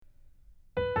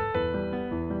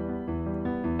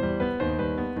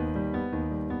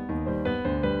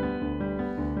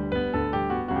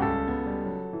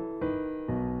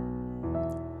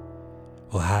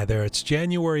there, it's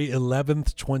January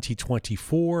 11th,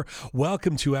 2024.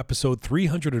 Welcome to episode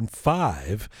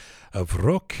 305 of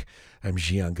Roqe. I'm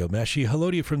Jian Gomeshi.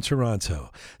 Hello to you from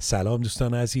Toronto. Salam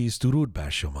Dustan Aziz, Durud Bar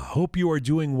Shoma. Hope you are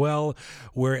doing well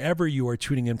wherever you are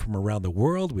tuning in from around the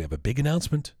world. We have a big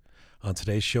announcement on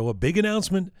today's show, a big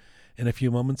announcement in a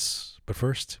few moments. But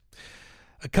first,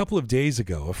 a couple of days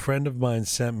ago, a friend of mine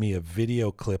sent me a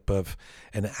video clip of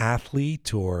an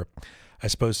athlete, or I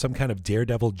suppose some kind of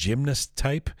daredevil gymnast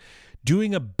type,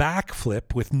 doing a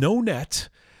backflip with no net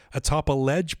atop a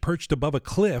ledge perched above a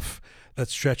cliff that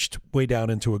stretched way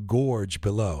down into a gorge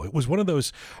below. It was one of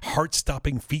those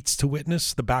heart-stopping feats to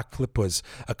witness. The backflip was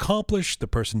accomplished, the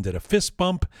person did a fist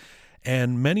bump,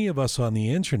 and many of us on the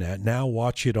internet now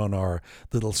watch it on our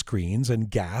little screens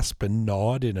and gasp and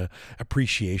nod in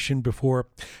appreciation before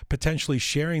potentially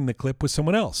sharing the clip with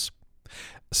someone else.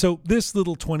 So this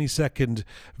little 20-second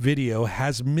video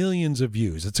has millions of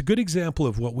views. It's a good example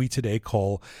of what we today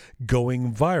call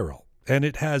going viral. And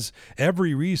it has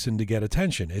every reason to get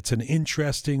attention. It's an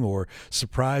interesting or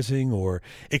surprising or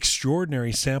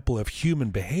extraordinary sample of human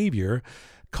behavior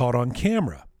caught on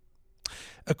camera.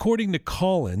 According to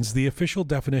Collins, the official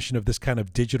definition of this kind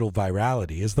of digital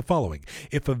virality is the following.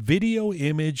 If a video,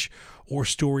 image, or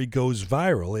story goes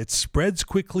viral, it spreads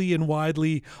quickly and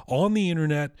widely on the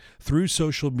internet through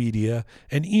social media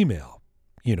and email.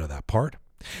 You know that part.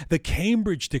 The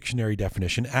Cambridge Dictionary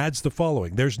definition adds the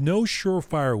following. There's no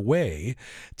surefire way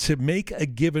to make a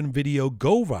given video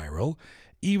go viral,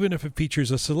 even if it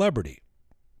features a celebrity.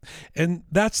 And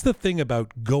that's the thing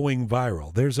about going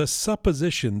viral. There's a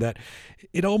supposition that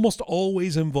it almost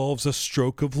always involves a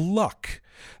stroke of luck.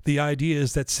 The idea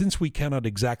is that since we cannot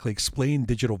exactly explain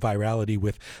digital virality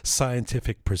with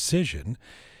scientific precision,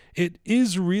 it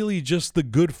is really just the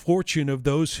good fortune of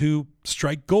those who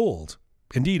strike gold.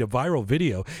 Indeed, a viral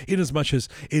video, inasmuch as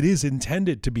it is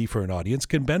intended to be for an audience,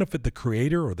 can benefit the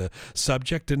creator or the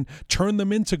subject and turn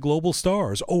them into global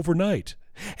stars overnight.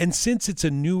 And since it's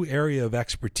a new area of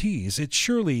expertise, it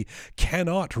surely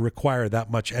cannot require that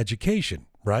much education,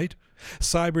 right?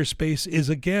 Cyberspace is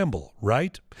a gamble,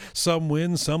 right? Some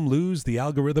win, some lose. The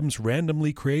algorithms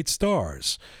randomly create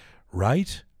stars,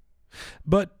 right?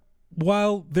 But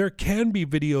while there can be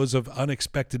videos of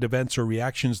unexpected events or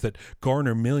reactions that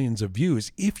garner millions of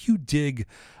views, if you dig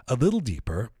a little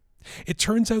deeper, it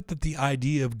turns out that the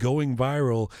idea of going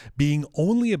viral being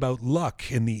only about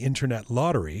luck in the internet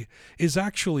lottery is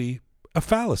actually a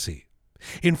fallacy.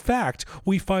 In fact,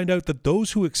 we find out that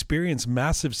those who experience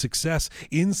massive success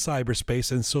in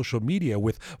cyberspace and social media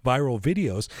with viral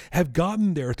videos have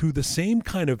gotten there through the same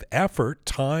kind of effort,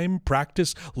 time,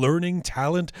 practice, learning,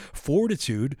 talent,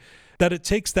 fortitude that it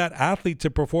takes that athlete to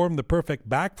perform the perfect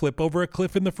backflip over a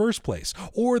cliff in the first place,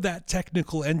 or that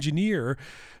technical engineer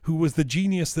who was the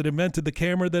genius that invented the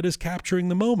camera that is capturing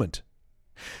the moment.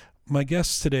 My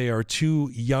guests today are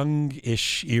two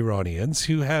young-ish Iranians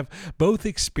who have both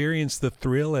experienced the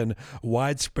thrill and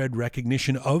widespread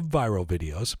recognition of viral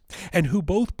videos, and who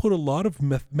both put a lot of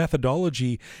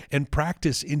methodology and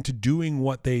practice into doing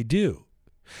what they do.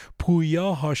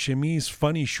 Pouya Hashemi's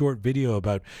funny short video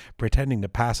about pretending to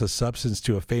pass a substance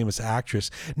to a famous actress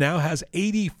now has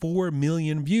 84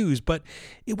 million views, but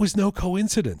it was no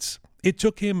coincidence. It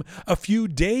took him a few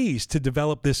days to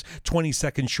develop this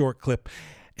 20-second short clip.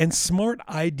 And smart,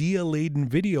 idea-laden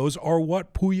videos are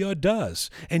what Pouya does,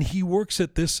 and he works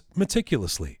at this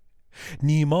meticulously.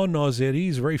 Neema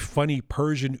Nazeri's very funny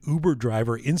Persian Uber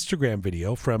driver Instagram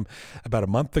video from about a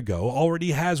month ago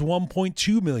already has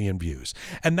 1.2 million views.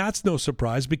 And that's no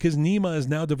surprise because Neema is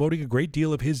now devoting a great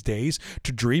deal of his days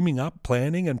to dreaming up,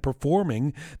 planning, and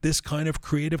performing this kind of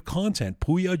creative content.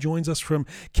 Pouya joins us from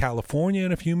California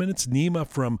in a few minutes, Neema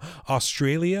from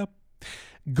Australia.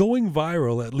 Going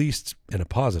viral, at least in a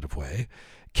positive way,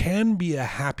 can be a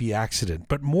happy accident,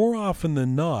 but more often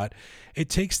than not, it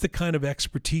takes the kind of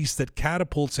expertise that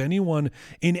catapults anyone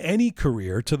in any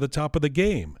career to the top of the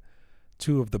game.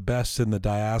 Two of the best in the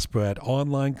diaspora at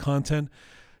online content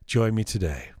join me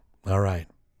today. All right,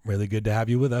 really good to have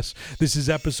you with us. This is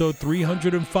episode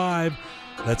 305.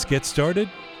 Let's get started.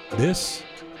 This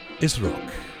is Roqe.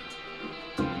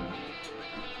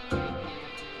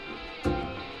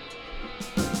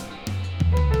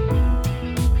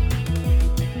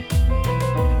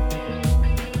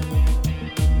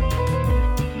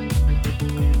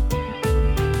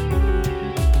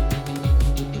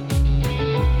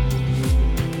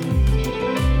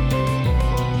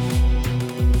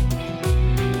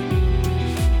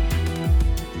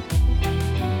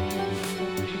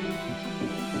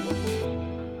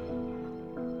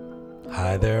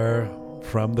 Hi there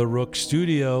from the Roqe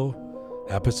studio,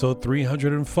 episode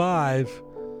 305.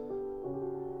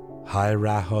 Hi,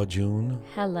 Raha June.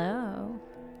 Hello.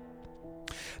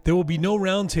 There will be no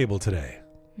roundtable today.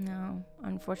 No,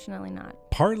 unfortunately not.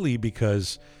 Partly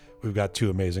because we've got two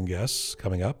amazing guests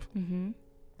coming up,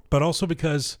 but also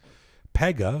because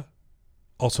Pega,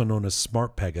 also known as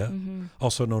Smart Pega,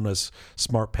 also known as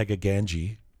Smart Pega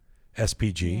Ganji,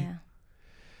 SPG,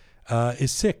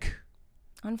 is sick.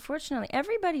 Unfortunately,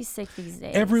 everybody's sick these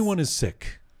days. Everyone is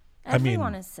sick.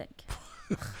 Everyone is sick.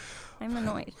 I'm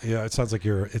annoyed. Yeah, it sounds like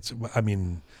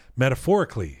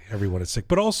metaphorically, everyone is sick,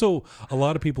 but also a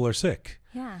lot of people are sick.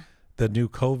 Yeah. The new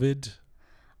COVID,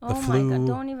 the flu. My God,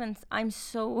 don't even, I'm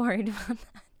so worried about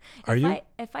that. Are you?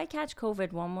 If I catch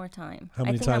COVID one more time, How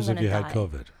many times have you had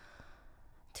COVID?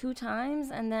 2 times,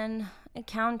 and then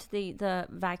count the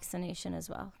vaccination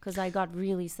as well, because I got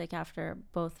really sick after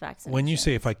both vaccinations. When you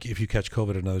say if you catch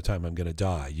COVID another time, I'm going to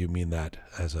die, you mean that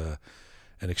as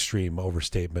an extreme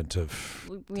overstatement of...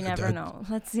 We never know.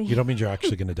 Let's see. You don't mean you're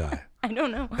actually going to die? I don't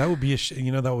know. That would be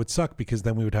that would suck, because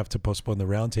then we would have to postpone the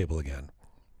roundtable again.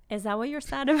 Is that what you're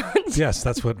sad about? Yes,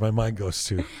 that's what my mind goes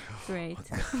to. Great.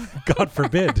 God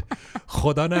forbid.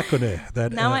 Khoda nakone.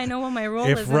 That, now I know what my role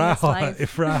is in this life.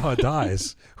 If Raha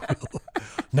dies.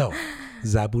 No.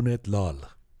 Zabunet lol.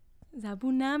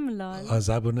 Zabunam lol.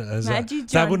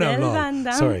 Zabunam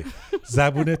lol. Sorry.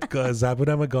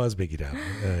 Zabunam gaz begidam.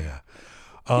 Yeah.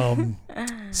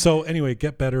 So anyway,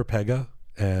 get better, Pega.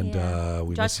 And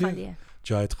we miss you.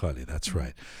 Jayat Khali. That's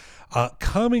right.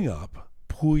 Coming up,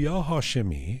 Pouya,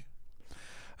 Hashemi,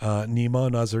 Neema,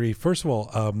 Nazeri. First of all,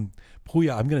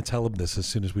 Pouya, I'm going to tell him this as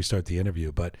soon as we start the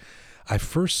interview, but I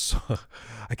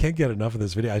can't get enough of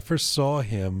this video. I first saw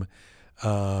him,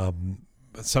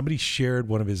 somebody shared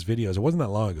one of his videos. It wasn't that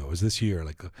long ago. It was this year,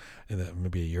 like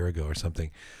maybe a year ago or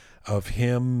something, of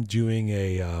him doing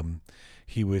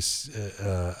he was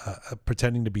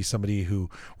pretending to be somebody who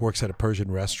works at a Persian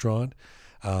restaurant.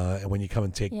 And when you come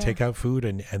and take out food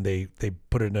and they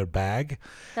put it in a bag.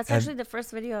 That's actually the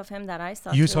first video of him that I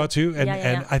saw. You saw it too? And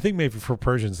I think maybe for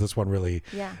Persians, this one really,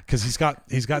 because he's got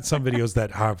some videos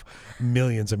that have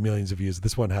millions and millions of views.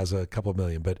 This one has a couple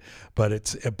million, but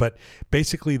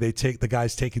basically the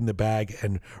guy's taking the bag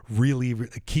and really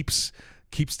keeps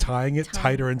tying it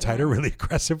tighter and tighter really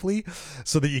aggressively,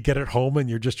 so that you get it home and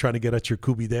you're just trying to get at your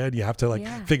kubi there and you have to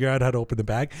figure out how to open the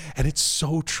bag. And it's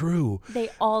so true. They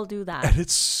all do that. And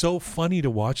it's so funny to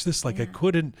watch this. Like I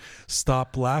couldn't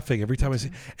stop laughing every time I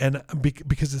see, and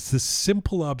because it's this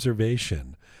simple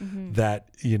observation that,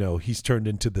 he's turned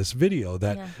into this video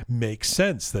that makes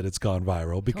sense that it's gone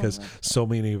viral because so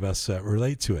many of us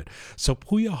relate to it. So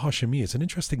Pouya Hashemi is an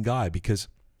interesting guy because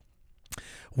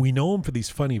we know him for these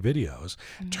funny videos.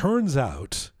 Turns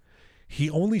out he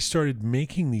only started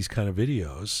making these kind of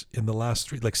videos in the last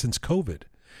since COVID,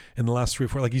 in the last 3 or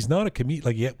 4, he's not a comedian,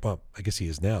 I guess he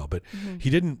is now, but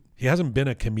he hasn't been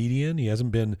a comedian.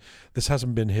 This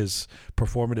hasn't been his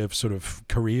performative sort of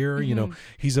career.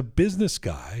 He's a business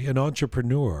guy, an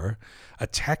entrepreneur, a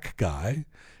tech guy.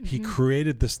 He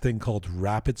created this thing called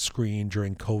Rapid Screen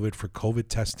during COVID for COVID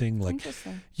testing.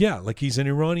 Interesting. Yeah, he's an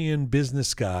Iranian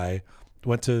business guy,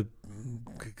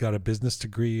 got a business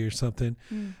degree or something,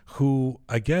 who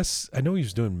I know he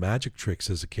was doing magic tricks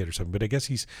as a kid or something, but I guess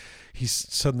he's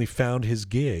suddenly found his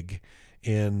gig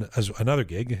as another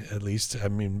gig, at least.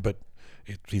 But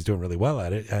he's doing really well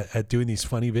at it, at doing these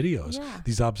funny videos,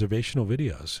 these observational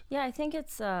videos. Yeah, I think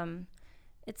it's a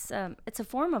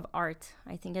form of art.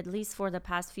 I think at least for the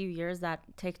past few years that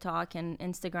TikTok and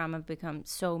Instagram have become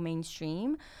so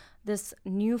mainstream, this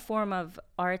new form of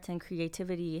art and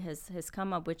creativity has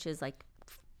come up, which is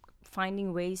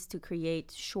finding ways to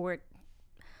create short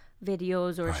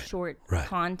videos or short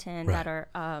content that are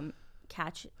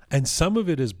catchy. And some of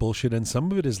it is bullshit and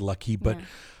some of it is lucky, but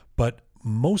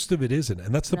most of it isn't.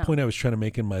 And that's the point I was trying to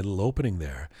make in my little opening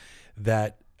there,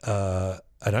 that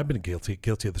and I've been guilty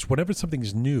of this. Whenever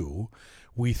something's new,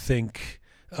 we think,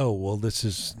 oh, well, this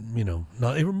is,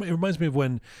 not. It reminds me of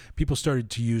when people started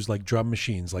to use drum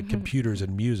machines, computers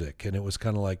and music. And it was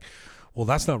kind of like, well,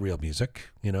 that's not real music,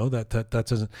 that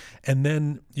doesn't. And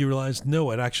then you realize,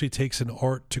 no, it actually takes an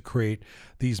art to create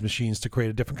these machines to create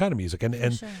a different kind of music.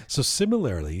 And so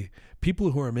similarly,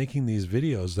 people who are making these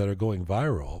videos that are going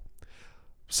viral,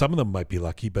 some of them might be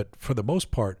lucky, but for the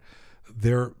most part,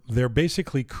 they're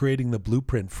basically creating the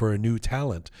blueprint for a new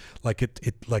talent, like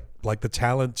the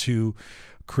talent to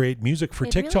create music for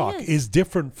It TikTok really is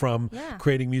different from Yeah.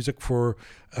 creating music for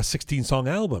a 16-song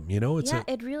album. You know, it's Yeah,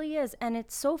 it really is. And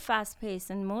it's so fast paced.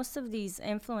 And most of these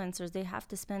influencers, they have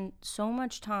to spend so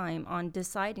much time on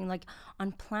deciding, like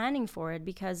on planning for it,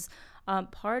 because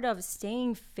part of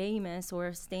staying famous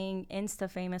or staying Insta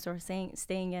famous or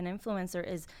staying an influencer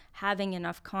is having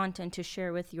enough content to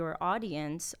share with your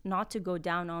audience, not to go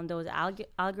down on those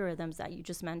algorithms that you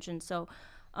just mentioned. So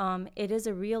it is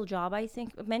a real job, I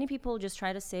think. Many people just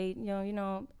try to say,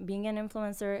 being an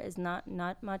influencer is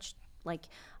not much like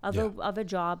of a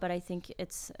job, but I think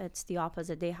it's the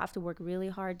opposite. They have to work really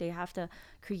hard. They have to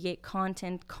create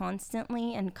content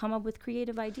constantly and come up with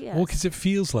creative ideas. Well, because it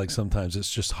feels like sometimes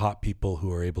it's just hot people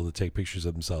who are able to take pictures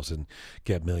of themselves and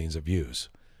get millions of views.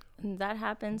 And that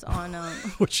happens on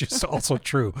which is also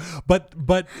true.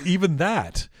 But even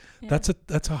that, that's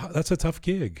a tough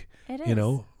gig. It is. You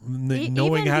know,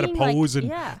 knowing how to pose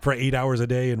for 8 hours a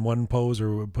day in one pose,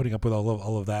 or putting up with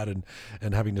all of that, and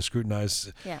having to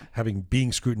scrutinize,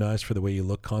 being scrutinized for the way you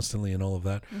look constantly, and all of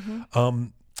that. Mm-hmm.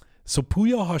 So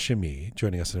Pouya Hashemi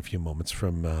joining us in a few moments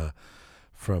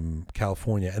from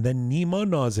California, and then Neema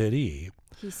Nazeri.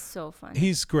 He's so funny.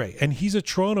 He's great, and he's a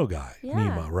Toronto guy. Yeah.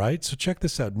 Neema, right? So check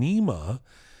this out. Neema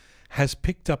has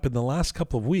picked up in the last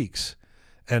couple of weeks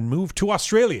and moved to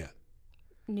Australia.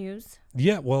 News.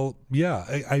 Yeah, well, yeah.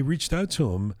 I reached out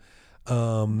to him.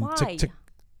 Why?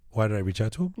 Why did I reach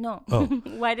out to him? No. Oh.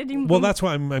 Why did he move? Well, that's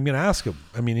why I'm going to ask him.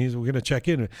 I mean, we're going to check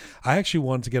in. I actually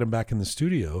wanted to get him back in the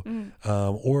studio,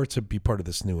 or to be part of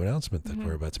this new announcement that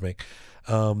we're about to make.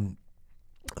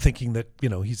 Thinking that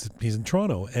he's in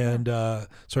Toronto, and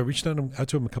so I reached out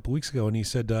to him a couple of weeks ago, and he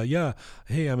said, "Yeah,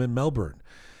 hey, I'm in Melbourne."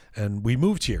 And we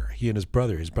moved here. He and his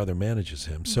brother manages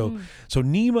him. So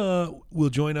Neema will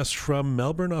join us from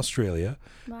Melbourne, Australia,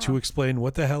 to explain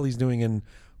what the hell he's doing in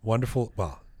wonderful.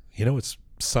 Well, it's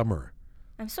summer.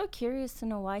 I'm so curious to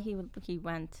know why he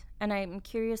went, and I'm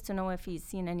curious to know if he's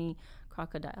seen any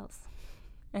crocodiles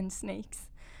and snakes.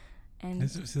 And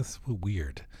This is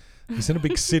weird. He's in a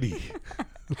big city.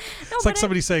 It's like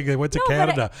somebody saying they went to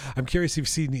Canada. I'm curious if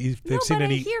they've seen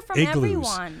any I hear from igloos.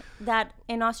 Everyone that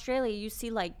in Australia you see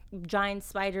like giant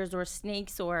spiders or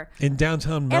snakes or in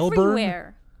downtown Melbourne.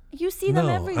 Everywhere. You see them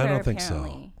everywhere. I don't think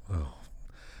apparently. so. Oh.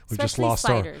 We Especially just lost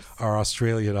spiders. our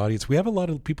Australian audience. We have a lot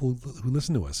of people who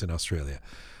listen to us in Australia,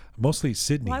 mostly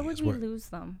Sydney. Why would we lose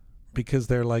them? Because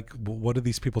they're like, what are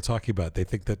these people talking about? They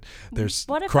think that there's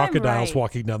What if crocodiles I'm right?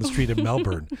 walking down the street in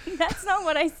Melbourne. That's not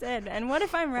what I said. And what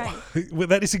if I'm right? Well,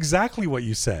 that is exactly what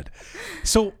you said.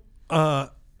 So,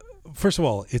 first of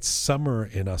all, it's summer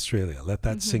in Australia. Let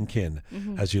that sink in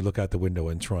as you look out the window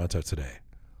in Toronto today.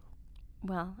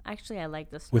 Well, actually, I like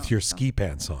this. With your ski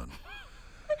pants on.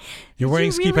 You're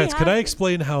wearing ski really pants. Can I have-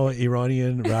 explain how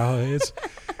Iranian Raha is?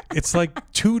 It's like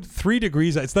 2-3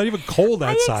 degrees. It's not even cold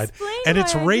outside, explained and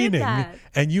it's why I did raining, that.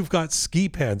 and you've got ski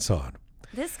pants on.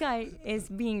 This guy is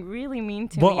being really mean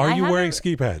to Well, me. are I you wearing haven't-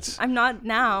 ski pants? I'm not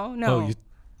now. No. Oh,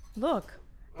 Look.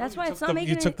 That's why you it's took not the-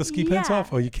 making you took the ski pants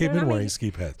off? Oh, you came They're in not wearing making-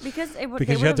 ski pants. Because it would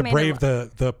Because you had to brave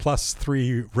the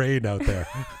 +3 rain out there.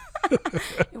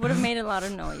 It would have made a lot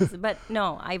of noise. But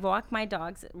no, I walk my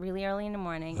dogs really early in the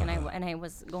morning, and I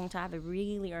was going to have a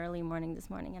really early morning this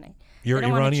morning, and Your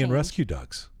didn't wanna Iranian change. rescue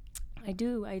dogs. I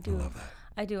do. I love that.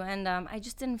 I do, and I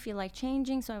just didn't feel like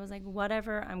changing, so I was like,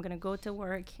 whatever, I'm gonna go to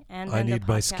work. And I then the need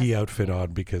my ski podcast- outfit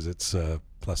on because it's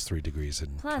 +3 degrees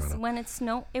in Plus, Toronto. when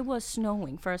it was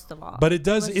snowing, first of all. But it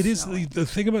does. was It is snowing. the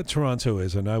thing about Toronto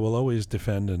is, and I will always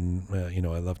defend, and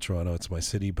I love Toronto. It's my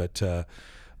city, but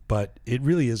it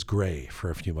really is gray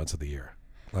for a few months of the year.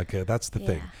 Like that's the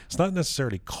thing. Yeah. It's not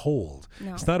necessarily cold.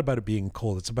 No. It's not about it being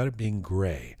cold. It's about it being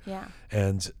gray. Yeah.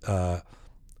 And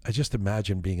I just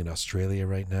imagine being in Australia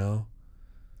right now.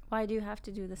 Why do you have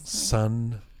to do this to me?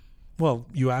 Sun. Well,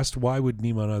 you asked why would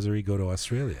Neema Nazeri go to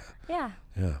Australia? Yeah,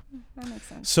 Yeah. that makes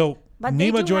sense. So But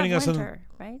they Neema do joining have us winter,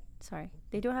 right? Sorry,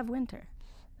 they do have winter.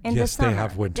 In Yes, the they summer.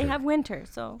 have winter. They have winter,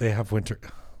 so they have winter.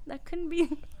 that couldn't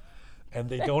be. And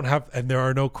they don't have, and there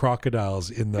are no crocodiles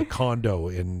in the condo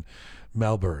in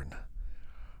Melbourne.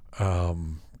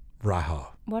 Raha.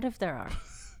 What if there are?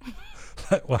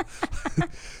 Well,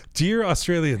 dear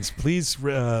Australians, please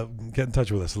get in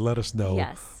touch with us. Let us know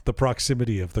Yes. the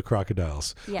proximity of the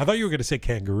crocodiles. I Yes. thought you were going to say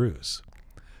kangaroos,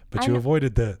 but I you know-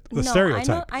 avoided the No,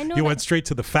 stereotype. I know you that- went straight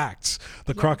to the facts.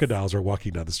 The crocodiles are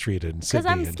walking down the street in Because Sydney.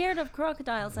 I'm and scared of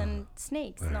crocodiles and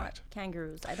snakes, all not right.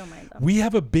 kangaroos. I don't mind them. we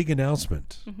have a big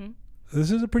announcement. This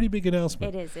is a pretty big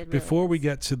announcement. It is. It really Before we is.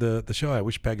 get to the show, I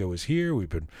wish Pega was here. We've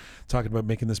been talking about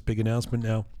making this big announcement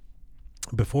now.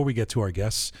 Before we get to our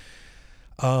guests,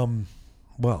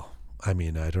 well, I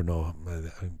mean, I don't know.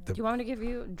 Do you want me to give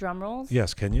you drum rolls?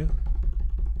 Yes, can you?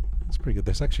 That's pretty good.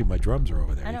 There's actually my drums are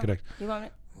over there. I know. You want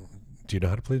it? Do you know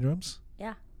how to play drums?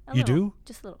 Yeah. You do?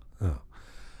 Just a little. Oh.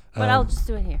 But I'll just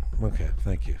do it here. Okay,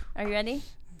 thank you. Are you ready?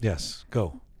 Yes,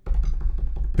 go.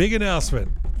 Big announcement.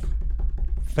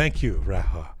 Thank you,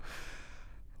 Raha.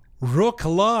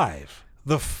 Roqe Live.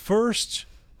 The first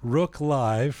Roqe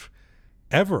Live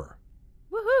ever.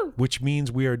 Woohoo! Which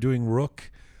means we are doing Roqe,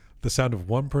 the sound of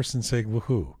one person saying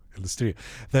woohoo in the studio.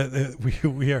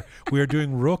 We are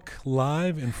doing Roqe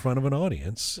live in front of an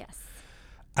audience. Yes.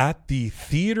 At the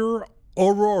Theatre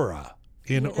Aurora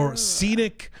in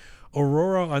scenic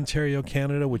Aurora, Ontario,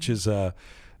 Canada, which is a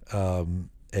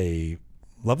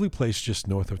lovely place just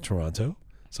north of Toronto.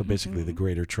 So basically the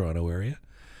greater Toronto area.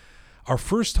 Our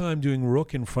first time doing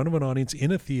Roqe in front of an audience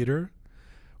in a theater,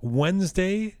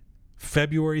 Wednesday,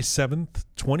 February 7th,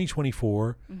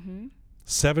 2024,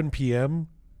 7 p.m.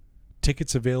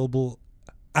 Tickets available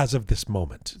as of this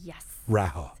moment. Yes.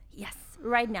 Raha. Yes.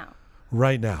 Right now.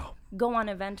 Right now. Go on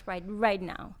Eventbrite right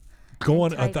now. Go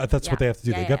on. That's what they have to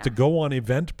do. They have to go on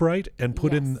Eventbrite and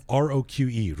put in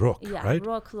ROQE, Roqe, right?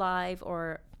 Roqe Live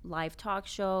or live talk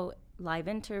show, live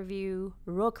interview.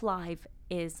 Roqe Live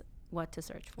is what to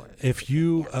search for. If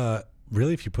you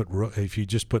if you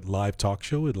just put live talk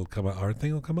show, it'll come up. Our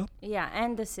thing will come up. Yeah,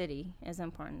 and the city is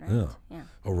important, right? Yeah.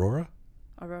 Aurora.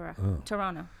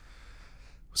 Toronto.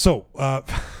 So,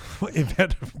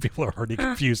 people are already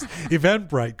confused.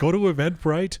 Eventbrite. Go to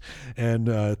Eventbrite and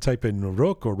type in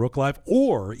Roqe or Roqe Live,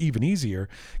 or even easier,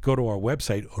 go to our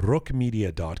website,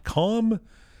 roqemedia.com,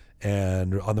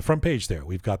 and on the front page there,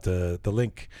 we've got the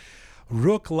link.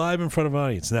 Roqe Live in front of an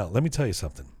audience. Now, let me tell you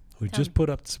something. We just put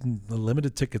up the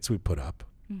limited tickets we put up.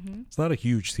 It's not a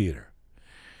huge theater.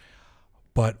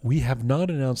 But we have not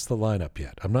announced the lineup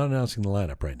yet. I'm not announcing the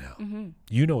lineup right now.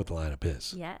 You know what the lineup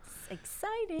is. Yes,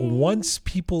 exciting. Once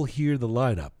people hear the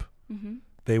lineup,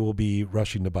 they will be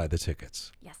rushing to buy the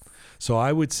tickets. Yes. So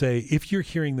I would say if you're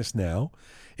hearing this now,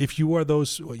 if you're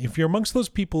amongst those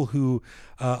people who,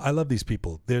 I love these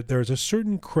people, there's a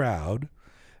certain crowd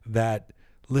that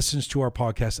listens to our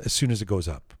podcast as soon as it goes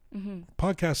up.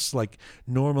 Podcasts, like,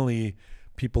 normally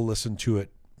people listen to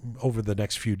it over the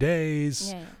next few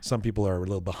days. Some people are a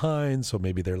little behind, so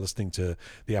maybe they're listening to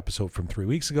the episode from 3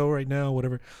 weeks ago right now,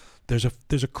 whatever. There's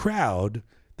a crowd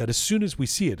that as soon as we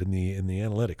see it in the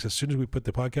analytics, as soon as we put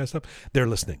the podcast up, they're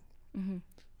listening.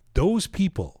 Those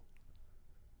people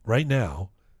right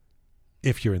now,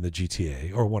 if you're in the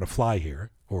GTA or want to fly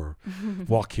here or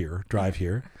walk here, drive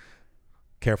here,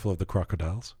 careful of the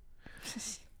crocodiles,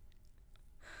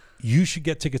 you should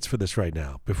get tickets for this right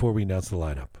now before we announce the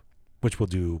lineup, which we'll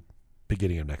do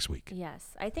beginning of next week. Yes.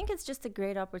 I think it's just a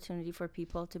great opportunity for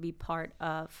people to be part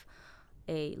of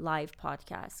a live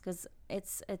podcast, because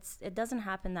it doesn't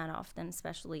happen that often,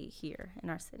 especially here in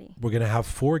our city. We're going to have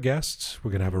 4 guests. We're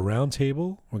going to have a round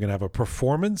table. We're going to have a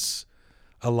performance,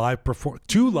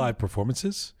 two live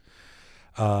performances.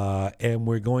 And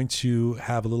we're going to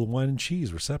have a little wine and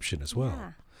cheese reception as well.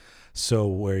 Yeah. So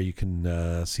where you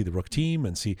can see the Roqe team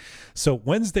and see. So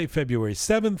Wednesday, February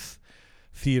 7th,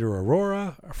 Theatre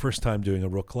Aurora, our first time doing a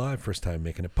Roqe Live, first time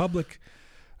making it public.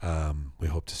 We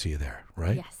hope to see you there,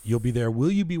 right? Yes. You'll be there.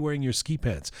 Will you be wearing your ski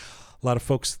pants? A lot of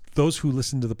folks, those who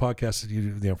listen to the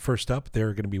podcast, first up,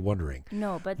 they're going to be wondering.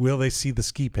 No, but will they see the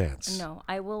ski pants? No,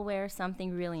 I will wear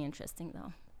something really interesting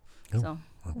though. Oh, so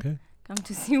okay. Come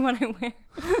to see what I wear.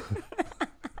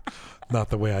 Not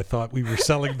the way I thought we were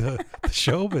selling the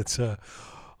show, but it's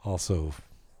also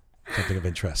something of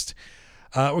interest.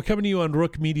 We're coming to you on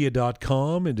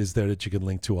roqemedia.com. It is there that you can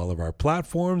link to all of our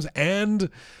platforms and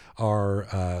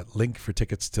our link for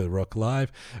tickets to Roqe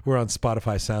Live. We're on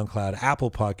Spotify, SoundCloud, Apple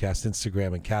Podcasts,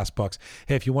 Instagram, and CastBox.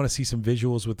 Hey, if you want to see some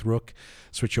visuals with Roqe,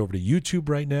 switch over to YouTube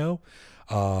right now.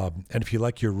 And if you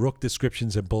like your Roqe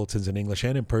descriptions and bulletins in English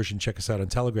and in Persian, check us out on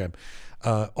Telegram.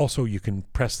 Also, you can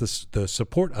press the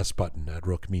support us button at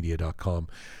roqemedia.com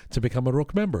to become a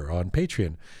Roqe member on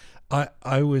Patreon.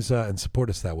 I was and support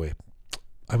us that way.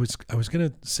 I was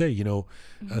gonna say,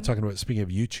 talking about, speaking of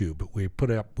YouTube, we put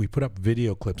up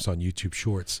video clips on YouTube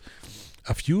Shorts,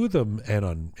 a few of them, and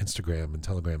on Instagram and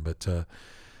Telegram, but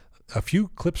a few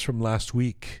clips from last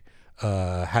week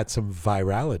had some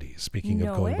virality. Speaking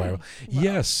of going viral,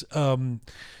 yes,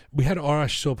 we had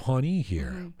Arash Sobhani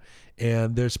here,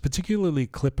 and there's particularly a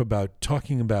clip about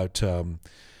talking about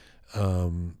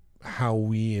how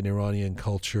we in Iranian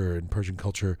culture and Persian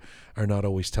culture are not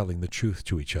always telling the truth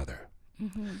to each other.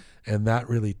 And that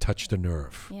really touched a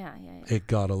nerve. Yeah. It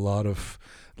got a lot of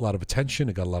attention.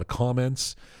 It got a lot of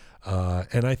comments.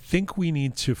 And I think we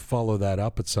need to follow that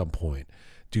up at some point.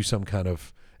 Do some kind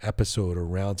of episode or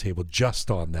roundtable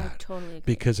just on that. I totally agree.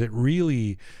 Because it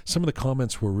really, some of the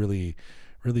comments were really,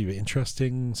 really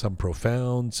interesting, some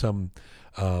profound, some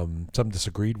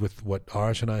disagreed with what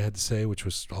Arash and I had to say, which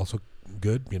was also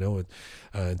good,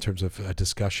 in terms of a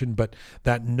discussion. But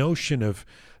that notion of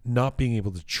not being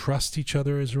able to trust each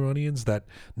other as Iranians, that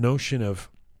notion of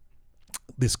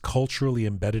this culturally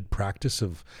embedded practice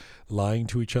of lying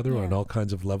to each other on all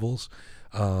kinds of levels,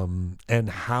 and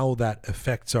how that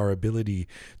affects our ability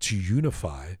to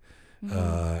unify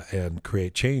and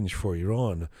create change for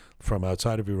Iran from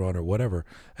outside of Iran or whatever,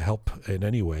 help in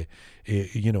any way,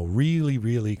 really,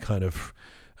 really kind of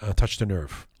touched a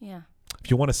nerve. Yeah.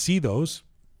 If you want to see those,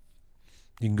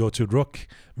 you can go to Roqe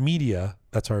Media.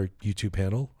 That's our YouTube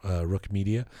handle, Roqe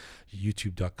Media,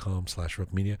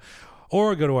 youtube.com/Roqe Media.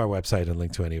 Or go to our website and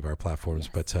link to any of our platforms,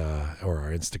 or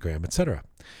our Instagram, etc.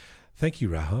 Thank you,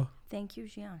 Raha. Thank you,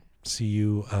 Jian. See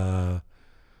you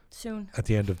soon at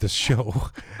the end of this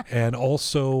show, and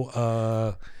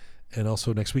also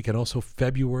next week, and also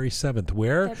February 7th.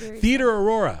 Where? Theater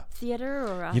Aurora. Theater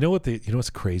Aurora. You know what's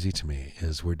crazy to me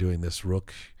is we're doing this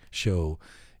Roqe show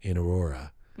in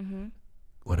Aurora. Mm-hmm.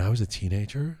 When I was a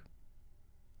teenager,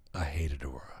 I hated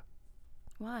Aurora.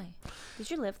 Why? Did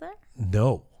you live there?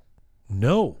 No.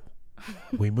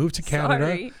 We moved to Canada.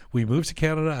 Sorry. We moved to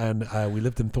Canada, and we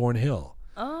lived in Thornhill.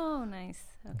 Oh, nice.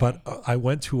 Okay. But I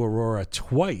went to Aurora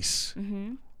twice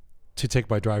to take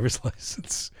my driver's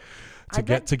license. To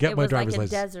get my driver's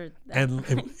license. Desert and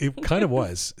it kind of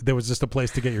was. There was just a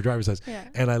place to get your driver's license,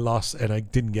 and I lost, and I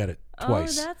didn't get it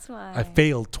twice. Oh, that's why. I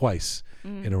failed twice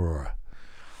in Aurora.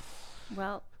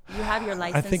 Well, you have your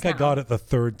license. I think now. I got it the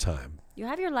third time. You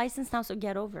have your license now, so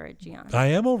get over it, Jian. I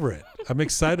am over it. I'm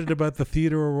excited about the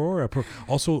Theater Aurora.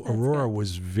 Also, Aurora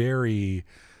was very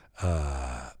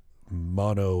not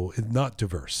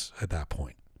diverse at that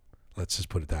point. Let's just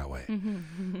put it that way.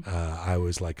 I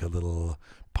was like a little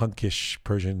punkish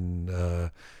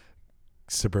Persian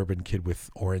suburban kid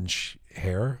with orange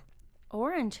hair.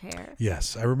 Orange hair?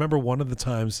 Yes. I remember one of the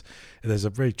times, there's a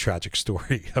very tragic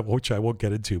story, which I won't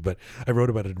get into, but I wrote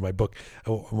about it in my book.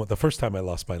 The first time I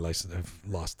lost my license,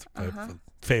 I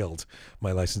failed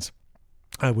my license.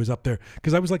 I was up there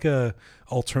because I was like a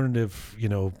alternative,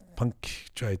 punk.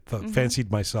 I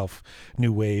fancied myself,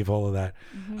 new wave, all of that.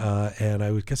 And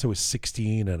I guess I was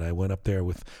 16, and I went up there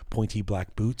with pointy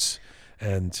black boots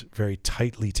and very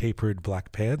tightly tapered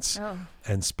black pants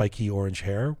and spiky orange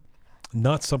hair.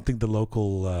 Not something the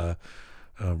local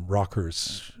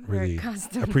rockers really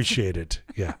appreciated.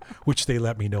 Yeah, which they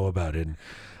let me know about in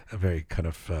a very kind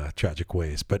of tragic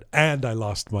ways. And I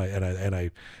lost and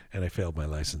I failed my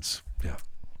license. Yeah.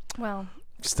 Well,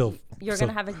 you're going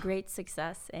to have a great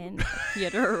success in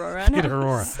Theater Aurora. Theater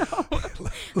Aurora. So,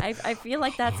 I feel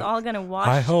like that's all going to wash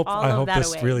I hope that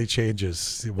this away. really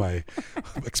changes my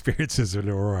experiences in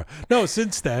Aurora. No,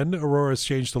 since then, Aurora's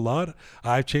changed a lot.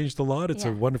 I've changed a lot. It's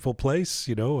a wonderful place,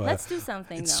 Let's do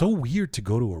something, It's so weird to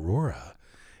go to Aurora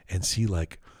and see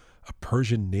like a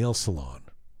Persian nail salon.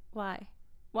 Why?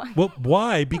 Why? Well,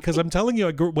 why? Because I'm telling you,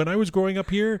 when I was growing up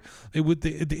here,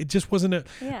 it just wasn't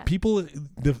people,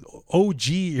 the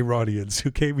OG Iranians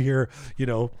who came here,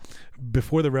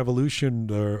 before the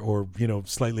revolution or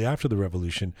slightly after the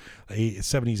revolution,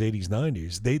 70s, 80s,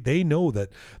 90s. They know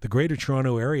that the Greater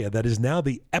Toronto area, that is now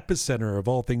the epicenter of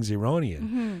all things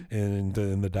Iranian in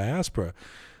the diaspora,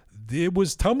 it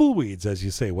was tumbleweeds, as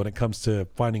you say, when it comes to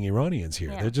finding Iranians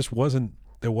here. Yeah.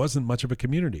 There wasn't much of a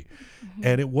community.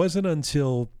 And it wasn't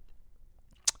until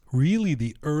really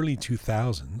the early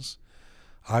 2000s,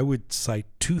 I would cite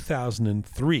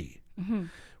 2003,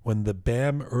 when the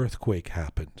Bam earthquake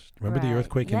happened. Remember the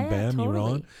earthquake in Bam, totally.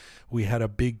 Iran? We had a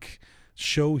big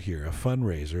show here, a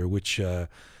fundraiser, which, so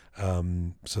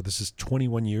this is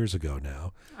 21 years ago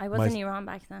now. I was in Iran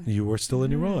back then. You were still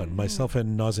in Iran. Myself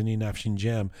and Nazeri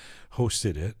Nafshinjam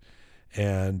hosted it.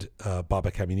 And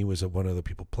Baba Kamini was one of the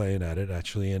people playing at it,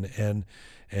 actually, and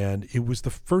it was the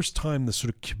first time the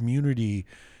sort of community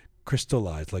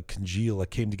crystallized, like congealed, like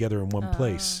came together in one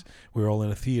place. We were all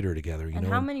in a theater together. And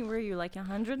how many were you? Like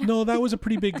 100? No, that was a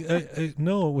pretty big.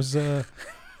 No, it was.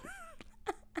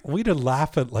 We'd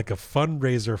laugh at like a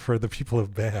fundraiser for the people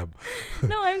of BAM.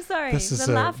 No, I'm sorry. This is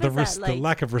the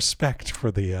lack of respect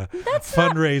for the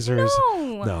fundraisers.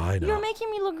 No, I know. You're making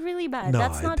me look really bad. No,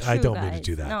 That's not true, I don't guys. mean to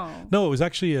do that. No, it was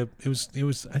actually it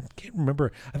was. I can't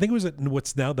remember. I think it was at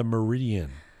what's now the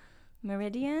Meridian.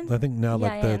 Meridian? I think now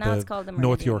now it's called the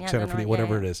North Meridian. York Center for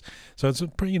whatever it is. So it's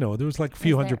pretty, there was like a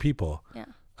few hundred people. Yeah.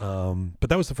 But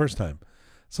that was the first time.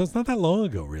 So it's not that long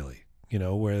ago, really.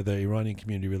 where the Iranian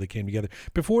community really came together.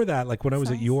 Before that, like when I That's was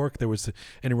at nice. York, there was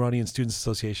an Iranian Students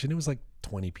Association. It was like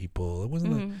 20 people. It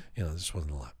wasn't, Mm-hmm. there just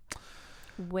wasn't a lot.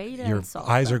 Wait Your and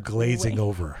eyes are salsa. glazing Wait.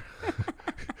 over.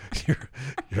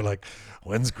 you're like,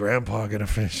 when's Grandpa gonna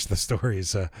finish the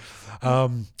stories?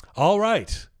 All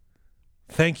right.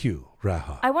 Thank you,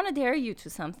 Raha. I want to dare you to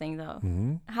something though.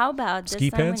 Mm-hmm. How about this Ski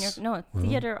time pants? when you're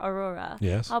theater Aurora?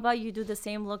 Yes. How about you do the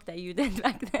same look that you did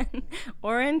back then?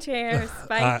 Orange hair, I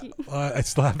spiky.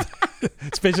 still have.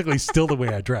 It's basically still the way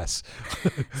I dress.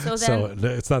 So So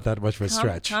then it's not that much of a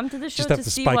stretch. come to the show Just have to to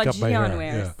see spike what up my Gian hair.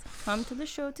 wears. Yeah. Come to the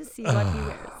show to see what he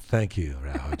wears. Thank you,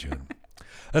 Raho Jun.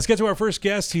 Let's get to our first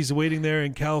guest. He's waiting there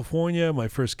in California. My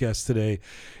first guest today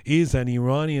is an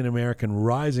Iranian-American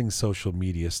rising social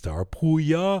media star.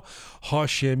 Pouya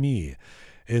Hashemi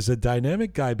is a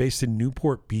dynamic guy based in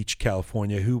Newport Beach,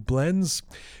 California, who blends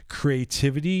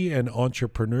creativity and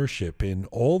entrepreneurship in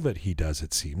all that he does,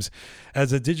 it seems.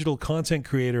 As a digital content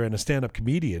creator and a stand-up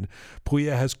comedian,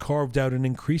 Pouya has carved out an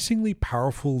increasingly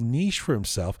powerful niche for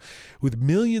himself with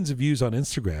millions of views on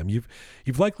Instagram.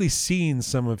 You've likely seen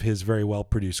some of his very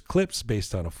well-produced clips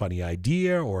based on a funny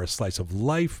idea or a slice of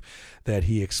life that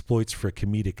he exploits for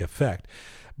comedic effect.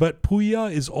 But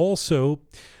Pouya is also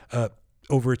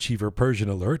overachiever, Persian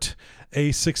alert,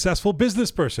 a successful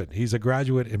business person. He's a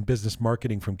graduate in business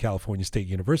marketing from California State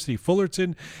University,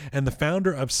 Fullerton, and the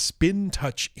founder of Spin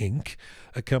Touch Inc.,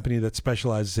 a company that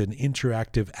specializes in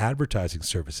interactive advertising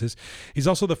services. He's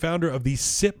also the founder of the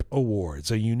SIP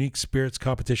Awards, a unique spirits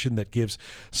competition that gives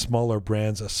smaller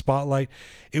brands a spotlight.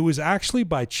 It was actually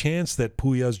by chance that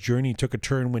Pouya's journey took a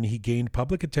turn when he gained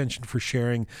public attention for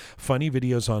sharing funny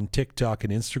videos on TikTok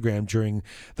and Instagram during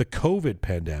the COVID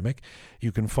pandemic.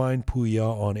 You can find Pouya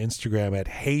on Instagram at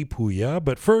Hey Pouya.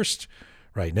 But first,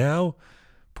 right now,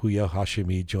 Pouya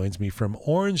Hashemi joins me from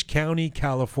Orange County,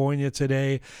 California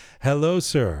today. Hello,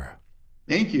 sir.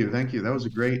 Thank you. Thank you. That was a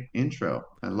great intro.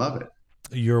 I love it.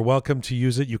 You're welcome to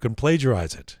use it. You can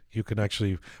plagiarize it. You can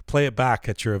actually play it back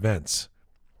at your events.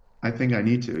 I think I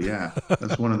need to. Yeah.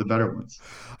 That's one of the better ones.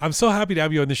 I'm so happy to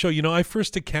have you on the show. I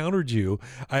first encountered you.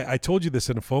 I told you this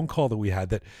in a phone call that we had,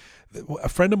 that a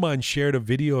friend of mine shared a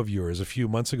video of yours a few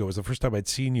months ago. It was the first time I'd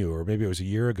seen you, or maybe it was a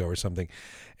year ago or something.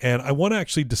 And I want to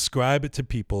actually describe it to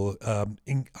people. I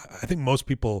think most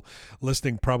people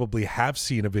listening probably have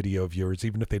seen a video of yours,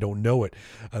 even if they don't know it.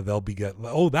 They'll be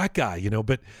oh, that guy,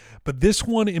 But this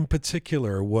one in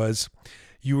particular was,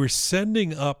 you were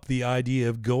sending up the idea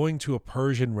of going to a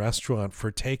Persian restaurant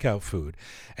for takeout food.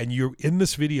 And you're in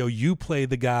this video, you play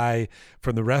the guy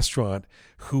from the restaurant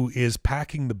who is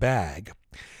packing the bag.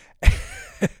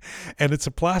 And it's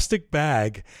a plastic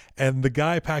bag. And the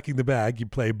guy packing the bag, you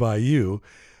play by you,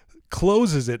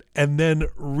 closes it and then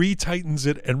retightens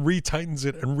it and retightens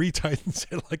it and retightens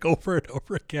it like over and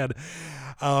over again.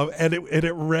 And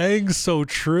it rang so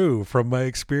true from my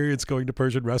experience going to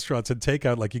Persian restaurants and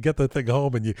takeout. Like, you get the thing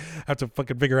home and you have to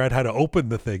fucking figure out how to open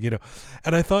the thing,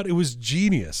 And I thought it was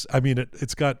genius. I mean,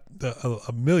 it's got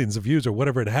millions of views or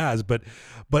whatever it has, but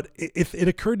it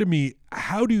occurred to me,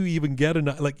 how do you even get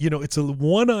it's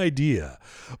one idea,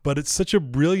 but it's such a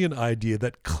brilliant idea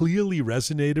that clearly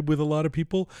resonated with a lot of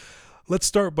people. Let's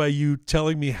start by you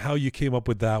telling me how you came up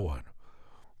with that one.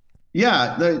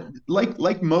 Yeah,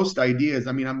 like most ideas,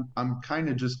 I mean, I'm kind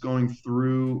of just going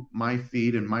through my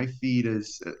feed, and my feed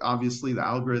is obviously the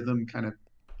algorithm kind of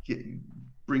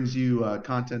brings you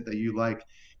content that you like,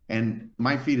 and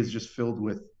my feed is just filled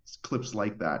with clips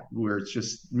like that, where it's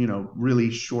just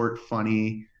really short,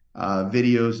 funny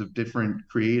videos of different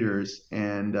creators,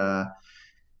 and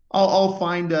I'll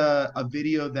find a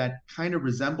video that kind of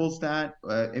resembles that.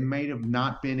 It may have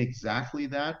not been exactly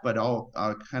that, but I'll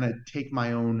kind of take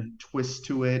my own twist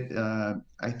to it.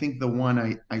 I think the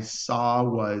one I saw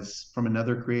was from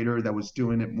another creator that was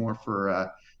doing it more for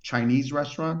Chinese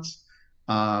restaurants.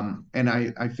 And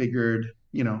I figured,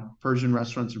 Persian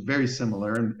restaurants are very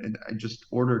similar, and I just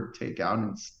ordered takeout,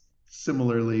 and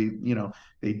similarly,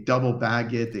 they double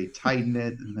bag it, they tighten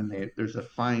it, and then there's a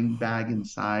fine bag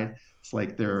inside. It's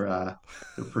like they're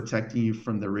protecting you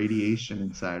from the radiation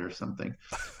inside or something.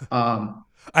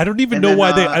 I don't even And know then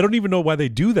why they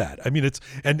do that. I mean, it's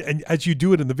and as you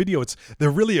do it in the video,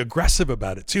 they're really aggressive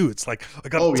about it too. It's like, I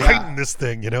gotta tighten this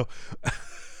thing,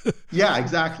 Yeah,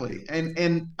 exactly.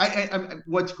 And I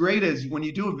what's great is when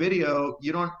you do a video,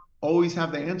 you don't always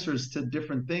have the answers to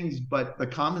different things, but the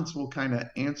comments will kind of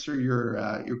answer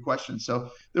your questions. So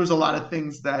there was a lot of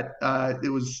things that it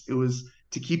was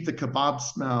to keep the the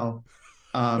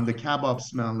kebab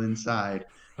smell inside,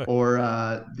 or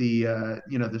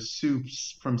the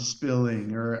soups from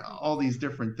spilling, or all these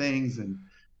different things. And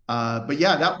But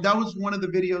yeah, that was one of the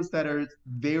videos that are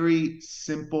very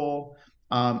simple,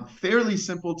 fairly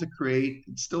simple to create.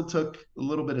 It still took a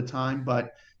little bit of time,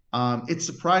 but it's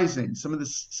surprising.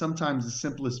 Sometimes the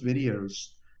simplest videos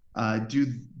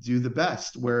do the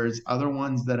best, whereas other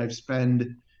ones that I've spent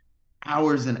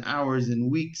hours and hours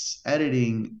and weeks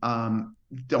editing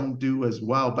don't do as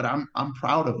well. But I'm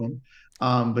proud of them.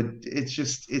 But it's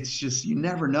just you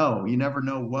never know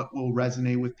what will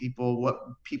resonate with people, what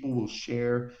people will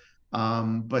share.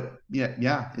 But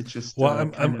yeah, it's just Well,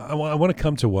 kind of I want to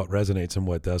come to what resonates and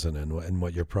what doesn't, and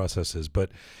what your process is.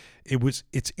 But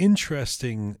it's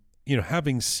interesting,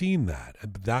 having seen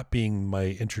that being my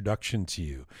introduction to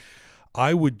you.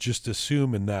 I would just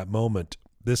assume in that moment,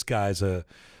 this guy's a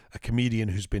comedian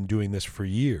who's been doing this for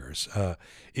years.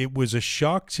 It was a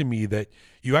shock to me that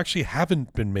you actually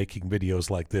haven't been making videos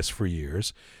like this for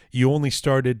years. You only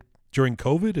started during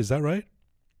COVID, is that right?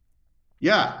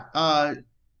 yeah. I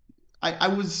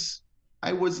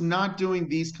was not doing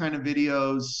these kind of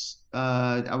videos.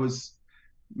 I was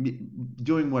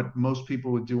doing what most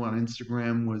people would do on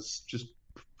Instagram, was just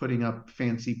putting up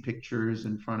fancy pictures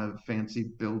in front of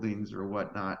fancy buildings or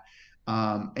whatnot.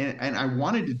 And I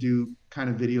wanted to do kind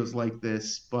of videos like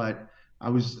this, but I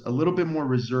was a little bit more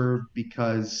reserved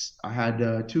because I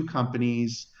had two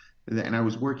companies, and I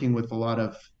was working with a lot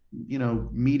of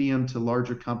medium to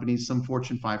larger companies, some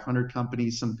Fortune 500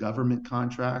 companies, some government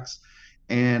contracts.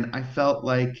 And I felt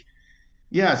like,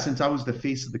 yeah, since I was the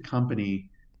face of the company,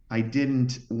 I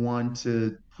didn't want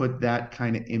to put that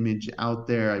kind of image out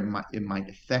there. It might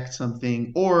affect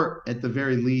something, or at the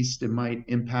very least, it might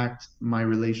impact my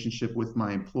relationship with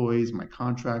my employees, my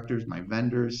contractors, my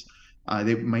vendors.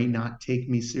 They might not take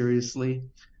me seriously.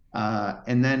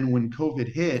 And then when COVID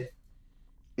hit,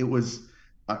 it was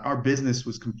our business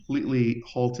was completely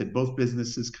halted. Both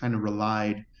businesses kind of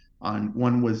relied on,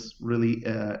 one was really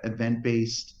event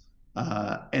based,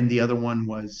 and the other one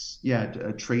was, yeah,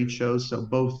 trade shows. So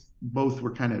both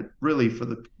were kind of really, for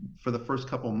the first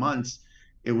couple of months,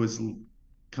 it was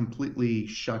completely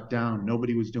shut down.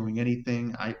 Nobody was doing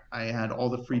anything. I had all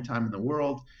the free time in the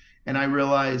world, and I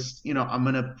realized, I'm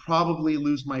gonna probably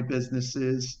lose my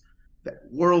businesses. The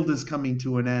world is coming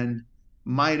to an end.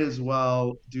 Might as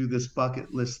well do this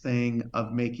bucket list thing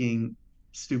of making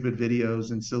stupid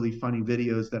videos and silly, funny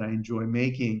videos that I enjoy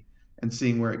making, and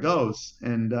seeing where it goes.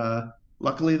 And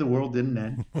luckily, the world didn't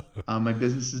end. My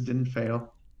businesses didn't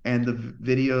fail, and the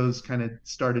videos kind of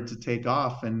started to take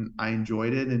off, and I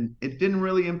enjoyed it. And it didn't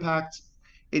really impact.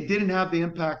 It didn't have the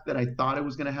impact that I thought it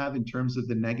was going to have in terms of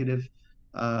the negative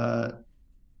uh,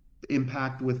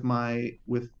 impact with my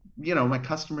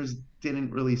customers didn't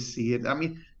really see it. I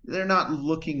mean, they're not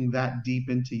looking that deep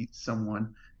into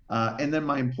someone. And then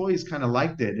my employees kind of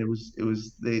liked it.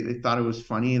 They thought it was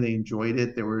funny. They enjoyed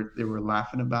it. They were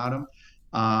laughing about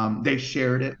them. They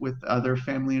shared it with other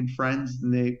family and friends,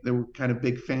 and they were kind of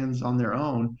big fans on their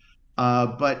own.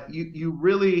 But you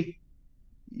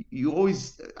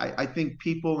always, I think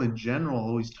people in general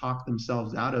always talk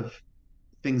themselves out of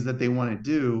things that they want to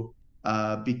do,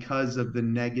 because of the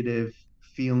negative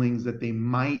feelings that they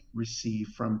might receive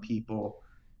from people.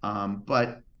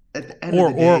 But at the end of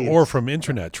the day, Or it's from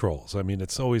internet trolls. I mean,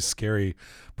 it's always scary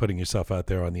putting yourself out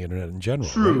there on the internet in general,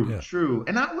 right? true, Yeah. true.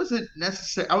 And I wasn't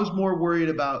necessarily, I was more worried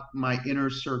about my inner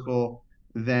circle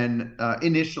than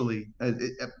initially,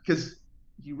 because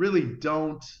you really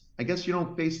don't, I guess you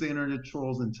don't face the internet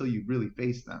trolls until you really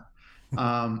face them.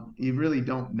 You really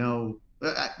don't know.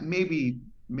 Maybe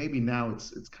now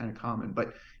it's kind of common,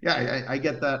 but yeah, I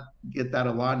get that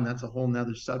a lot, and that's a whole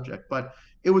nother subject. But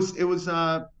it was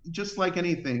just like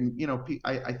anything,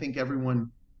 I think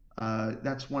everyone,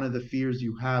 that's one of the fears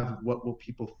you have. What will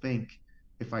people think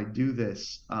if I do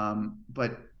this?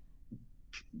 But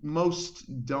most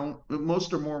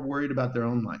are more worried about their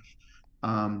own life,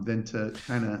 than to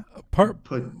kind of Part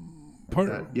put part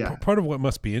that. Yeah. part of what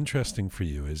must be interesting for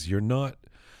you is you're not.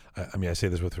 I mean, I say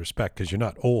this with respect because you're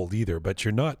not old either, but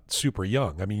you're not super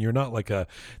young. I mean, you're not like a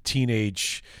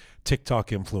teenage TikTok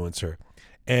influencer,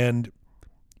 and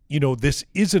this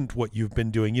isn't what you've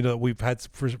been doing. We've had,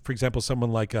 for example,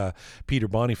 someone like Peter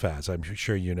Boniface. I'm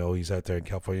sure he's out there in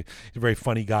California. He's a very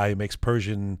funny guy who makes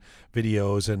Persian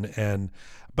videos,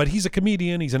 but he's a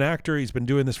comedian. He's an actor. He's been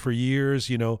doing this for years.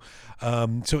 So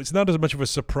it's not as much of a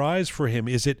surprise for him.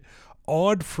 Is it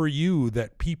odd for you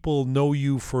that people know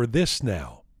you for this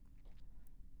now?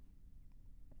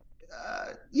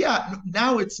 Yeah,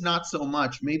 now it's not so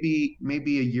much. Maybe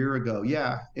a year ago,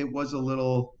 yeah, it was a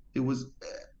little. It was.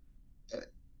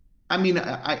 I mean,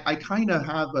 I kind of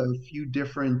have a few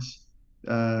different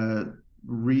uh,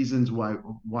 reasons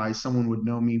why someone would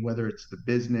know me, whether it's the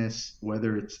business,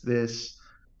 whether it's this.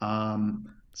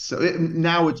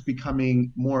 Now it's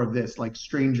becoming more of this. Like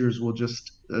strangers will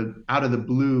just out of the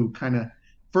blue kind of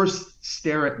first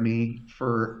stare at me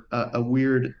for a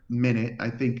weird minute. I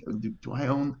think, do I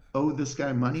owe this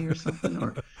guy money or something?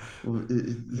 Or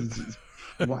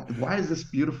why is this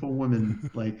beautiful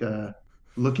woman like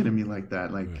looking at me like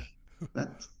that? Like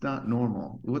that's not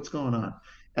normal. What's going on?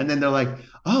 And then they're like,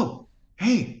 oh,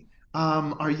 hey,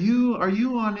 are you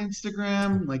on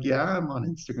Instagram? Like, yeah, I'm on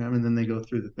Instagram. And then they go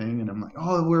through the thing and I'm like,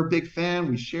 oh, we're a big fan.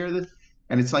 We share this.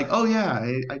 And it's like, oh yeah,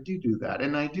 I do that.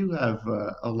 And I do have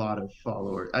a lot of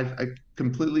followers. I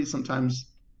completely sometimes,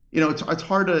 it's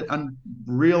hard to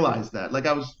realize that. Like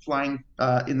I was flying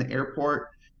in the airport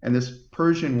and this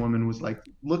Persian woman was like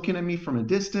looking at me from a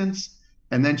distance.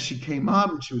 And then she came up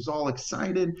and she was all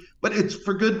excited, but it's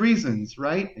for good reasons,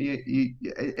 right?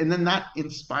 And then that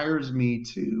inspires me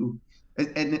to,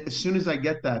 and as soon as I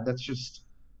get that, that's just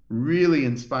really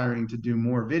inspiring to do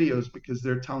more videos because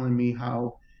they're telling me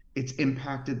how it's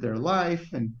impacted their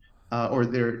life and or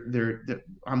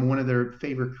I'm one of their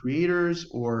favorite creators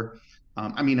or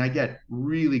I mean I get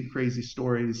really crazy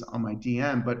stories on my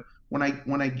DM, but when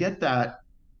I get that,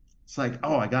 it's like,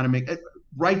 oh, I got to make it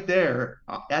right there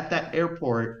at that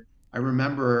airport. I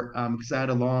remember because I had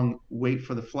a long wait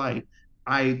for the flight.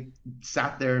 I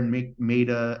sat there and made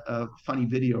a funny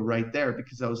video right there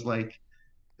because I was like,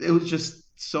 it was just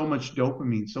so much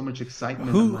dopamine, so much excitement.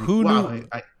 I'm Who like, who wow, knew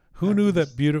I who have knew to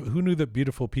that just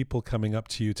beautiful people coming up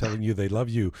to you telling you they love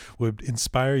you would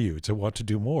inspire you to want to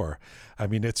do more? I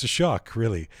mean, it's a shock,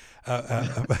 really.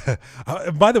 By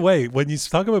the way, when you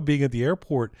talk about being at the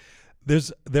airport,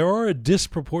 there are a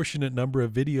disproportionate number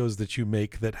of videos that you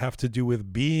make that have to do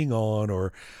with being on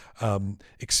or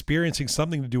experiencing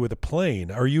something to do with a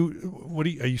plane. Are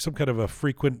you some kind of a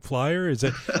frequent flyer? Is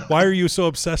it why are you so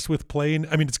obsessed with plane?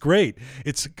 I mean, it's great.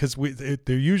 It's because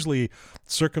they're usually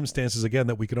circumstances again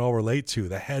that we can all relate to,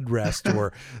 the headrest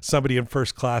or somebody in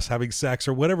first class having sex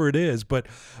or whatever it is. But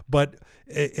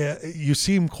you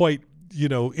seem quite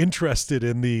interested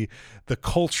in the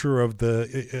culture of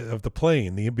the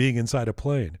plane, the being inside a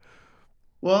plane.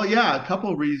 Well, yeah, a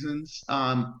couple of reasons.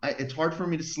 It's hard for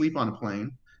me to sleep on a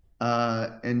plane.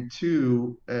 And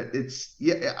two,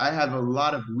 yeah, I have a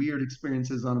lot of weird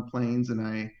experiences on planes,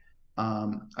 and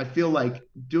I feel like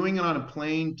doing it on a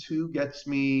plane too gets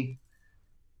me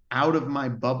out of my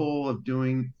bubble of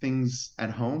doing things at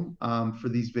home for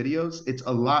these videos. It's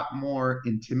a lot more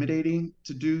intimidating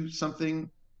to do something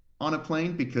on a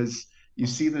plane because you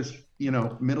see this,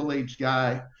 middle-aged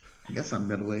guy. I guess I'm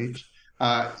middle-aged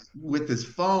with his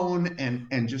phone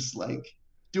and just like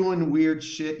doing weird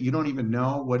shit. You don't even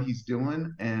know what he's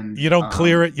doing, and You don't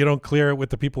clear it. You don't clear it with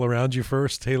the people around you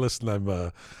first. Hey, listen, I'm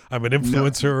an no,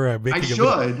 influencer. I'm I making a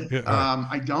video. should. Yeah, right.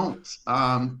 I don't.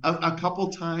 A couple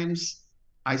times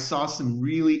I saw some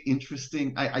really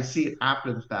interesting, I see it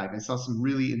after the fact. I saw some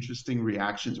really interesting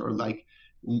reactions or like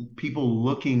people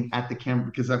looking at the camera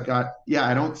because yeah,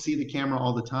 I don't see the camera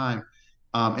all the time.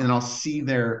 And I'll see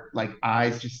their like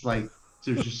eyes just like,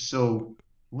 they're just so,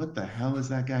 what the hell is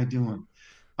that guy doing?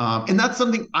 And that's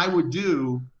something I would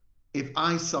do if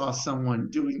I saw someone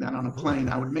doing that on a plane.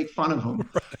 I would make fun of them.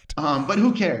 Right, But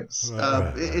who cares?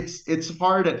 right. It's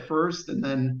hard at first, and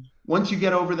then once you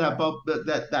get over that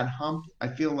hump, I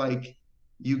feel like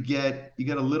you get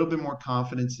a little bit more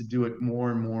confidence to do it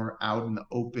more and more out in the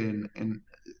open and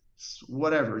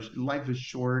whatever. Life is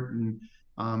short, and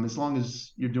as long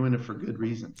as you're doing it for good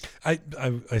reasons. I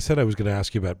said I was going to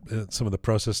ask you about some of the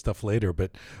process stuff later,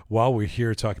 but while we're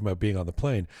here talking about being on the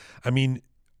plane, I mean,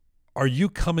 are you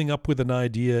coming up with an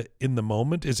idea in the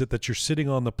moment? Is it that you're sitting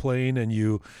on the plane and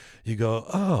you go,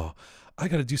 oh, I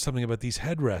got to do something about these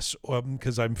headrests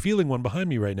because I'm feeling one behind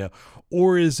me right now?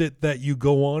 Or is it that you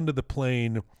go onto the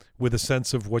plane with a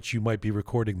sense of what you might be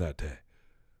recording that day?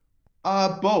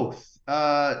 Both.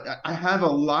 I have a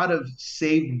lot of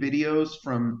saved videos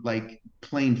from like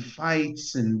plane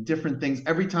fights and different things.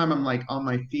 Every time I'm like on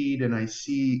my feed and I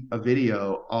see a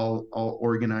video, I'll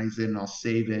organize it and I'll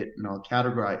save it and I'll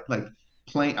categorize like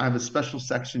plane. I have a special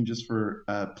section just for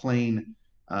plane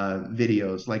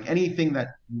videos. Like anything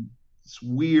that's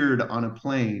weird on a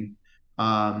plane,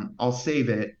 I'll save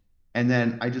it, and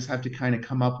then I just have to kind of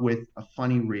come up with a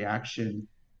funny reaction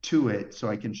to it so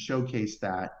I can showcase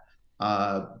that.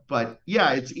 But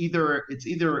yeah, it's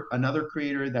either another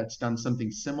creator that's done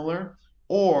something similar,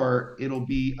 or it'll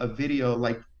be a video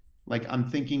like I'm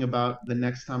thinking about the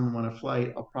next time I'm on a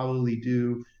flight, I'll probably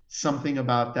do something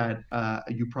about that.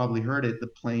 You probably heard it. The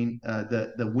plane,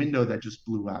 the window that just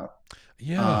blew out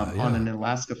Yeah, on yeah. an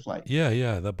Alaska flight,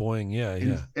 Yeah, the Boeing. Yeah,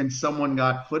 yeah. and someone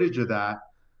got footage of that.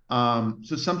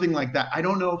 So something like that. I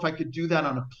don't know if I could do that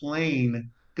on a plane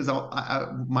because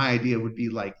my idea would be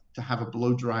like to have a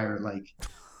blow dryer like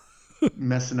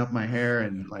messing up my hair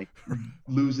and like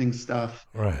losing stuff.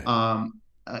 Right.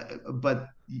 But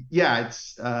yeah,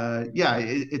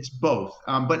 it's both.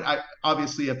 But I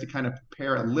obviously have to kind of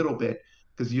prepare a little bit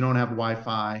because you don't have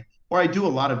Wi-Fi. Or I do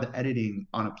a lot of the editing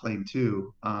on a plane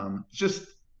too. Just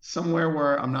somewhere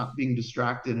where I'm not being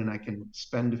distracted and I can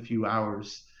spend a few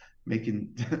hours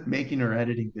making making or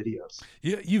editing videos.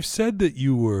 Yeah, you've said that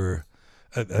you were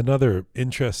another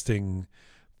interesting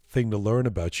thing to learn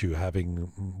about you,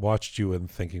 having watched you and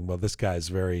thinking, well, this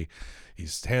guy's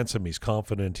he's handsome, he's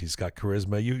confident, he's got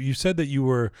charisma. You said that you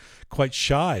were quite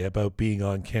shy about being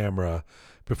on camera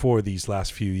before these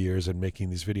last few years and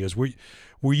making these videos.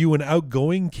 Were you an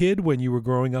outgoing kid when you were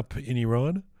growing up in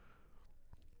Iran?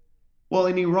 Well,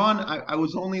 in Iran, I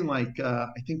was only like I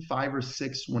think 5 or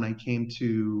 6 when I came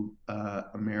to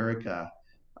America,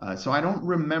 so I don't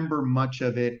remember much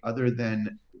of it other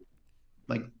than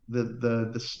like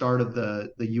the start of the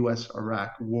U.S.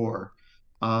 Iraq War.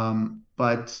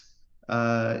 But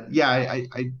yeah,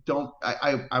 I don't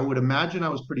I would imagine I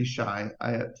was pretty shy.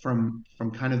 From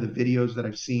kind of the videos that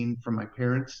I've seen from my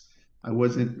parents, I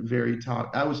wasn't very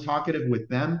talk. I was talkative with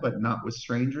them, but not with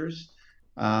strangers.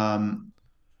 Um,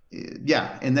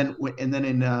 yeah, and then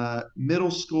in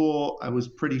middle school, I was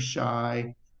pretty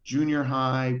shy. Junior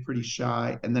high, pretty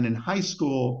shy, and then in high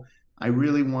school, I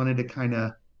really wanted to kind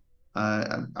of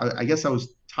I guess I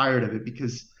was tired of it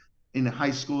because in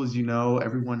high school, as you know,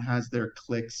 everyone has their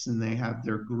cliques and they have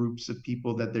their groups of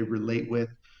people that they relate with.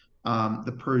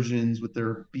 The Persians with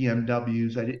their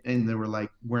BMWs, and they were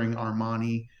like wearing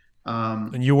Armani.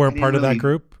 And you I weren't didn't part of that really,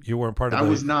 group? You weren't part of I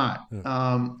was the. not.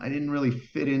 Yeah. I didn't really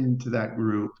fit into that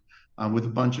group with a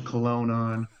bunch of cologne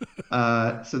on.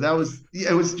 So that was, yeah,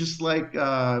 it was just like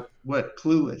what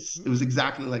Clueless. It was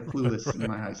exactly like Clueless in Right.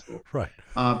 my high school. Right.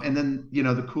 And then,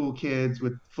 the cool kids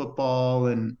with football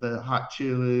and the hot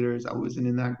cheerleaders, I wasn't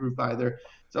in that group either.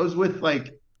 So I was with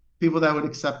like people that would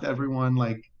accept everyone,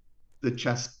 like the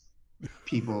chess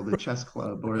people, the chess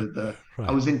club, I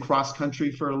Right. was in cross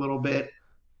country for a little bit.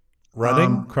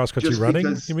 Running, cross country Just running, you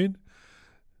because, mean?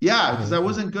 yeah, because I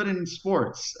wasn't good in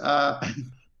sports.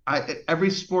 Every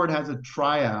sport has a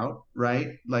tryout,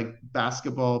 right? Like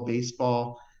basketball,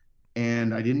 baseball,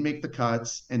 and I didn't make the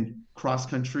cuts. And cross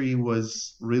country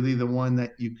was really the one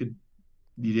that you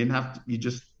didn't have to, you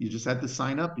just had to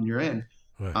sign up and you're in.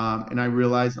 Right. And I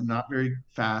realized I'm not very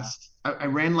fast. I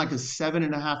ran like a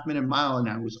 7.5 minute mile and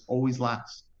I was always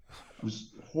last. It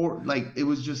was like it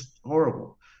was just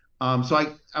horrible. So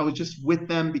I was just with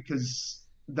them because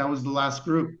that was the last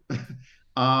group.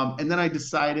 And then I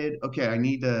decided, okay, I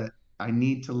need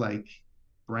to like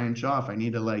branch off. I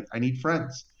need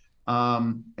friends.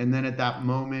 And then at that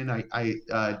moment,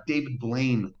 David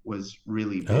Blaine was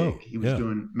really big. Oh, He was yeah.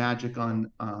 doing magic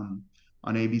on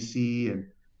ABC, and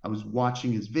I was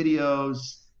watching his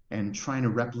videos and trying to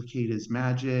replicate his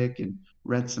magic and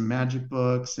read some magic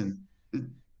books and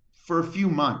for a few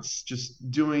months,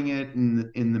 just doing it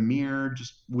in the mirror,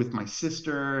 just with my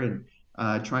sister and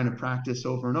trying to practice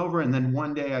over and over. And then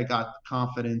one day I got the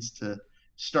confidence to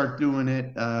start doing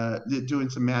it, doing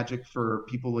some magic for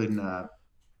people in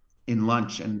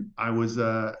lunch, and I was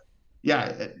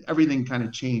yeah, everything kind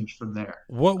of changed from there.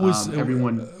 What was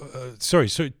Everyone, sorry,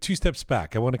 so 2 steps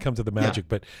back. I want to come to the yeah. magic,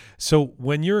 but so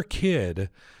when you're a kid,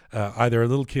 either a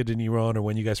little kid in Iran or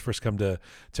when you guys first come to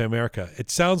America,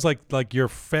 it sounds like your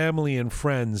family and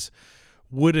friends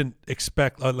wouldn't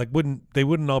expect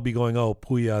wouldn't all be going, oh,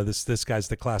 Pouya, this guy's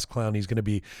the class clown, he's going to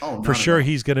be Oh, for not at sure, all.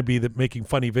 he's going to be making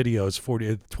funny videos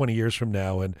 40 20 years from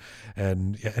now and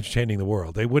entertaining the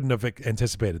world. They wouldn't have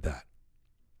anticipated that.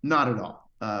 Not at all.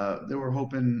 They were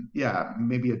hoping, yeah,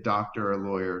 maybe a doctor or a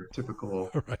lawyer,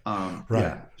 typical. Right, right,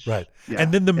 Yeah, right. And yeah.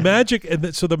 then the magic,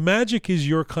 so the magic is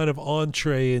your kind of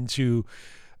entree into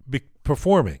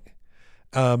performing.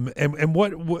 And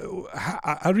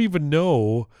I don't even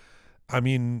know. I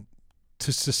mean,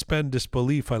 to suspend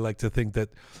disbelief, I like to think that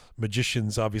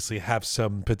magicians obviously have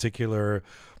some particular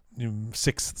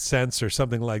sixth sense or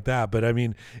something like that. But I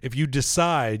mean, if you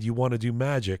decide you want to do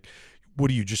magic, what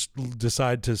do you just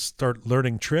decide to start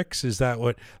learning tricks? Is that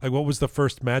what was the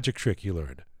first magic trick you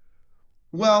learned?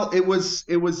 Well, it was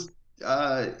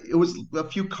it was a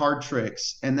few card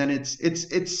tricks, and then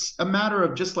it's a matter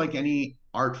of, just like any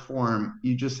art form,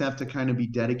 you just have to kind of be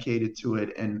dedicated to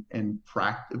it, and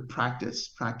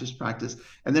practice,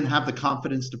 and then have the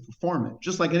confidence to perform it,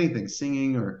 just like anything,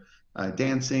 singing or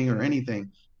dancing or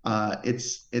anything.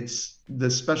 It's the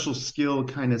special skill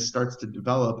kind of starts to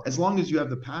develop as long as you have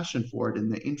the passion for it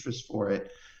and the interest for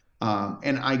it.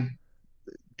 And I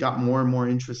got more and more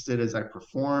interested as I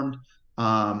performed.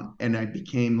 And I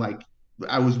became like,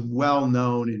 I was well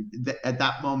known. And at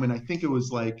that moment, I think it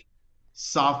was like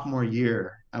sophomore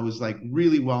year, I was like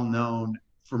really well known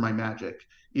for my magic.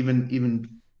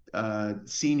 Even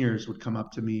seniors would come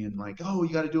up to me and like, oh,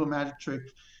 you got to do a magic trick.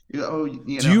 Oh, Do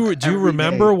you every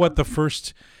remember day. what the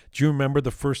first? Do you remember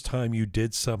the first time you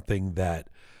did something that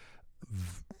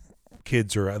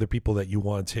kids or other people that you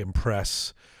wanted to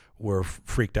impress were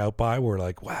freaked out by? Were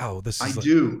like, wow, this I is like,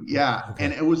 do, yeah.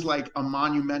 And okay, it was like a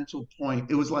monumental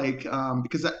point. It was like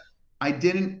because I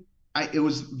didn't it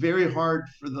was very hard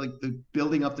for the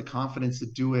building up the confidence to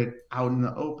do it out in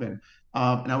the open.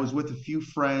 And I was with a few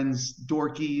friends,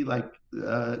 dorky, like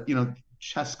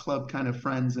chess club kind of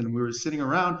friends, and we were sitting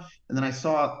around, and then I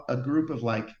saw a group of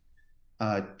like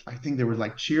I think they were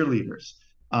like cheerleaders.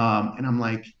 And I'm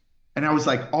like, and I was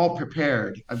like all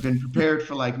prepared. I've been prepared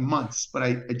for like months, but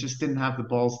I just didn't have the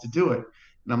balls to do it.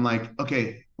 And I'm like,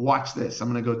 okay, watch this. I'm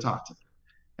gonna go talk to them.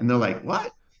 And they're like,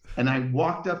 what? And I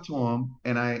walked up to them,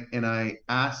 and I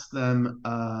asked them,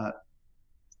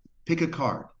 pick a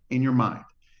card in your mind.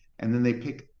 And then they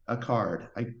picked a card.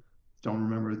 I don't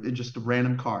remember, it's just a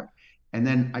random card. And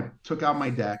then I took out my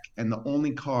deck, and the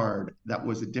only card that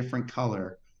was a different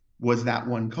color was that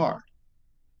one card.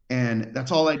 And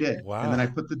that's all I did. And then I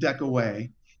wow. put the deck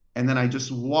away, and then I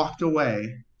just walked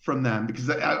away from them because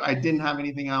I didn't have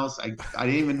anything else. I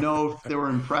didn't even know if they were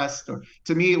impressed, or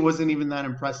to me, it wasn't even that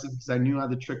impressive because I knew how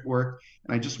the trick worked.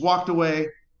 And I just walked away,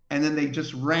 and then they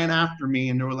just ran after me,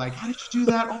 and they were like, how did you do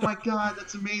that? Oh my God,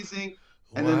 that's amazing.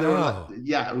 And then they were like, Wow.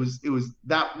 yeah, it was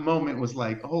that moment was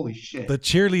like, holy shit. The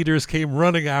cheerleaders came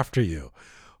running after you.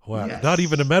 Wow. Not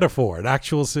even a Yes. metaphor, an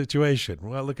actual situation.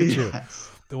 Well, look at you. Yes.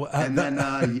 And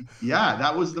then yeah,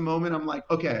 that was the moment I'm like,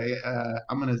 okay,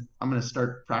 I'm gonna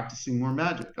start practicing more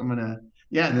magic.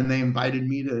 Yeah. And then they invited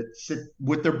me to sit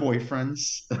with their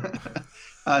boyfriends,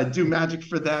 do magic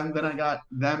for them. Then I got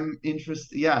them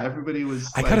interested. Yeah, everybody was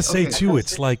I gotta like, say okay, too, cool.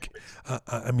 it's like,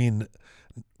 I mean,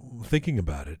 thinking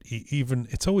about it, even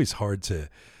it's always hard to.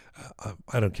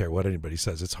 I don't care what anybody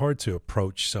says. It's hard to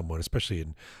approach someone, especially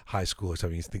in high school or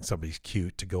something. You think somebody's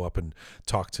cute to go up and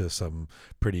talk to some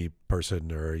pretty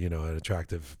person or an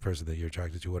attractive person that you're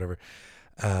attracted to, whatever.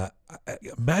 Uh,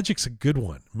 Magic's a good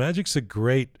one. Magic's a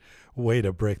great way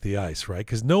to break the ice, right?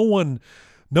 Because no one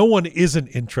isn't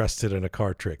interested in a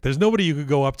card trick. There's nobody you could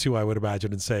go up to, I would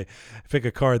imagine, and say, pick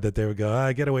a card that they would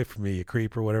go, get away from me, you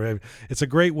creep, or whatever. It's a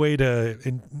great way to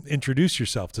introduce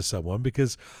yourself to someone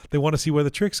because they want to see where the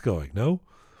trick's going. No.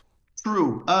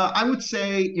 True. I would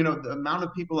say, the amount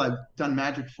of people I've done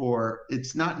magic for,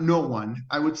 it's not no one.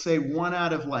 I would say one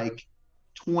out of like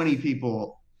 20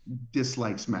 people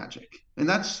dislikes magic. And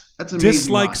that's amazing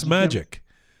Dislikes odds. You can't, magic.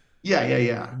 yeah, yeah,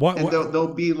 yeah. What? And What?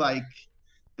 they'll be like,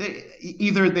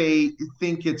 either they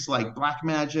think it's like black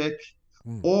magic,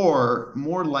 Mm, or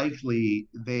more likely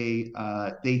they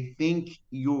think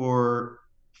you're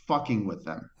fucking with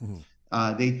them.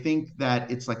 mm, They think that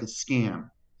it's like a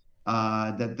scam.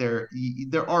 That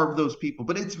there are those people,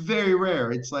 but it's very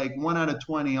rare. It's like one out of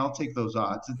 20. I'll take those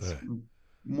odds. It's right.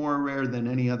 more rare than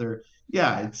any other.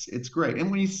 Yeah, it's great.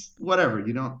 And when whatever,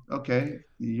 you don't, okay,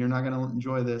 you're not gonna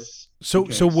enjoy this. Who So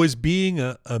cares? was being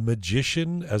a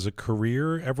magician as a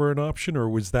career ever an option, or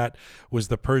was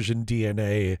the Persian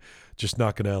DNA just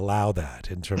not going to allow that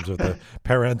in terms of the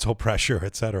parental pressure,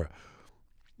 etc.?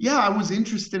 Yeah, I was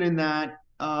interested in that.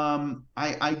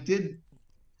 I did.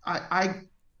 I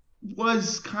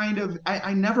was kind of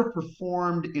I never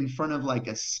performed in front of like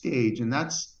a stage, and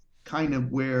that's kind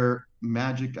of where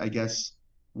magic, I guess,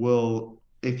 will,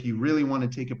 if you really want to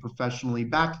take it professionally.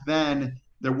 Back then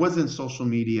there wasn't social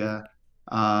media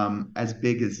as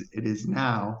big as it is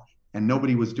now, and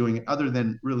nobody was doing it other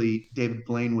than really David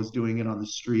Blaine was doing it on the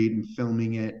street and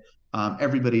filming it.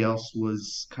 Everybody else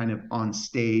was kind of on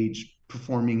stage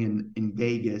performing in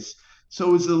Vegas, so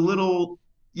it was a little,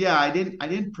 yeah, I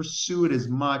didn't pursue it as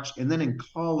much. And then in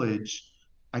college,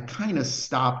 I kind of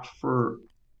stopped for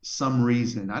some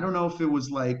reason. I don't know if it was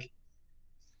like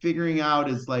figuring out,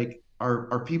 is like,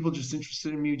 are people just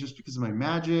interested in me just because of my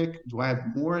magic? Do I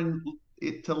have more in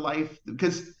it to life?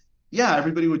 Because yeah,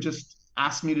 everybody would just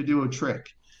ask me to do a trick.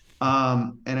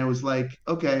 And I was like,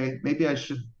 okay, maybe I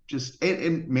should just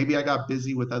and maybe I got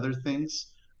busy with other things.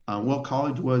 Well,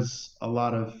 college was a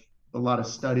lot of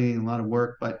studying, a lot of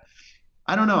work, but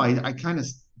I don't know. I kind of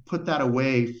put that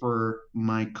away for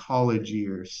my college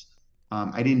years.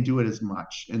 I didn't do it as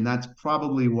much, and that's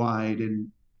probably why I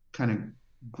didn't kind of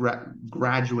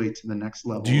graduate to the next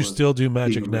Do you level of still do being a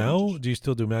magic real now? magician. Do you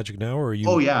still do magic now, or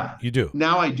Oh yeah. you do?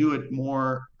 Now I do it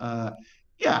more.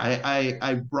 Yeah,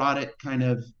 I brought it kind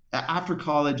of after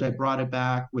college. I brought it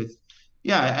back with.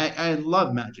 Yeah, I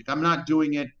love magic. I'm not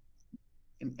doing it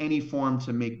in any form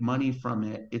to make money from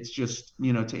it. It's just,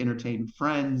 to entertain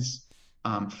friends,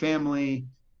 family.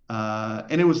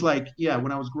 And it was like, yeah,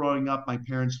 when I was growing up, my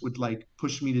parents would like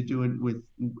push me to do it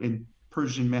in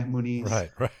Persian Mehmooni's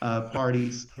Right, right,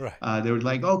 parties. right. They would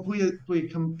like, oh, Pouya,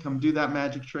 Pouya, come do that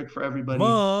magic trick for everybody.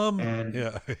 Mom. And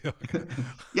Yeah. Okay.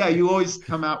 yeah, you always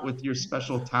come out with your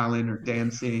special talent or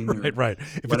dancing Right, or right.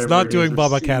 If it's whatever not it is, doing or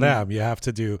Baba singing. Karam, you have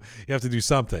to do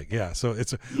something. Yeah. So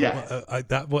it's well, Yes.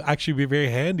 that will actually be very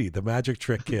handy. The magic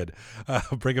trick kid,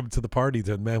 bring him to the party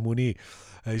to Mahmouni.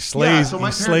 Yeah, so He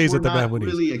my parents slays were at the not Mahmounis.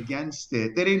 really against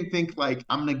it. They didn't think like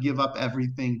I'm gonna give up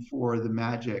everything for the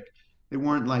magic. They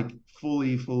weren't like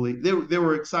fully. They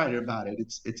were excited about it.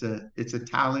 It's a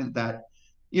talent that,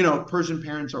 Persian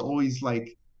parents are always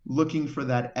like looking for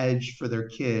that edge for their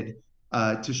kid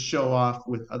to show off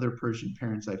with other Persian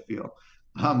parents. I feel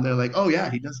they're like, oh yeah,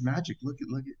 he does magic. Look at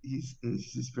he's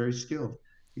very skilled.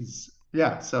 He's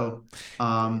yeah. So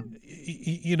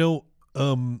You know,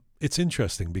 it's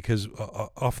interesting because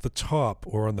off the top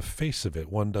or on the face of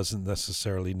it, one doesn't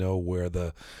necessarily know where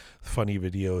the funny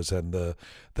videos and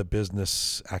the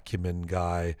business acumen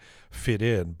guy fit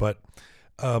in, but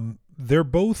they're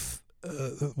both.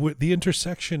 The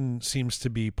intersection seems to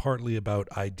be partly about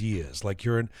ideas. Like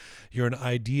you're an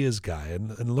ideas guy,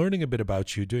 and learning a bit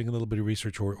about you, doing a little bit of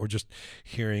research, or just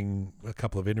hearing a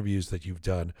couple of interviews that you've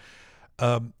done,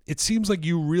 it seems like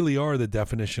you really are the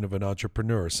definition of an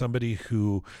entrepreneur, somebody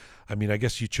who, I mean, I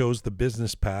guess you chose the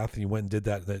business path and you went and did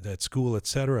that at school,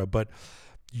 etc. But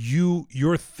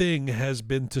your thing has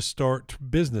been to start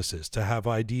businesses, to have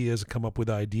ideas, come up with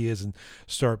ideas, and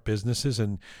start businesses,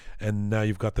 and now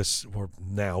you've got this, or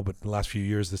now, but in the last few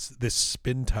years, this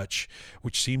spin touch,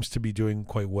 which seems to be doing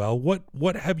quite well.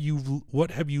 What have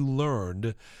you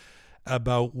learned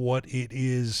about what it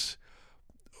is,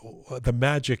 the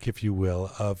magic, if you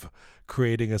will, of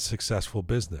creating a successful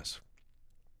business?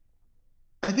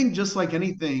 I think just like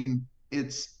anything,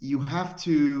 it's you have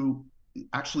to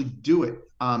actually do it.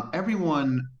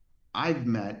 Everyone I've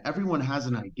met, everyone has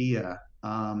an idea,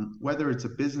 whether it's a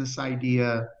business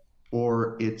idea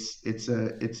or it's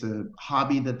a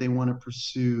hobby that they want to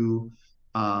pursue.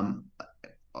 Um,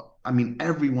 I mean,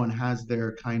 everyone has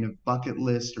their kind of bucket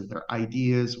list or their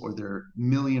ideas or their $1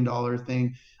 million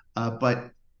thing,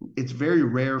 but it's very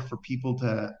rare for people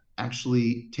to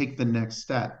actually take the next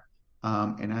step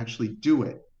and actually do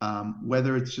it.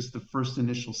 Whether it's just the first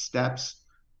initial steps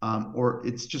or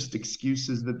it's just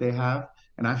excuses that they have.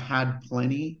 And I've had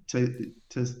plenty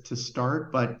to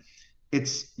start, but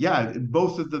it's yeah,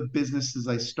 both of the businesses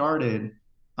I started,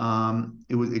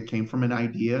 it came from an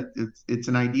idea. It's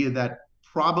an idea that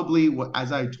probably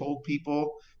as I told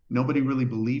people, nobody really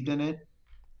believed in it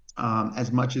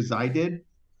as much as I did.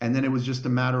 And then it was just a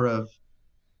matter of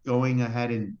going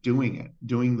ahead and doing it,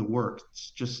 doing the work.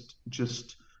 It's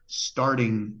just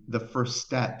starting the first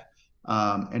step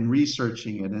and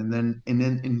researching it, and then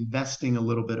investing a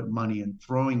little bit of money and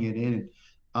throwing it in.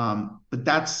 But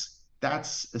that's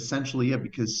essentially it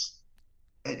because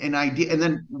an idea, and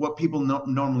then what people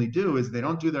normally do is they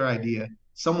don't do their idea,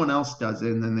 someone else does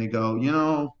it, and then they go,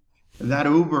 that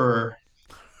Uber,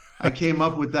 I came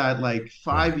up with that like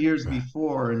Right, 5 years right.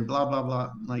 before, and blah blah blah.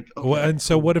 I'm like, Well, okay, and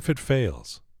so what cool. if it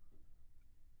fails?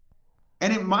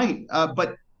 And it might,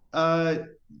 but uh,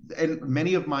 and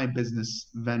many of my business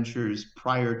ventures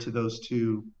prior to those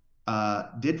two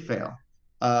did fail.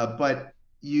 But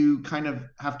you kind of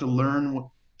have to learn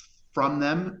from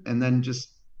them, and then just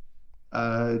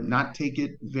not take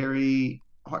it very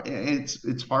hard.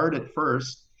 It's hard at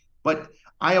first, but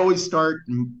I always start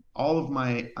all of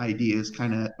my ideas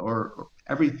kind of or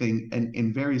everything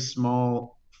in very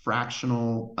small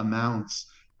fractional amounts.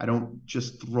 I don't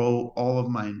just throw all of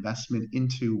my investment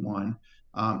into one.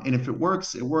 And if it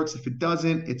works, it works. If it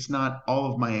doesn't, it's not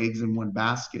all of my eggs in one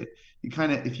basket. You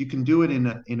kind of, if you can do it in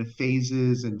a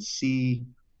phases and see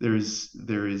there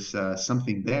is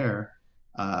something there,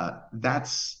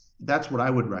 that's what I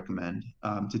would recommend,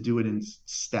 to do it in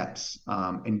steps,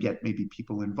 and get maybe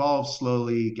people involved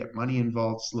slowly, get money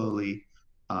involved slowly,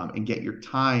 and get your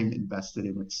time invested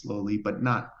in it slowly, but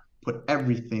not put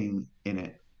everything in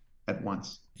it. at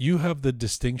once. You have the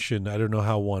distinction. I don't know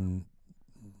how one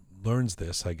learns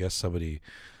this. I guess somebody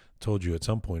told you at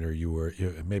some point, or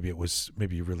maybe it was,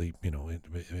 maybe you really,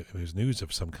 it was news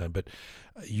of some kind, but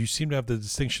you seem to have the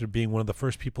distinction of being one of the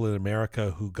first people in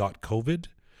America who got COVID.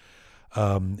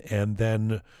 And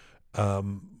then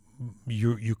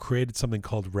you created something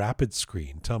called Rapid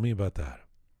Screen. Tell me about that.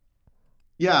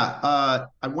 Yeah,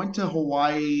 I went to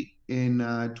Hawaii in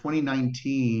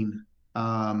 2019,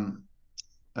 um,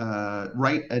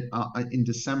 right in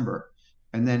December,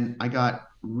 and then I got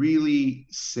really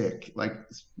sick, like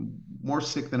more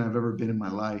sick than I've ever been in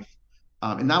my life.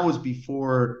 And that was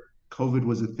before COVID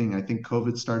was a thing. I think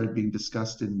COVID started being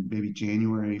discussed in maybe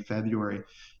January, February,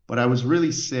 but I was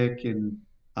really sick, and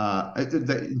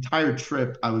the entire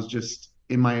trip I was just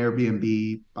in my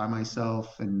Airbnb by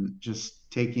myself and just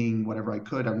taking whatever I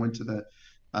could. I went to the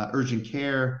urgent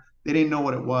care. They didn't know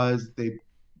what it was. They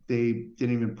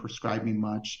didn't even prescribe me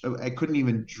much. I couldn't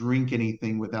even drink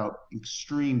anything without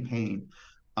extreme pain.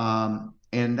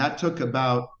 And that took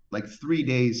about like 3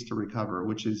 days to recover,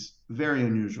 which is very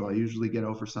unusual. I usually get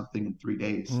over something in 3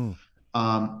 days. Mm.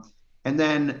 Um, and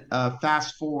then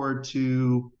fast forward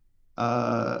to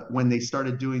when they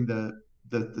started doing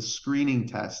the screening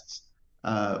tests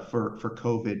for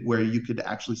COVID, where you could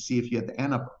actually see if you had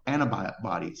the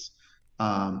antibodies.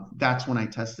 That's when I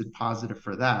tested positive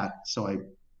for that. So I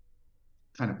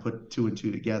kind of put two and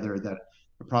two together that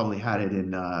I probably had it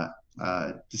in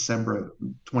December of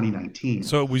 2019.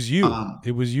 So it was you. Um,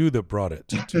 It was you that brought it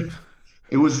to.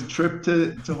 it was a trip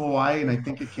to Hawaii, and I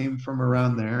think it came from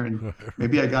around there. And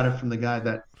maybe I got it from the guy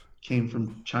that came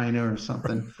from China or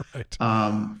something. Right.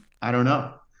 I don't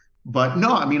know. But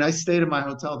no, I mean, I stayed in my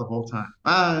hotel the whole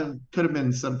time. Could have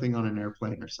been something on an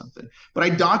airplane or something. But I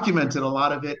documented a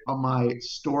lot of it on my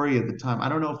story at the time. I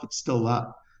don't know if it's still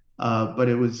up, but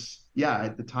it was, yeah,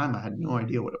 at the time I had no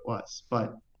idea what it was.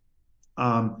 But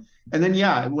and then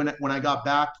yeah, when I got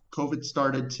back, COVID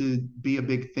started to be a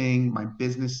big thing. My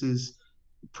businesses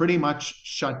pretty much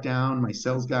shut down. My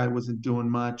sales guy wasn't doing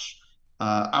much.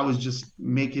 I was just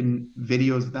making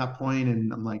videos at that point,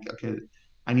 and I'm like, okay,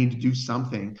 I need to do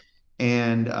something.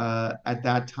 And at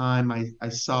that time, I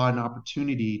saw an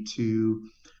opportunity to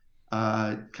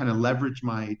kind of leverage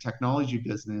my technology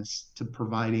business to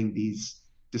providing these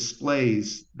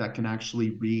displays that can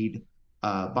actually read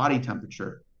body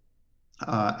temperature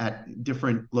at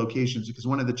different locations, because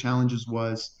one of the challenges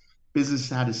was business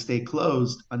had to stay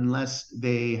closed unless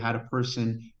they had a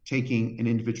person taking an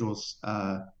individual's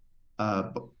uh,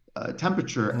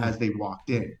 temperature Mm. as they walked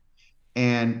in.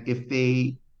 And if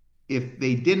they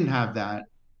didn't have that,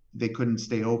 they couldn't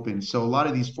stay open. So a lot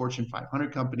of these Fortune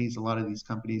 500 companies, a lot of these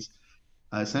companies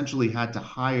essentially had to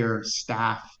hire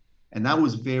staff, and that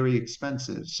was very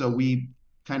expensive. So we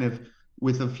kind of,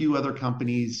 with a few other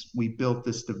companies, we built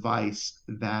this device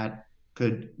that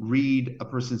could read a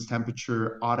person's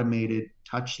temperature, automated,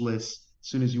 touchless. As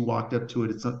soon as you walked up to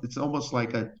it, it's almost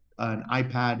like an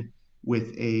iPad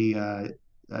with a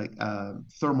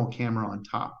thermal camera on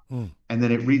top, Mm. and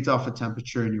then it reads off a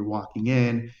temperature, and you're walking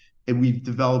in. And we've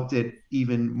developed it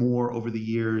even more over the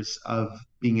years of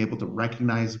being able to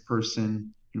recognize a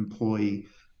person, employee,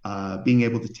 being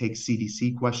able to take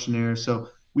CDC questionnaires. So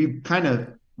we've kind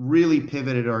of really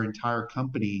pivoted our entire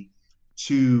company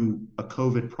to a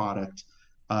COVID product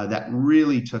that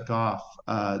really took off.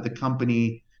 The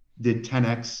company did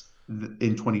 10x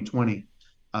in 2020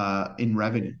 in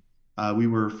revenue. We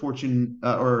were Fortune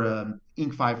or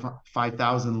Inc.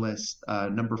 5,000 list,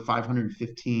 number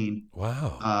 515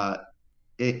 Wow.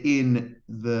 in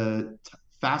the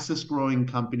fastest growing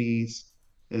companies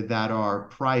that are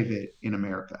private in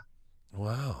America.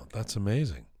 Wow. That's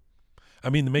amazing. I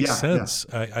mean, it makes Yeah, yeah. sense.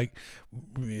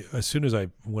 As soon as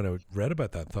when I read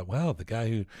about that, I thought, wow, the guy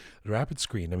who Rapid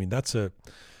Screen. I mean,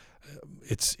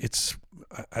 it's.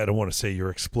 I don't want to say you're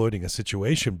exploiting a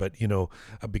situation, but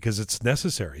because it's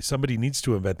necessary. Somebody needs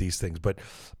to invent these things, but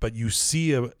you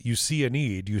see a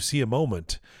need, you see a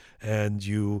moment, and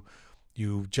you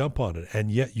jump on it.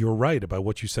 And yet, you're right about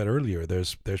what you said earlier.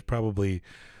 There's probably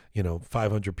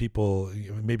 500 people,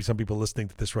 maybe some people listening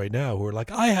to this right now who are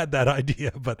like, I had that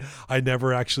idea, but I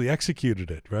never actually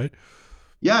executed it, right?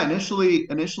 Yeah, initially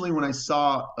when I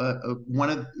saw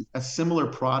a similar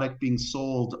product being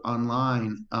sold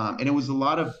online, and it was a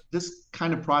lot of this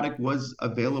kind of product was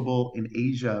available in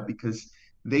Asia because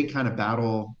they kind of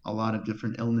battle a lot of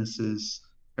different illnesses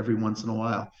every once in a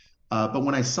while. But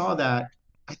when I saw that,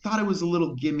 I thought it was a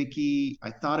little gimmicky. I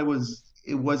thought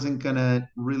it wasn't gonna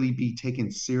really be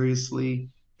taken seriously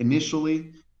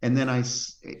initially, and then I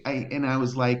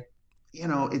was like,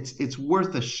 it's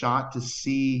worth a shot to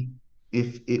see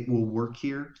if it will work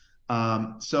here.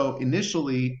 So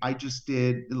initially, I just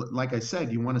did, like I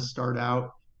said, you want to start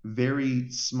out very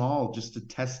small just to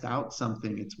test out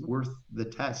something. It's worth the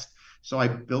test. So I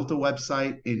built a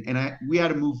website and we had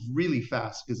to move really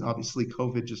fast because obviously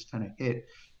COVID just kind of hit.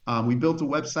 We built a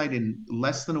website in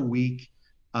less than a week.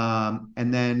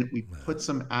 And then we put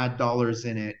some ad dollars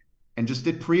in it and just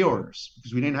did pre-orders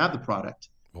because we didn't have the product.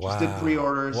 Just did Wow.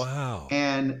 pre-orders. Wow.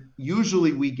 And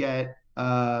usually we get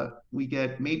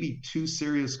maybe 2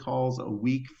 serious calls a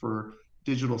week for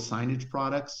digital signage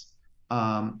products.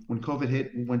 When COVID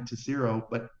hit, we went to zero.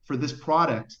 But for this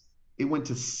product, it went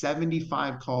to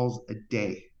 75 calls a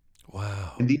day.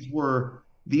 Wow. And these were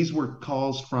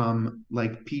calls from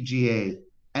like PGA,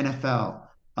 NFL,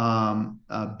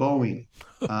 Boeing,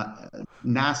 uh,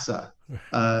 NASA.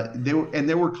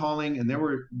 They were calling and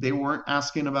they weren't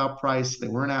asking about price. They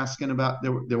weren't asking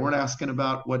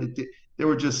about what it did. They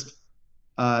were just,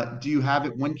 do you have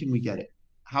it? When can we get it?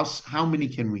 How many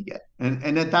can we get?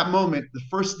 And at that moment, the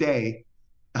first day,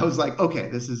 I was like, okay,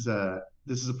 this is a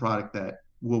product that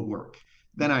will work.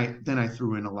 Then I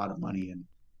threw in a lot of money and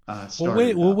Well, started wait.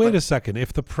 it Well, up. wait But a second.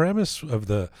 If the pretext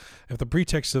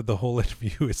of the whole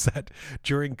interview is that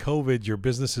during COVID your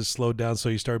business has slowed down, so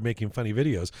you started making funny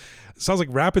videos, it sounds like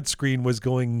Rapid Screen was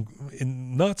going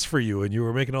nuts for you, and you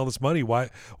were making all this money. Why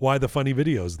the funny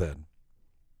videos then?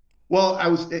 well,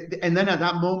 and then at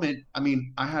that moment, I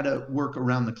mean, I had to work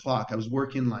around the clock. I was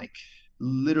working like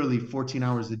literally 14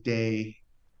 hours a day,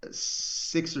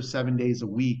 6 or 7 days a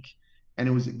week, and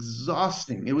it was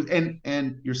exhausting.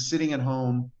 And you're sitting at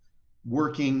home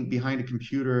working behind a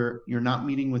computer. You're not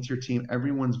meeting with your team.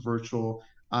 Everyone's virtual.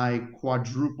 I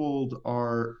quadrupled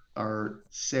our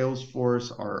sales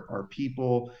force, our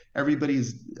people.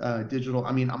 Everybody's digital.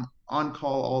 I mean, I'm on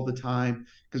call all the time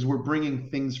because we're bringing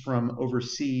things from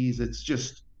overseas. It's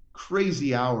just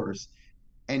crazy hours,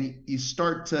 and you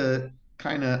start to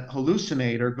kind of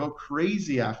hallucinate or go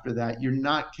crazy after that. You're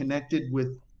not connected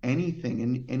with anything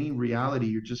in any reality.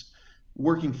 You're just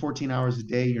working 14 hours a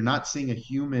day. You're not seeing a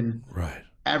human Right.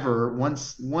 ever.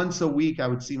 Once a week I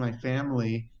would see my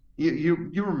family. You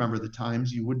remember the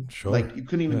times you would, Sure. like, you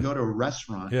couldn't even Yeah. go to a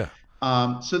restaurant.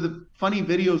 Yeah. So the funny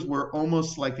videos were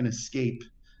almost like an escape.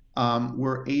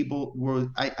 We're able were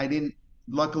I didn't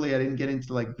Luckily I didn't get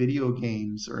into like video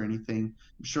games or anything.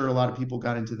 I'm sure a lot of people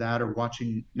got into that or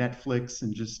watching Netflix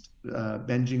and just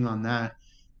binging on that.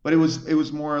 But it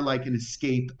was more like an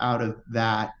escape out of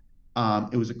that.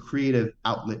 It was a creative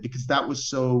outlet because that was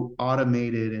so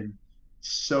automated and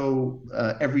so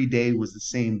every day was the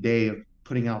same day of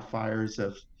putting out fires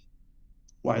of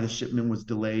why the shipment was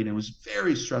delayed. It was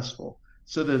very stressful.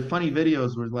 So the funny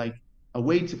videos were like a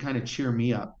way to kind of cheer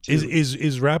me up Is too. is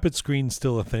is Rapid Screen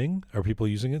still a thing? Are people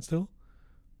using it still?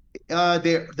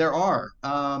 There are,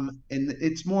 and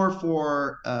it's more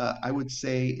for I would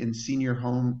say in senior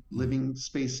home Mm. living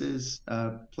spaces,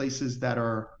 places that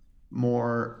are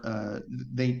more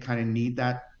they kind of need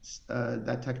that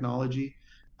technology.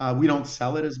 We don't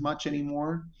sell it as much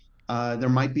anymore. There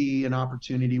might be an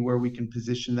opportunity where we can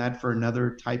position that for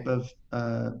another type of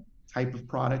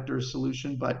product or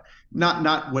solution, but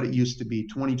not what it used to be.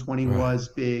 2020 Right. was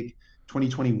big.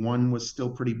 2021 was still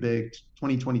pretty big.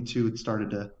 2022 it started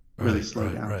to really Right. slow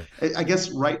Right. down. Right. I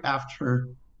guess right after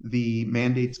the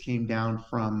mandates came down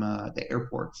from the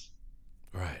airports.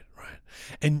 Right. Right.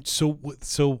 And so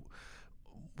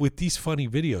with these funny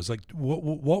videos, like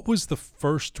what was the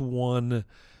first one?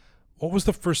 What was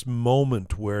the first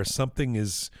moment where something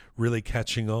is really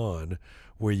catching on,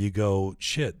 where you go,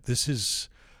 shit, this is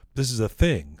a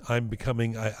thing. I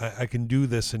can do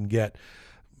this and get.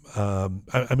 I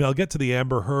mean, I'll get to the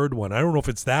Amber Heard one. I don't know if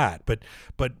it's that, but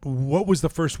what was the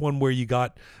first one where you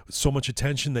got so much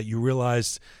attention that you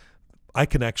realized I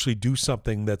can actually do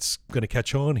something that's going to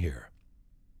catch on here?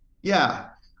 Yeah,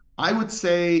 I would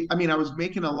say. I mean, I was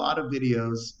making a lot of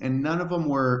videos, and none of them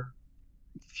were.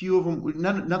 Few of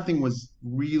them, nothing was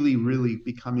really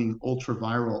becoming ultra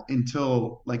viral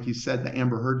until, like you said, the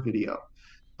Amber Heard video.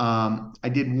 I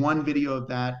did one video of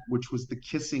that, which was the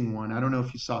kissing one. I don't know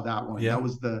if you saw that one. Yeah, That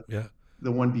was the yeah.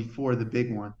 the one before the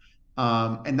big one.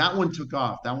 And that one took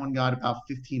off. That one got about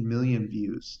 15 million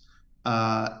views.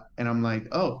 And I'm like,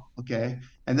 oh, okay.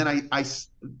 And then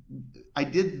I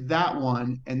did that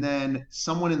one, and then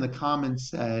someone in the comments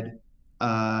said,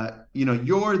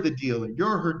 you're the dealer,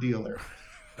 you're her dealer,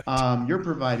 you're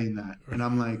providing that. And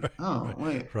I'm like, oh,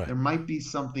 wait, Right. there might be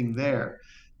something there.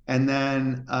 And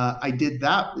then I did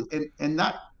that, and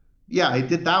that, yeah, I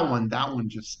did that one. That one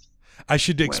just I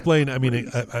should went explain. I mean,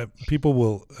 crazy. people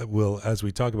will as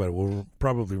we talk about it, will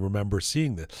probably remember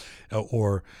seeing this,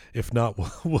 or if not,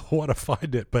 will want to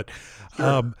find it. But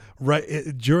Sure.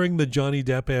 during the Johnny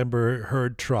Depp Amber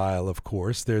Heard trial, of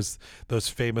course, there's those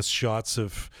famous shots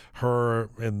of her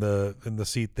in the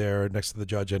seat there next to the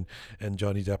judge, and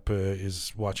Johnny Depp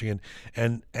is watching,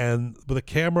 and with a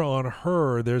camera on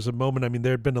her. There's a moment. I mean,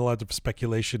 there had been a lot of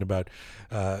speculation about,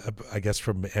 I guess,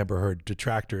 from Amber Heard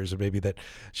detractors, or maybe that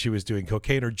she was doing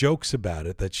cocaine, or jokes about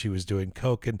it that she was doing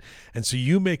coke, and so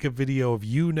you make a video of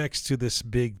you next to this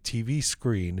big TV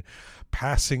screen,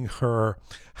 passing her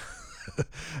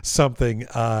something,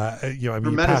 I For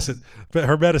mean, you pass it, medicine.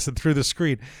 her medicine through the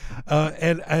screen,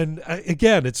 and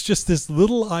again, it's just this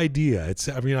little idea.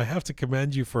 I mean, I have to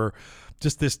commend you for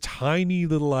just this tiny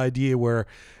little idea where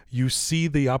you see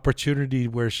the opportunity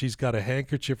where she's got a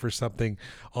handkerchief or something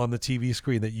on the TV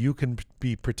screen that you can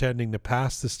be pretending to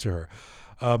pass this to her.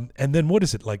 And then what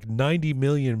is it, like 90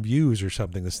 million views or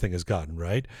something this thing has gotten,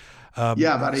 right?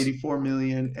 Yeah, about 84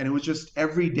 million. And it was just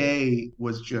every day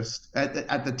was just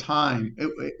at the time,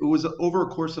 it was over a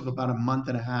course of about a month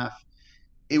and a half.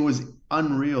 It was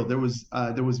unreal. There was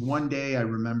one day I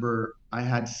remember I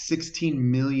had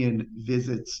 16 million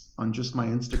visits on just my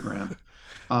Instagram.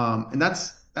 And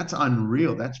that's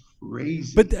unreal. That's But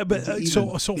crazy. And to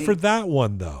so even for think, that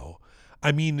one though,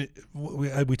 I mean,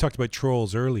 we talked about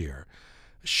trolls earlier.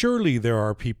 Surely there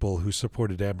are people who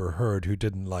supported Amber Heard who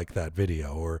didn't like that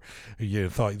video, or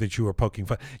thought that you were poking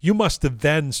fun. You must have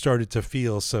then started to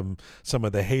feel some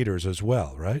of the haters as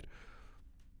well, right?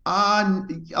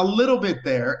 on a little bit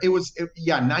there.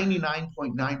 Yeah,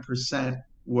 99.9%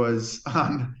 was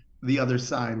on the other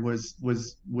side, was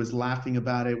laughing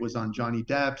about it, was on Johnny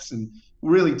Depp's and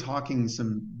really talking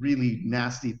some really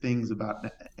nasty things about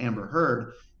Amber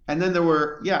Heard. And then there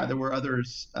were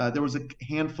others. There was a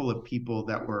handful of people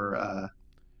that were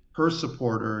her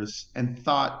supporters and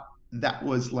thought that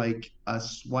was like a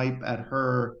swipe at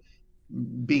her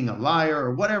being a liar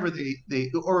or whatever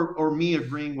or me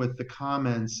agreeing with the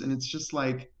comments. And it's just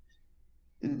like,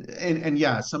 and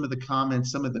yeah, some of the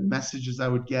comments, some of the messages I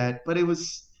would get, but it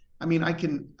was, I mean, I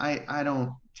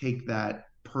don't take that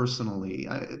personally.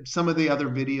 Some of the other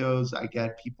videos I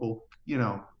get people,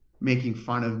 making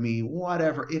fun of me,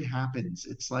 whatever, it happens.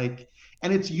 It's like,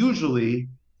 and it's usually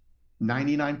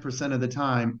 99% of the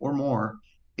time or more,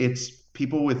 it's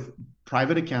people with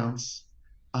private accounts,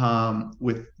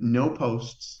 with no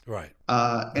posts. Right.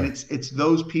 And Right. it's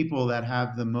those people that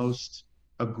have the most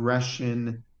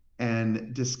aggression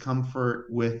and discomfort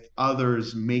with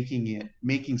others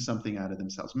making something out of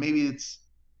themselves. Maybe it's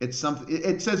something,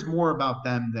 it says more about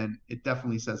them than it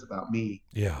definitely says about me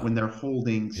Yeah. when they're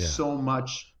holding Yeah. so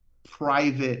much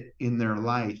private in their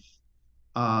life,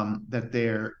 that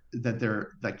they're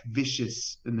like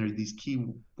vicious and they're these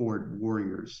keyboard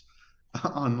warriors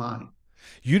online.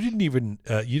 You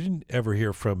didn't ever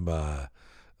hear from.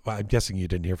 Well, I'm guessing you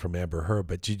didn't hear from Amber Heard,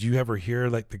 but did you ever hear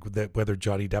like that whether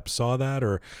Johnny Depp saw that,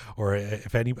 or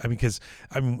if any? I mean, because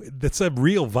that's a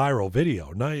real viral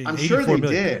video. I'm sure 84 they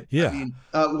million. did. I Yeah. mean,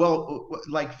 well,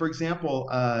 like for example,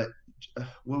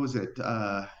 what was it?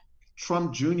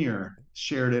 Trump Jr.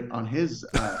 shared it on his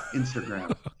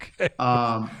Instagram. Okay.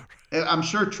 I'm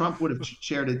sure Trump would have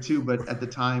shared it too, but at the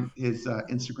time his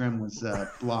Instagram was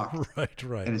blocked Right. and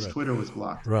Right. his Right. Twitter was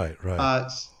blocked. Right. Right. Uh,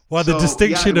 Well, so yeah, it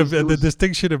the was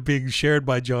distinction of being shared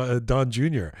by Don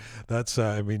Jr. That's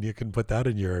I mean, you can put that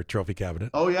in your trophy cabinet.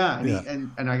 Oh yeah,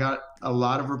 and Yeah. I got a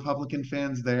lot of Republican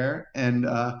fans there, and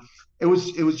it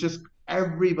was just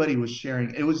everybody was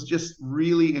sharing. It was just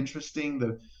really interesting.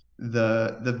 The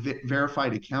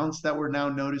verified accounts that were now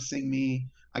noticing me.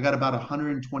 I got about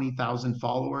 120,000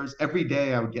 followers every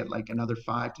day. I would get like another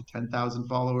 5 to 10,000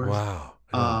 followers. Wow.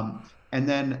 Yeah. And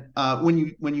then when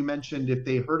you mentioned if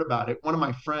they heard about it, one of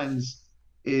my friends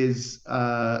is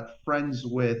friends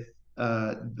with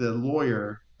the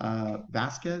lawyer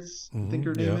Vasquez, I think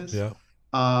her name Yeah. is.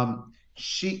 Yeah.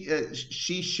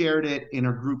 She shared it in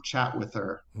a group chat with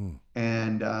her, Mm.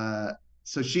 and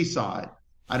so she saw it.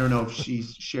 I don't know if she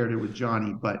shared it with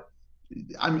Johnny, but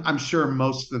I'm sure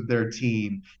most of their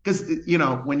team, because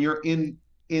when you're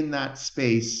in that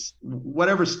space,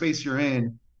 whatever space you're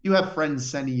in, you have friends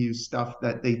sending you stuff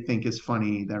that they think is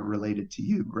funny that related to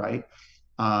you, right?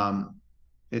 Um,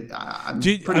 I'm I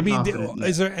pretty mean, confident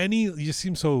is that. there any? You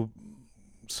seem so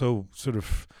sort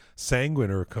of sanguine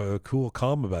or cool,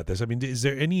 calm about this. I mean, is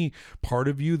there any part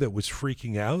of you that was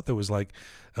freaking out? That was like,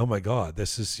 oh my God,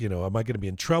 this is, am I going to be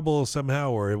in trouble somehow,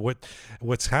 or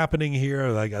what's happening here?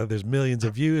 Like, there's millions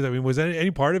of views. I mean, was there any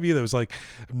part of you that was like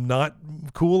not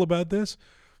cool about this?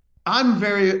 I'm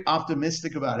very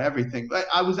optimistic about everything, but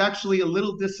I was actually a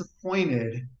little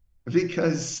disappointed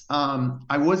because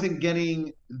I wasn't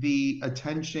getting the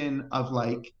attention of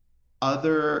like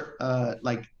other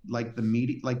like the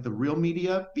media, like the real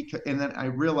media, because and then I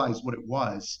realized what it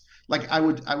was. Like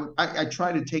I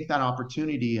try to take that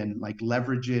opportunity and like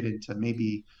leverage it into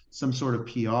maybe some sort of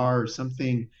PR or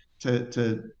something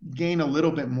to gain a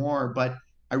little bit more, but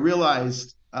I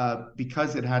realized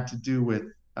because it had to do with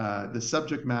the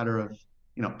subject matter of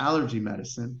allergy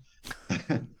medicine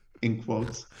in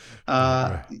quotes.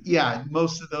 Right. Yeah,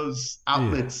 most of those Yeah.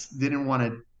 outlets didn't want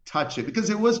to touch it because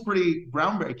it was pretty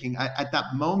groundbreaking. At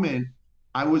that moment,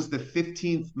 I was the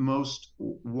 15th most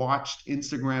watched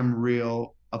Instagram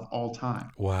reel of all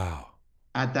time. Wow.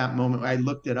 At that moment, I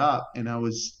looked it up and I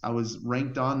was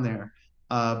ranked on there.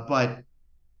 But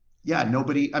yeah,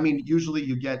 nobody, I mean, usually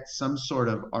you get some sort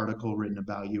of article written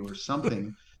about you or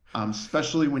something,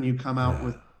 especially when you come out Yeah.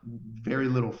 with very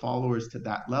little followers to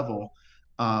that level.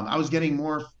 I was getting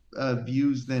more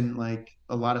views than like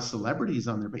a lot of celebrities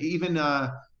on there, but even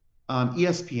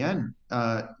ESPN,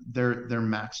 their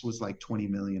max was like 20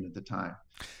 million at the time.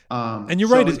 And you're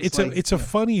right. So It's, it's it's a like, it's a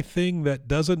funny thing that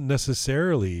doesn't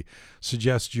necessarily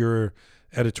suggest you're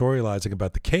editorializing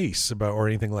about the case about or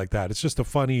anything like that. It's just a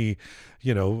funny, thing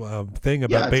yeah,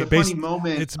 about it's a funny based.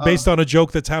 moment It's of, based on a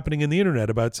joke that's happening in the internet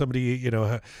about somebody,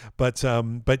 but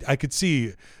I could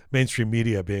see mainstream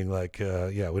media being like,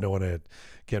 yeah, we don't want to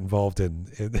get involved in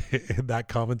that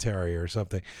commentary or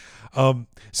something.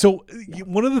 So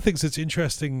one of the things that's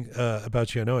interesting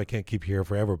about you, I know I can't keep you here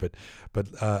forever,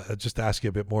 but just to ask you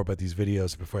a bit more about these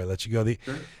videos before I let you go. The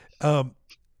sure. um,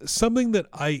 something that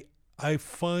I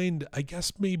find, I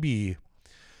guess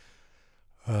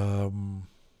um,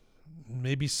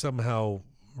 maybe somehow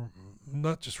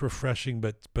not just refreshing,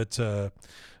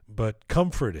 but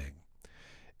comforting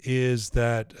is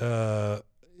that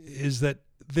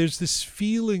there's this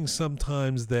feeling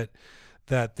sometimes that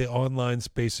the online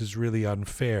space is really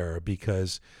unfair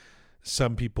because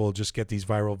some people just get these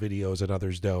viral videos and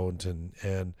others don't,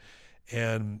 and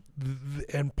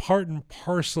part and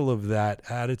parcel of that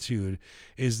attitude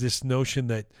is this notion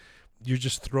that you're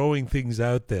just throwing things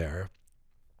out there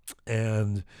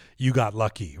and you got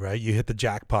lucky, right? You hit the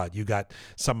jackpot. You got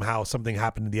somehow something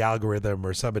happened in the algorithm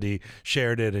or somebody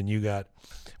shared it and you got,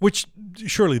 which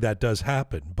surely that does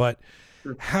happen. But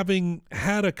Sure. having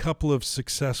had a couple of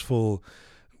successful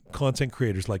content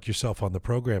creators like yourself on the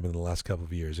program in the last couple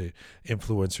of years,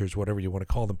 influencers, whatever you want to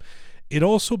call them, it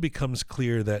also becomes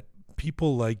clear that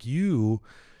people like you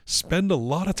spend a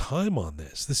lot of time on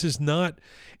this. It's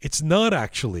not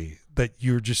actually that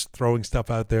you're just throwing stuff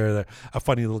out there, a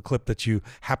funny little clip that you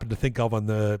happen to think of in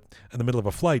the middle of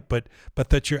a flight, but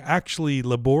that you're actually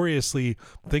laboriously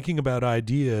thinking about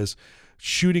ideas,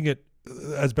 shooting it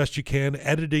as best you can,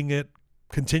 editing it,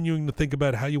 continuing to think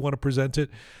about how you want to present it.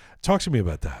 Talk to me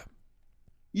about that.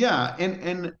 Yeah,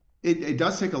 and it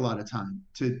does take a lot of time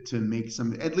to make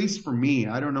some, at least for me.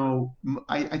 I don't know.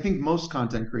 I think most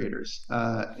content creators,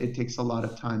 it takes a lot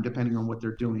of time depending on what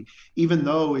they're doing. Even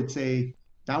though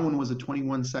that one was a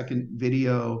 21-second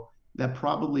video that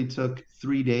probably took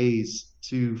 3 days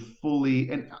to fully,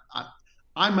 and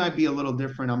I might be a little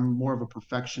different. I'm more of a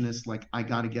perfectionist. Like I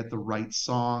got to get the right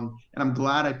song, and I'm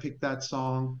glad I picked that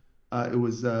song. It Sorry,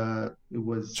 was the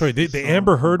the song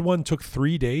Amber called. Heard one took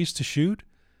 3 days to shoot.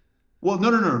 Well, no,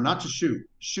 no, no, not to shoot.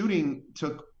 Shooting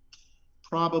took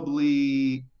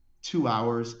probably 2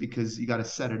 hours because you got to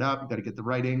set it up, you got to get the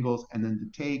right angles, and then the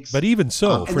But takes. even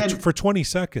so, And then, for 20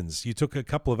 seconds, you took a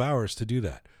couple of hours to do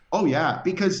that. oh yeah,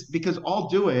 because I'll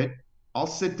do it. I'll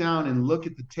sit down and look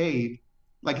at the tape.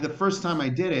 Like the first time I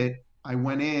did it, I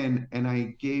went in and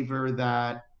I gave her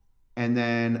that, and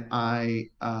then I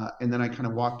kind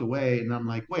of walked away, and I'm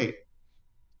like, wait,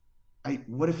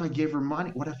 what if I gave her money?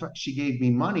 What if she gave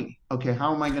me money? Okay,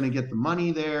 how am I going to get the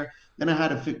money there? Then I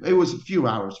had it was a few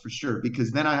hours for sure,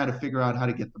 because then I had to figure out how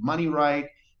to get the money right.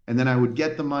 And then I would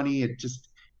get the money.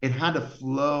 It had to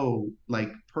flow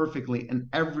like perfectly. And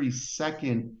every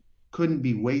second couldn't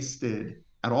be wasted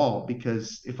at all,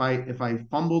 because if I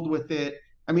fumbled with it,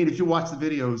 I mean, if you watch the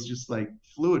video, it was just like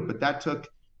fluid, but that took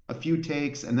a few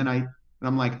takes. And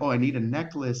I'm like, oh, I need a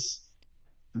necklace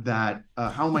that,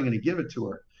 how am I going to give it to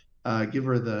her? Give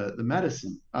her the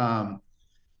medicine.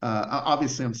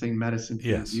 Obviously, I'm saying medicine for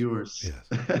your Yes. viewers.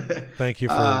 Yes. Thank you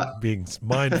for uh, being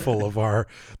mindful of our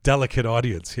delicate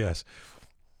audience. Yes.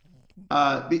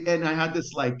 and I had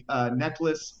this like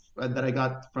necklace that I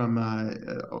got from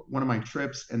one of my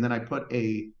trips, and then I put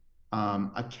a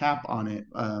cap on it,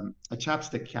 a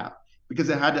chapstick cap, because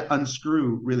it had to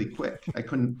unscrew really quick. I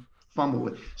couldn't fumble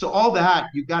with. So all that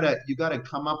you gotta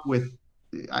come up with.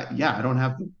 Yeah, I don't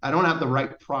have the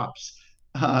right props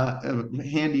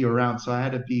handy around, so I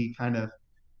had to be kind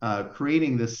of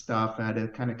creating this stuff. I had to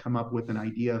kind of come up with an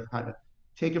idea of how to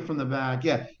take it from the back.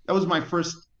 Yeah, that was my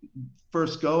first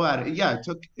go at it. Yeah,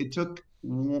 it took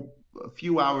a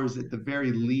few hours at the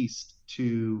very least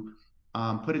to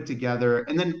put it together.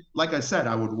 And then, like I said,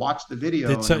 I would watch the video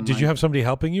and I'm Did you like, have somebody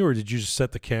helping you, or did you just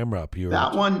set the camera up? You were.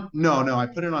 that one, no, no, I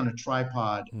put it on a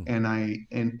tripod, Hmm.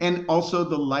 and and also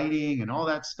the lighting and all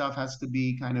that stuff has to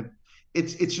be kind of,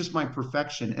 it's just my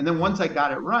perfection. And then Hmm. once I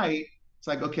got it right, it's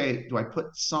like, okay, do I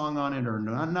put song on it or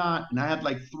not? And I had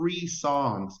like 3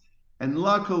 songs. And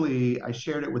luckily I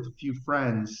shared it with a few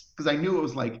friends because I knew it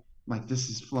was like this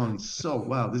is flowing so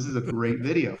well. This is a great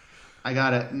video. I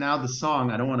got it. Now the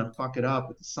song, I don't want to fuck it up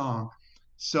with the song.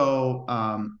 So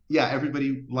yeah,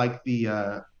 everybody liked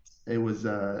the it was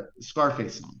a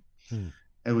Scarface song. Hmm.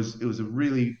 It was a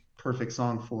really perfect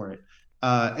song for it.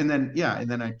 And then yeah, and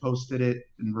then I posted it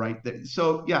and right there.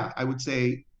 So yeah, I would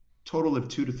say total of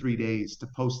 2 to 3 days to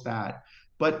post that.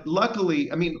 But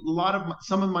luckily, I mean,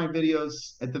 some of my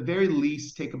videos at the very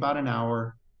least take about an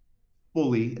hour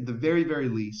fully, at the very very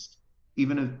least,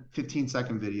 even a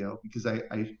 15-second video because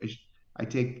I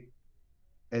take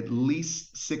at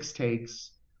least 6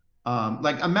 takes.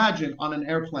 Like imagine on an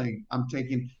airplane, I'll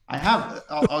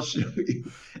show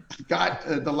you. Got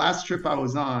the last trip I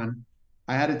was on,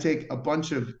 I had to take a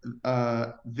bunch of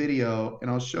video, and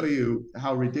I'll show you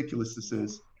how ridiculous this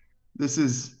is. This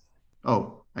is,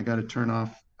 oh, I got to turn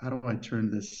off. How do I turn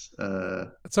this?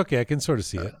 It's okay. I can sort of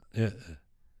see it. Yeah.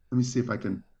 Let me see if I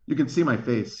can. You can see my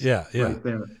face Yeah. Yeah. right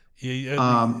there.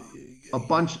 Yeah.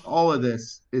 All of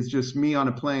this is just me on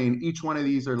a plane. Each one of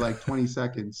these are like 20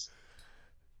 seconds.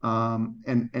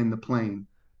 And the plane.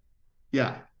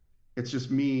 Yeah, it's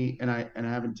just me, and I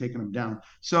haven't taken them down.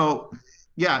 So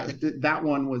yeah, that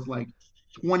one was like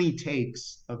 20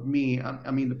 takes of me.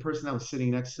 I mean, the person that was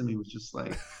sitting next to me was just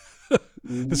like,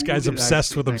 This who guy's did I obsessed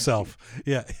sit with next to? himself.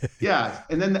 Yeah. Yeah,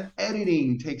 and then the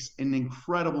editing takes an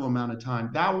incredible amount of time.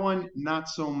 That one, not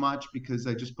so much because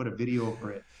I just put a video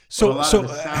over it, but a So, lot of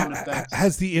the sound effects.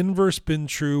 has the inverse been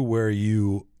true where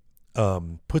you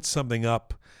put something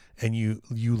up and you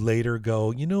later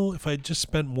go, if I just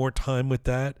spent more time with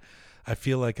that, I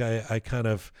feel like I kind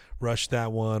of rushed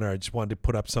that one, or I just wanted to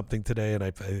put up something today and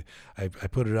I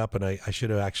put it up and I should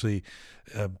have actually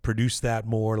produced that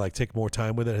more, like take more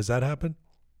time with it. Has that happened?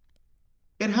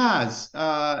 It has,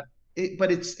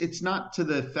 but it's not to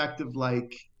the effect of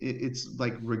like it's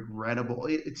like regrettable.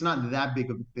 It's not that big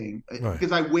of a thing Right.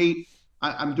 because I wait.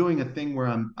 I'm doing a thing where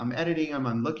I'm editing.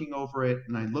 I'm looking over it,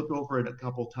 and I look over it a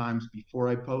couple times before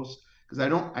I post because I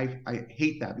don't. I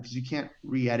hate that because you can't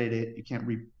re-edit it. You can't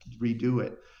redo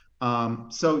it.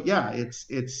 So yeah,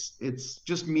 it's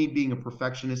just me being a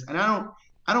perfectionist, and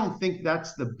I don't think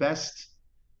that's the best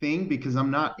thing because I'm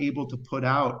not able to put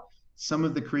out some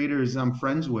of the creators I'm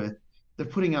friends with, they're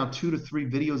putting out 2 to 3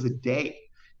 videos a day.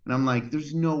 And I'm like,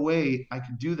 there's no way I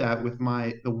could do that with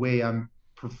the way I'm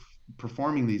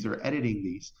performing these or editing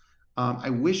these. I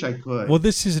wish I Well, could.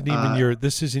 this isn't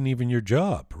even your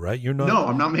job, right? No,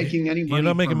 I'm not making any you're money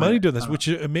not making from money it. doing this, which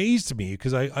amazed me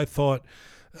because I thought,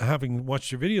 having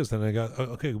watched your videos, then I got,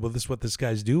 okay, well, this is what this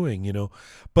guy's doing.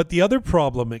 But the other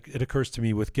problem, it occurs to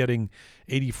me, with getting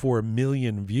 84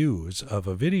 million views of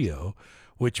a video,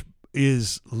 which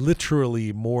is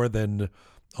literally more than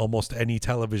almost any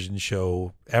television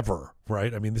show ever,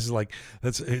 right? I mean, this is like,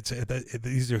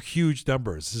 these are huge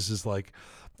numbers. This is like,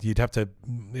 you'd have to,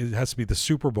 it has to be the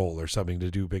Super Bowl or something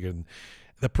to do big. And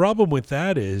the problem with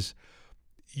that is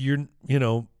you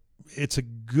know, it's a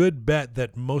good bet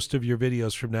that most of your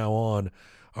videos from now on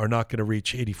are not going to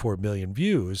reach 84 million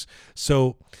views.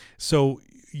 So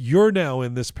you're now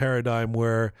in this paradigm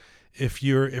where if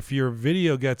your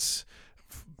video gets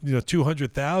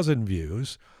 200,000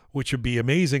 views, which would be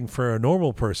amazing for a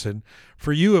normal person,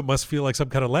 for you it must feel like some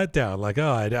kind of letdown. Like,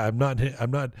 oh, I'm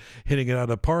not hitting it out of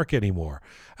the park anymore,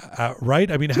 right?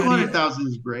 I mean, Two how do you? hundred thousand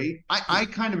is great. I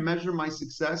kind of measure my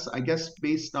success, I guess,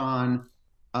 based on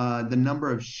the number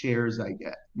of shares I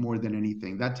get more than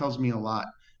anything. That tells me a lot.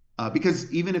 Because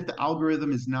even if the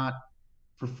algorithm is not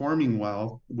performing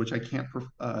well, which I can't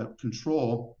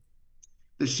control,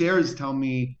 the shares tell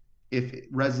me if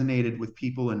it resonated with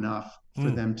people enough for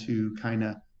Mm. them to kind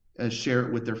of share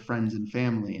it with their friends and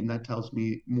family, and that tells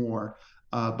me more.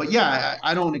 But yeah,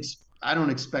 I don't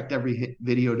expect every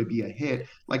video to be a hit.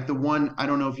 Like the one, I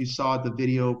don't know if you saw the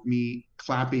video of me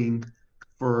clapping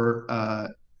for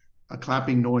a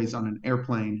clapping noise on an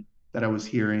airplane that I was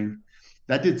hearing.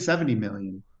 That did 70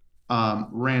 million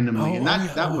randomly, Oh, and oh that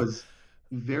yeah. that was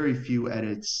very few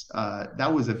edits.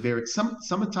 That was a very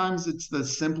sometimes it's the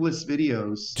simplest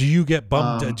videos. Do you get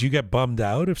bummed? Um, Do you get bummed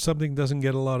out if something doesn't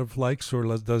get a lot of likes or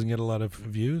doesn't get a lot of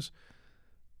views?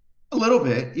 a little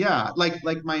bit, yeah. Like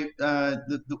my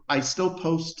I still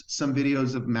post some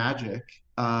videos of magic,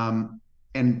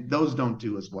 and those don't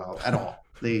do as well at all.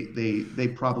 They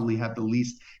probably have the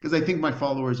least because I think my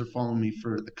followers are following me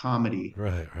for the comedy,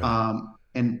 Right, right.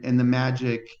 and the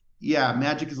magic. Yeah,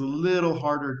 magic is a little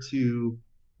harder to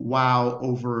wow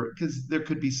over because there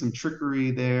could be some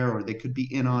trickery there, or they could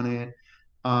be in on it.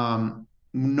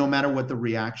 No matter what the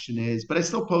reaction is, but I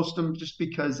still post them just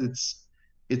because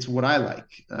it's what I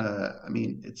like. I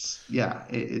mean, it's yeah,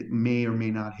 it may or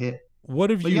may not hit, What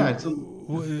have but yeah, you, it's a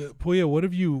Pouya? What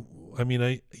have you? I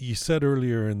mean, you said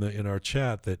earlier in our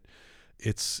chat that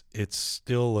it's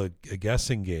still a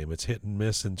guessing game. It's hit and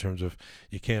miss in terms of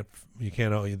you can't.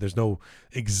 There's no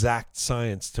exact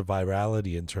science to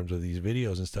virality in terms of these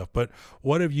videos and stuff. But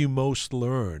what have you most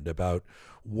learned about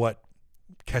what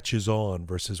catches on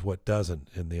versus what doesn't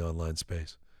in the online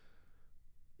space?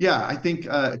 yeah. I think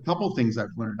a couple things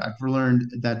I've learned. I've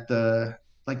learned that the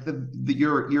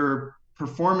your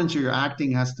performance or your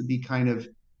acting has to be kind of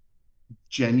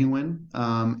genuine.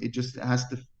 It just has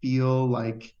to feel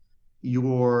like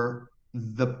you're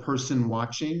the person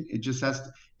watching. It just has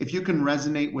to, if you can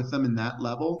resonate with them in that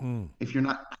level, Mm, if you're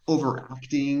not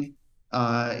overacting,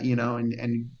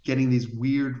 and getting these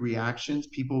weird reactions,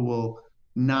 people will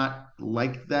not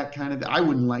like that kind of. I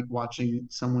wouldn't like watching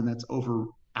someone that's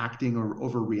overacting or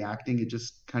overreacting. It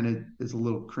just kind of is a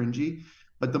little cringy.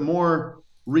 But the more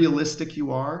realistic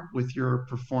you are with your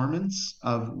performance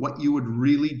of what you would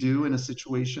really do in a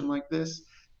situation like this,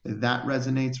 that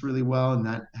resonates really well, and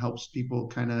that helps people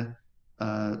kind of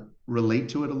relate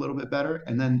to it a little bit better.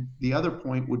 And then the other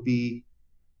point would be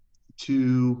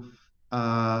to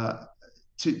uh,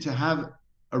 to have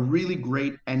a really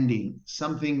great ending,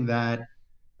 something that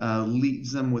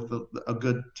leaves them with a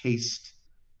good taste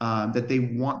that they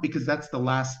want, because that's the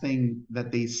last thing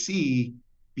that they see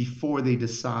before they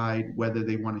decide whether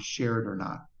they want to share it or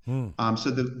not. mm, So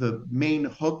the main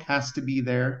hook has to be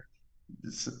there,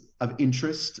 of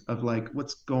interest, of like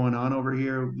what's going on over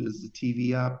here. Is the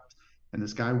TV up? And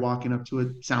this guy walking up to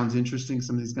it sounds interesting.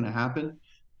 Something's going to happen.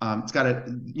 It's got to,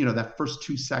 that first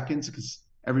 2 seconds, because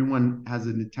everyone has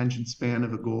an attention span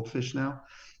of a goldfish now.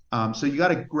 So you got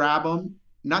to grab them,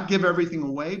 not give everything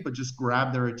away, but just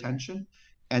grab their attention.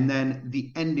 And then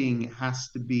the ending has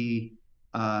to be,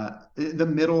 the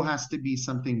middle has to be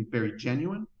something very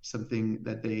genuine, something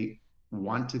that they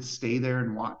want to stay there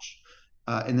and watch.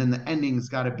 And then the ending's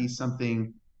got to be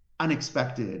something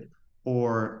unexpected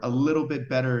or a little bit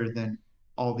better than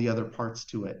all the other parts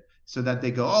to it, so that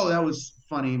they go, "Oh, that was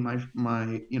funny. My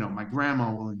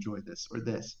grandma will enjoy this or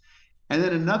this." And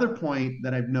then another point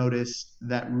that I've noticed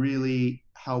that really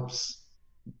helps,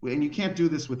 and you can't do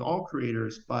this with all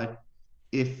creators, but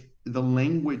if the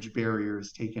language barrier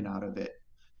is taken out of it,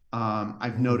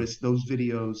 I've mm. noticed those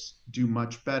videos do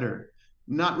much better.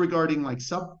 Not regarding like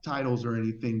subtitles or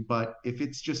anything, but if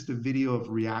it's just a video of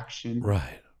reaction,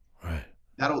 Right, right,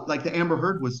 that'll, like the Amber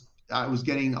Heard was, I was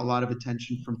getting a lot of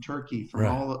attention from Turkey, from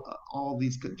right. all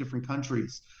these different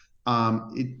countries.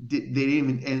 They didn't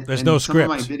even, There's no and some of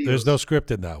my script. There's no videos,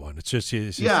 script in that one. It's just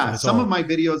yeah, it's some of all my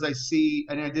videos I see,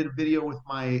 and I did a video with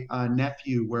my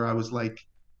nephew where I was like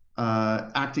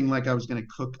acting like I was going to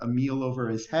cook a meal over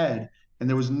his head, and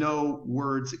there was no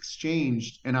words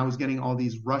exchanged, and I was getting all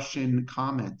these Russian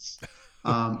comments,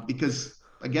 because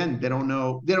again, they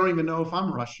don't even know if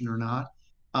I'm Russian or not,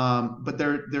 but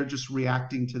they're just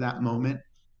reacting to that moment,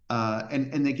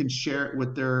 and they can share it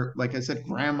with their, like I said,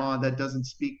 grandma that doesn't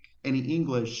speak any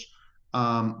English.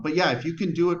 But yeah, if you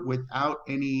can do it without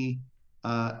any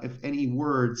if any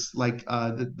words, like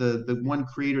the one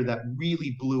creator that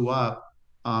really blew up,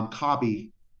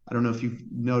 Cobby. I don't know if you've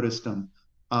noticed him.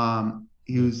 mm,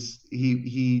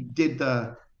 He did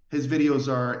his videos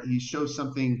are, he shows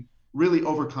something really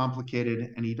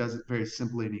overcomplicated and he does it very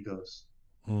simply, and he goes,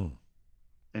 mm.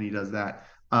 and he does that.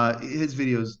 His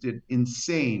videos did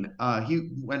insane. He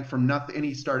went from nothing, and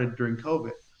he started during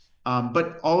COVID.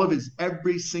 But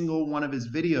every single one of his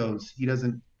videos, he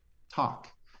doesn't talk.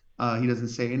 He doesn't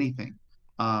say anything.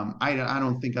 I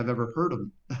don't think I've ever heard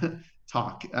him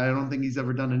talk. I don't think he's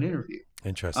ever done an interview.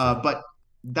 Interesting. But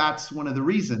that's one of the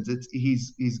reasons.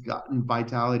 He's gotten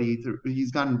vitality through.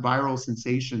 He's gotten viral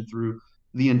sensation through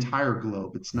the entire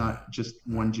globe. It's Right, not just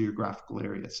right. one geographical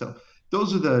area. So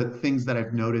those are the things that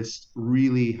I've noticed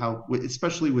really help,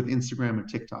 especially with Instagram and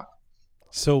TikTok.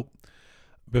 So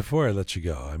before I let you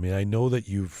go, I mean, I know that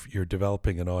you're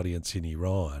developing an audience in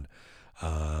Iran.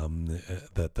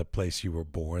 that the place you were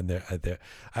born.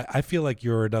 I feel like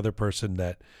you're another person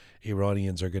that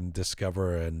Iranians are going to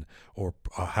discover or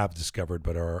have discovered,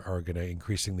 but are going to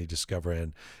increasingly discover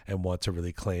and want to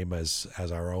really claim as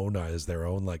our own, as their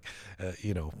own. Like,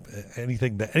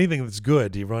 anything that's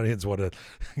good, the Iranians want to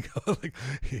go like,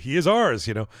 he is ours.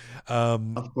 Of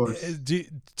course.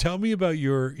 Tell me about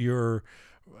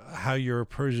how your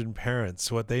Persian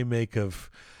parents, what they make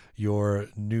of your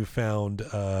newfound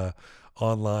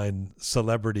online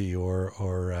celebrity or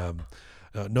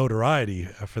notoriety,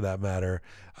 for that matter,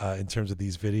 in terms of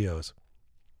these videos.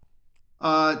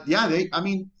 Yeah, I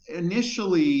mean,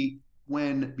 initially,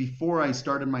 before I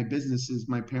started my businesses,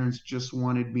 my parents just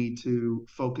wanted me to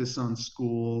focus on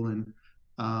school and,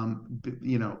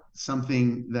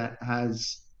 something that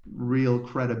has real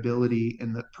credibility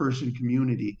in the Persian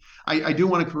community. I do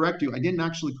want to correct you. I didn't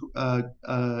actually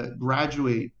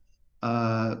graduate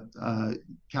uh,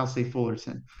 Cal State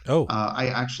Fullerton. Oh, I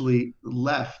actually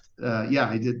left. Yeah,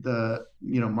 I did the,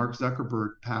 Mark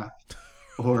Zuckerberg path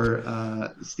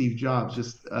or Steve Jobs,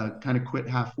 just kind of quit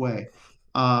halfway.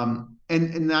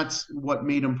 And that's what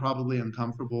made him probably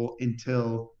uncomfortable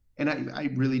and I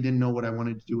really didn't know what I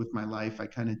wanted to do with my life. I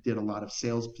kind of did a lot of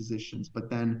sales positions, but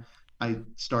then I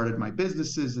started my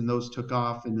businesses and those took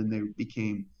off, and then they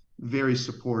became very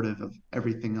supportive of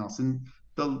everything else. And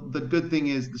the good thing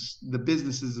is the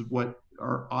businesses is what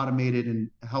are automated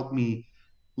and help me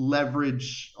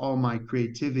leverage all my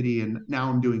creativity. And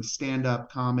now I'm doing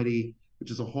stand-up comedy,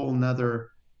 which is uh,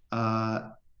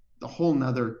 a whole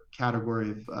nother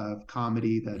category of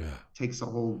comedy that yeah. takes a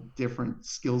whole different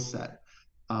skill set.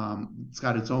 It's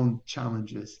got its own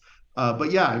challenges,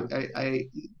 but yeah,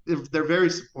 they're very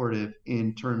supportive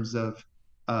in terms of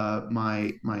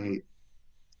my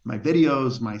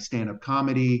videos, my stand-up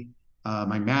comedy,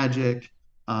 my magic,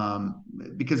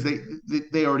 because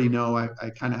they already know I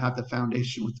kind of have the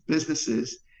foundation with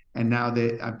businesses, and now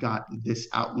that I've got this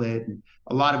outlet, and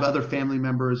a lot of other family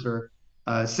members are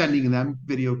sending them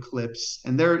video clips,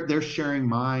 and they're sharing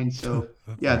mine. So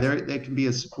That's yeah, nice. they can be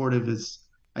as supportive as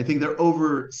I think they're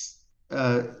over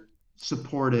uh,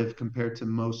 supportive compared to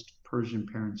most Persian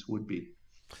parents would be.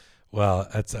 Well,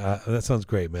 that sounds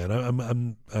great, man.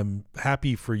 I'm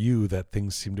happy for you that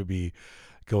things seem to be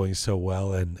going so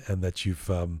well, and that you've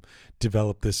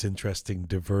developed this interesting,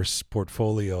 diverse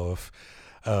portfolio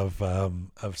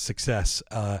of success.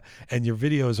 And your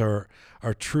videos are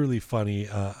truly funny.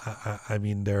 I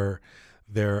mean, they're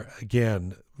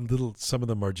again little. Some of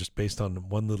them are just based on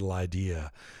one little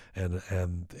idea,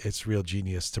 and it's real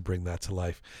genius to bring that to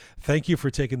life. Thank you for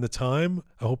taking the time.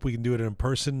 I hope we can do it in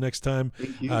person next time.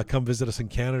 Thank you. Come visit us in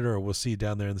Canada, or we'll see you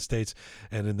down there in the States.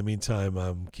 And in the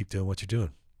meantime, keep doing what you're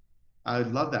doing. I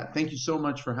love that. Thank you so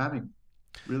much for having me.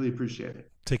 Really appreciate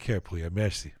it. Take care, Pouya.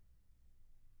 Merci.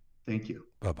 Thank you.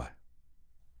 Bye bye.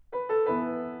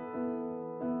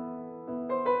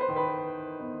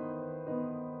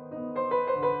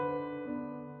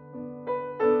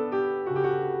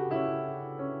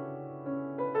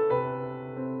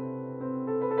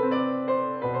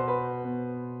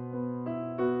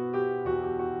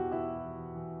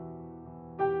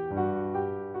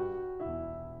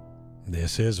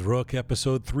 This is Roqe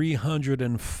episode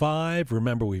 305.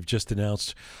 Remember, we've just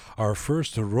announced our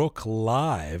first Roqe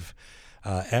Live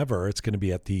ever. It's going to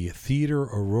be at the Theater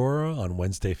Aurora on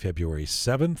Wednesday, February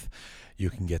 7th. You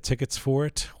can get tickets for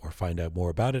it or find out more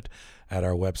about it at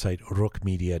our website,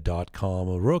 roqemedia.com.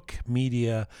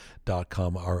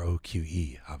 roqemedia.com,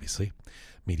 ROQE, obviously,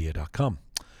 media.com.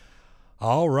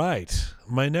 All right.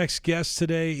 My next guest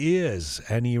today is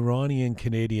an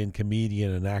Iranian-Canadian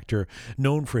comedian and actor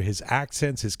known for his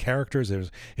accents, his characters,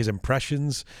 his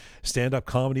impressions, stand-up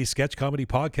comedy, sketch comedy,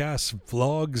 podcasts,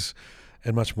 vlogs,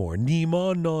 and much more.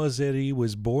 Neema Nazeri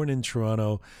was born in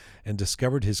Toronto and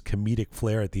discovered his comedic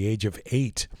flair at the age of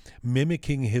 8,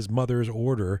 mimicking his mother's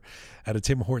order at a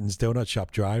Tim Hortons donut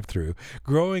shop drive-thru.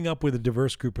 Growing up with a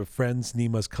diverse group of friends,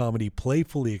 Neema's comedy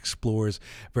playfully explores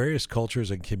various cultures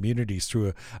and communities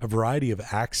through a variety of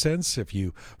accents. If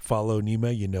you follow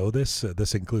Neema, you know this.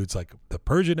 This includes like the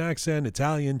Persian accent,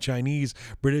 Italian, Chinese,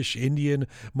 British, Indian,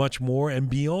 much more. And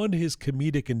beyond his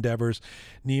comedic endeavors,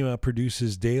 Neema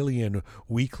produces daily and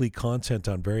weekly content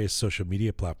on various social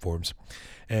media platforms.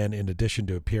 And in addition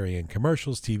to appearing in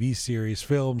commercials, TV series,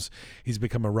 films, he's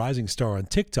become a rising star on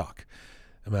TikTok,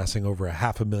 amassing over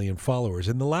 500,000 followers.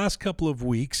 In the last couple of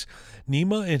weeks,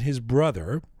 Neema and his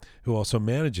brother, who also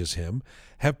manages him,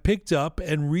 have picked up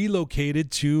and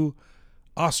relocated to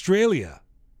Australia.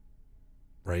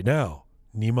 Right now,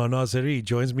 Neema Nazeri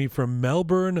joins me from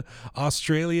Melbourne,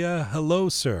 Australia. Hello,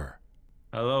 sir.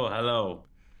 Hello, hello.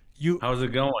 You How's it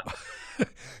going?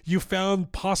 you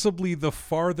found possibly the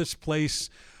farthest place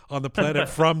on the planet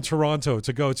from Toronto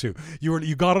to go to.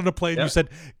 You got on a plane. You Yep. said,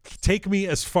 "Take me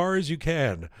as far as you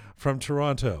can from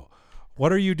Toronto."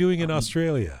 What are you doing in Um,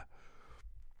 Australia?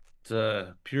 it's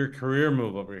a pure career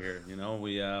move over here.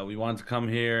 We wanted to come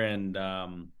here and do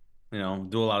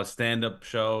a lot of stand-up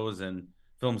shows and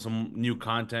film some new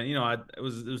content. It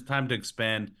was time to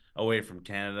expand away from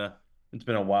Canada. It's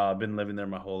been a while. I've been living there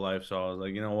my whole life, so I was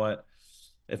like, you know what?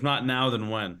 If not now, then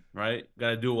when, right? Got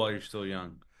to do it while you're still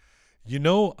young. You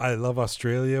know, I love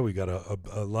Australia. We got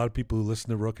a lot of people who listen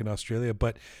to Rook in Australia,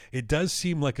 but it does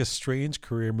seem like a strange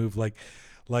career move. Like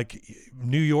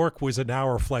New York was an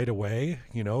hour flight away.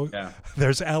 You know, Yeah.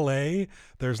 there's L.A.,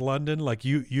 there's London. Like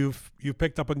you've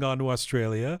picked up and gone to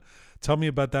Australia. Tell me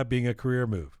about that being a career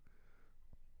move.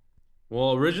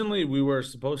 Well, originally we were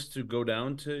supposed to go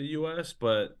down to US,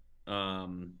 but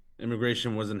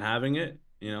immigration wasn't having it,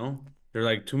 you know. There are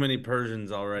like too many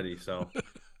Persians already, so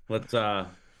let's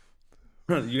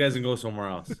you guys can go somewhere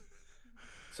else.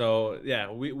 So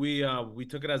yeah, we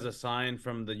took it as a sign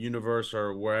from the universe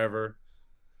or wherever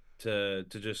to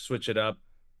just switch it up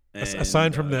and go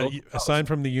somewhere else. aside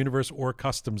from the universe or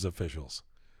customs officials.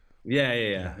 Yeah, yeah, Yeah,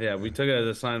 yeah, yeah. We yeah. took it as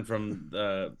a sign from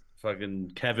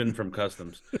fucking Kevin from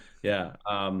Customs. Yeah.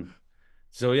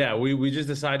 So yeah, we just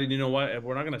decided, you know what, if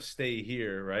we're not gonna stay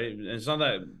here, right? And it's not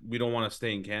that we don't want to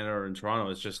stay in Canada or in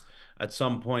Toronto. It's just at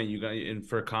some point you got in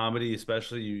for comedy,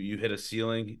 especially you hit a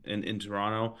ceiling in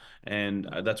Toronto, and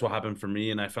that's what happened for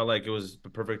me. And I felt like it was the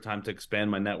perfect time to expand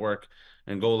my network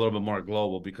and go a little bit more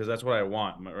global because that's what I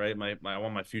want, right? I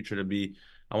want my future to be.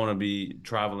 I want to be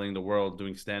traveling the world,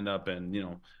 doing stand up, and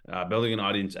building an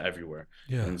audience everywhere.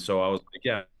 Yeah. And so I was like,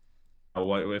 yeah,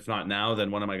 what if not now,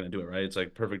 then when am I going to do it? Right? It's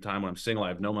like perfect time when I'm single. I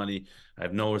have no money, I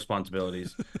have no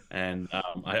responsibilities, and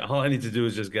all I need to do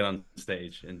is just get on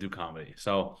stage and do comedy.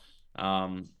 So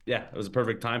yeah, it was a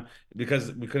perfect time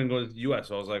because we couldn't go to the US.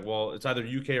 So I was like, well, it's either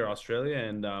UK or Australia,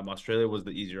 and Australia was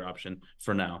the easier option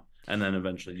for now, and then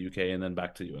eventually UK, and then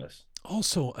back to US.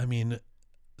 Also, I mean,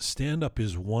 stand up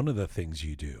is one of the things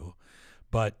you do,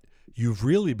 but you've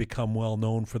really become well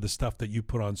known for the stuff that you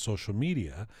put on social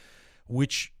media,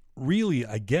 which really,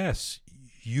 I guess,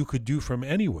 you could do from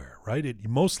anywhere, right? It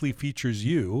mostly features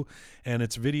you, and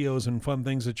it's videos and fun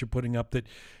things that you're putting up that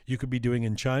you could be doing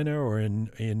in China or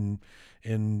in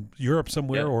Europe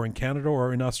somewhere, Yeah, or in Canada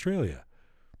or in Australia.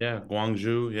 yeah,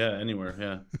 Guangzhou, yeah, anywhere,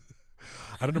 yeah.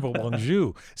 I don't know about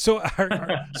Guangzhou. So,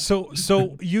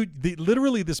 so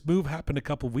literally this move happened a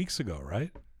couple of weeks ago,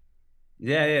 right?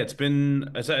 Yeah, yeah, it's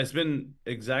been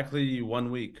exactly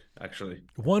 1 week actually.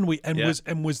 One week, Yeah.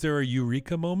 and was there a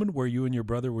eureka moment where you and your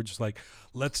brother were just like,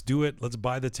 "Let's do it. Let's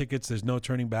buy the tickets. There's no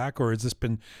turning back," or has this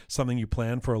been something you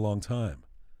planned for a long time?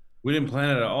 We didn't plan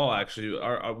it at all, actually.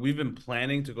 We've been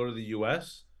planning to go to the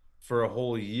US for a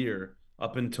whole year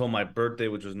up until my birthday,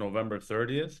 which was November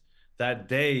 30th. That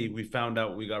day, we found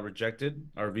out we got rejected.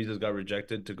 Our visas got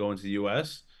rejected to go into the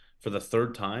US for the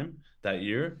third time that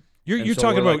year. You're And you're so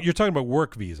talking we're like, about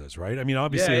work visas, right? I mean,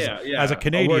 obviously, yeah, as yeah, as a yeah, a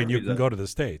Canadian, work you can visa. go to the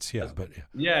States, yeah, As- but yeah,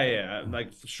 Yeah, yeah,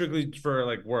 like strictly for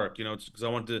like work, it's because I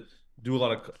want to do a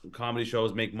lot of comedy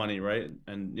shows, make money, right?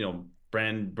 And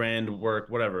brand work,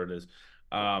 whatever it is.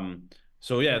 Um,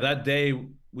 so yeah, that day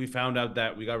we found out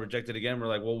that we got rejected again. We're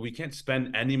like, well, we can't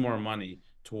spend any more money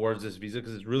towards this visa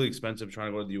because it's really expensive trying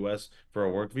to go to the US for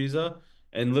a work visa.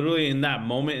 And literally in that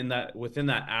moment, in that within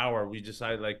that hour, we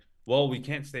decided like, well, we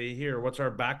can't stay here. What's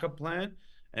our backup plan?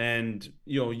 And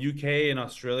UK and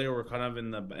Australia were kind of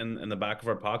in the back of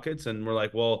our pockets, and we're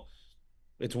like, well,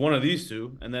 it's one of these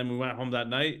two. And then we went home that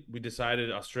night. We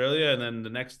decided Australia, and then the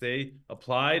next day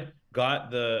applied, got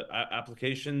the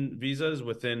application visas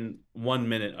within 1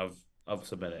 minute of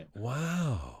submitting.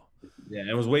 wow. Yeah,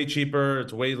 it was way cheaper.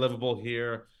 It's way livable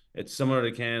here. It's similar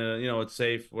to Canada. It's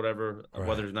safe, whatever. Right.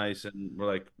 Weather's nice, and we're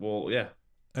like, well, yeah,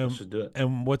 let's Um, just do it.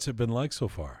 and what's it been like so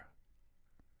far?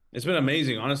 It's been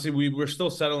amazing. Honestly, we're still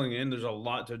settling in. There's a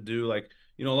lot to do. Like,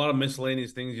 a lot of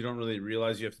miscellaneous things you don't really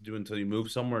realize you have to do until you move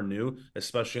somewhere new,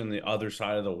 especially on the other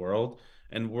side of the world.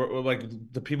 And we're like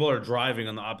the people are driving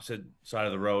on the opposite side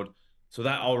of the road. So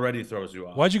that already throws you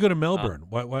off. Why'd you go to Uh, Melbourne?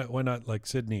 Why not like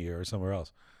Sydney or somewhere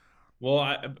else?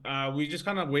 well, we just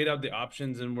kind of weighed out the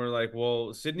options and we're like,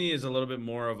 well, Sydney is a little bit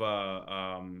more of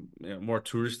a more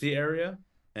touristy area,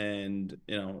 and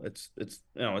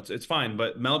it's fine.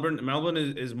 But Melbourne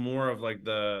is more of like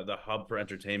the hub for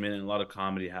entertainment, and a lot of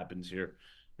comedy happens here,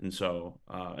 and so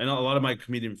and a lot of my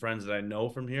comedian friends that I know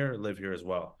from here live here as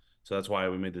well. So that's why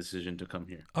we made the decision to come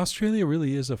here. Australia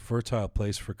really is a fertile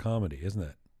place for comedy, isn't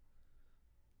it?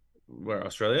 Where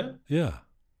Australia? Yeah.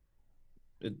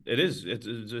 it is.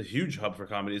 It's a huge hub for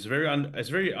comedy. It's very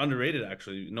underrated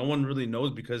actually. No one really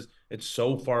knows because it's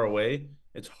so far away.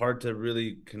 It's hard to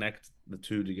really connect the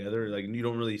two together. Like you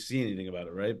don't really see anything about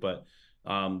it, right? But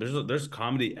there's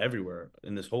comedy everywhere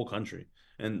in this whole country,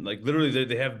 and like literally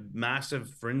they have massive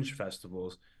fringe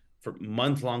festivals for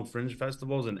month-long fringe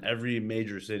festivals in every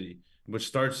major city, which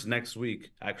starts next week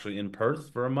actually in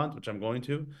Perth for a month, which I'm going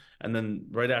to, and then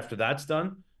right after that's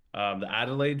done. The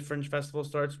Adelaide Fringe Festival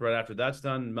starts right after that's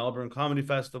done. Melbourne Comedy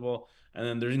Festival, and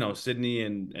then there's Sydney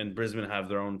and Brisbane have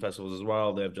their own festivals as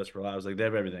well. They have Just for Laughs, like they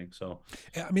have everything. So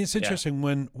Yeah, I mean, it's yeah, interesting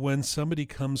when somebody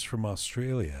comes from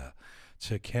Australia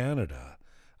to Canada,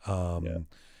 yeah, um,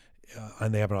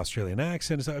 and they have an Australian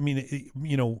accent. I mean,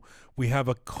 we have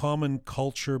a common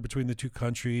culture between the two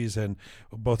countries, and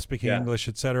both speaking yeah, English,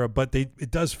 etc. But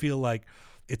it does feel like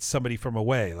it's somebody from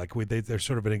away. Like they're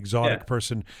sort of an yeah. exotic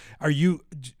person. Are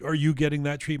you getting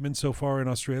that treatment so far in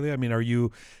Australia? I mean, are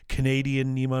you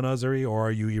Canadian Neema Nazeri, or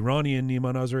are you Iranian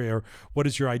Neema Nazeri, or what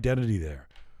is your identity there?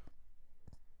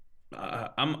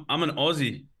 I'm an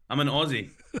Aussie. I'm an Aussie.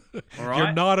 All You're right.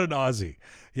 not an Aussie.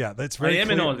 Yeah, that's I very am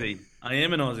an clear. Aussie. I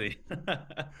am an Aussie.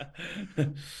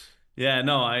 Yeah,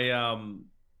 no,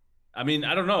 I mean,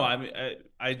 I don't know. I mean,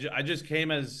 I just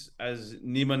came as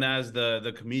Nimanaz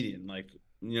the comedian. Like,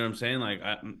 you know what I'm saying? Like,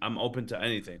 I'm open to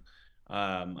anything.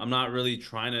 I'm not really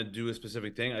trying to do a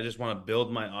specific thing. I just want to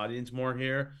build my audience more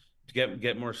here to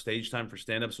get more stage time for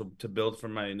stand up. So to build for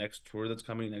my next tour that's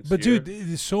coming next But dude,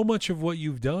 year. so much of what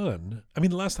you've done. I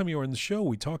mean, the last time you were on the show,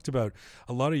 we talked about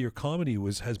a lot of your comedy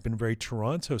has been very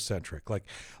Toronto centric.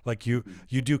 Like you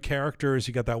do characters.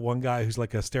 You got that one guy who's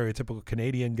like a stereotypical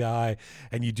Canadian guy,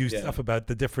 and you do Yeah. stuff about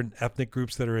the different ethnic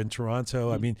groups that are in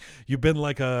Toronto. I mean, you've been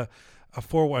like a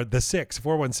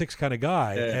 416 kind of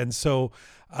guy, Yeah. and so.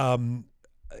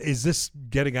 Is this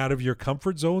getting out of your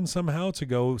comfort zone somehow to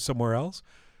go somewhere else?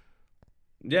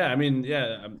 Yeah, I mean,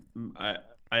 yeah, I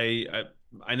I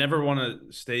I never want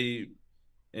to stay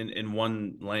in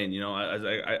one lane.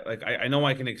 I know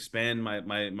I can expand my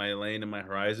lane and my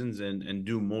horizons and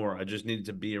do more. I just need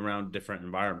to be around different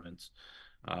environments.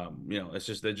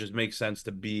 It just makes sense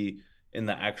to be in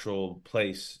the actual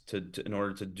place in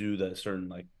order to do the certain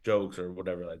like jokes or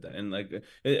whatever like that. And like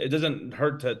it doesn't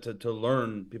hurt to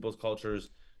learn people's cultures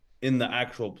in the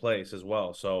actual place as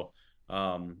well. So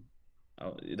um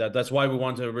that's why we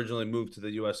wanted to originally move to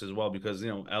the US as well because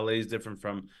LA is different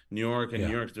from New York and New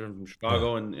Yeah, York's different from yeah.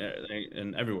 Chicago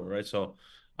and everywhere, right? So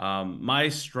my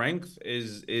strength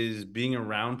is being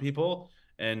around people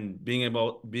and being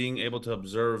able to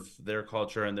observe their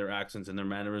culture and their accents and their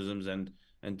mannerisms and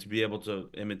to be able to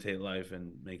imitate life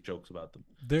and make jokes about them.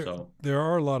 There So there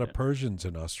are a lot of yeah. Persians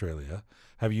in Australia.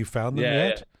 Have you found them Yeah, yeah.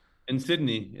 yet? In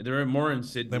Sydney, there are more in They're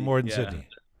Sydney. more in Yeah. Sydney.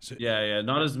 So, Yeah, yeah.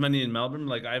 Not as many in Melbourne.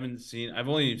 Like I've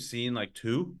only seen like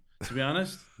two, to be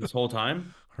honest, this whole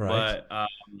time. right. But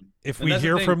If and we that's the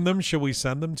hear thing. from them, shall we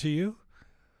send them to you?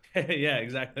 Yeah,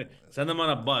 exactly. Send them on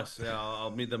a bus. Yeah,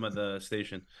 I'll meet them at the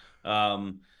station.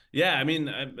 Yeah, I mean,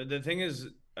 the thing is,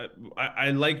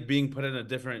 I like being put in a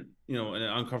different, in an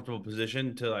uncomfortable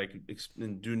position to like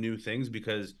and do new things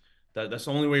because that's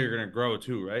the only way you're gonna grow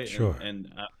too, right? Sure.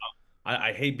 And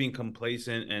I hate being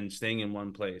complacent and staying in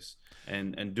one place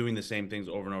and doing the same things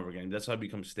over and over again. That's how I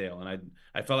become stale. And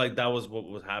I felt like that was what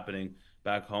was happening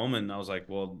back home, and I was like,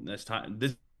 well, this time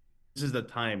this is the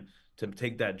time to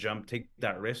take that jump, take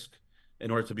that risk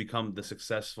in order to become the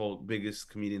successful, biggest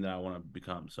comedian that I want to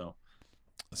become. So,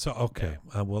 So yeah. okay.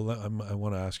 Well, I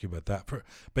want to ask you about that.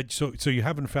 But so you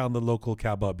haven't found the local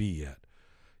kababi yet.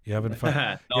 You haven't found.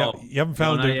 Yeah, No, you haven't no,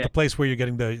 found not the yet. place where you're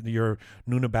getting your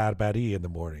nuna bad baddie in the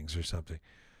mornings or something.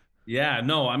 Yeah,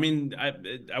 no, I mean,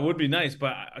 I would be nice,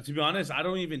 but to be honest, I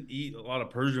don't even eat a lot of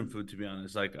Persian food. To be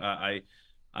honest, like I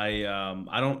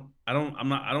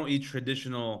don't eat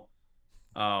traditional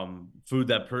food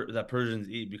that Persians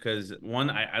eat because one,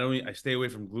 I don't eat, I stay away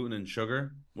from gluten and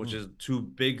sugar, which Mm. is two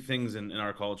big things in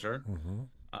our culture.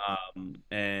 Hmm.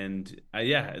 And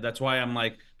yeah, that's why I'm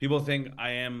like, people think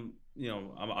I am,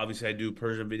 obviously I do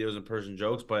Persian videos and Persian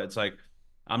jokes, but it's like,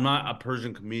 I'm not a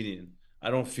Persian comedian. I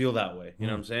don't feel that way. You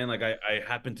know what Mm. I'm saying? Like I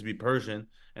happen to be Persian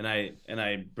and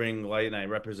I bring light and I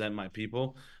represent my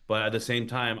people, but at the same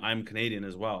time, I'm Canadian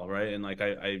as well, right? And like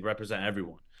I represent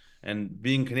everyone. And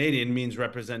being Canadian means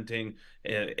representing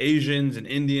Asians and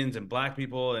Indians and black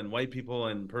people and white people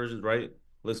and Persians, right?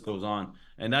 List goes on.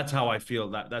 And that's how I feel.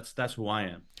 That's who I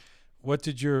am. What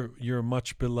did your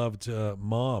much beloved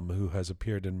mom, who has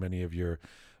appeared in many of your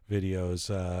videos,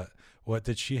 what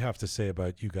did she have to say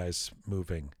about you guys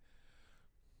moving?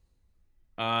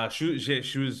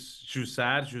 She was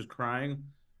sad. She was crying.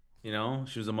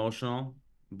 She was emotional.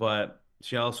 But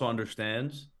she also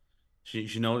understands.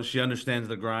 She knows, she understands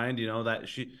the grind, you know, that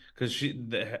she, because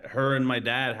her and my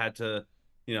dad had to,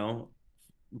 you know,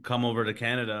 come over to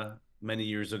Canada many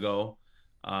years ago.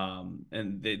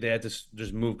 And they had to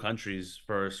just move countries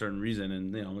for a certain reason.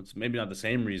 And, you know, it's maybe not the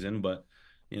same reason, but,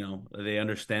 you know, they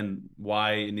understand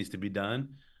why it needs to be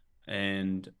done.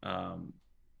 And,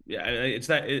 yeah, it's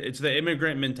the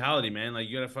immigrant mentality, man. Like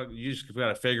you just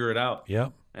gotta figure it out. Yeah.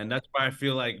 And that's why I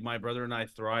feel like my brother and I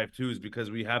thrive too, is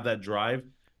because we have that drive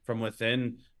from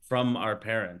within, from our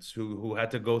parents who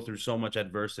had to go through so much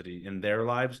adversity in their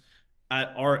lives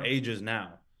at our ages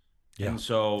now. Yeah. And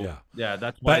so, Yeah. yeah,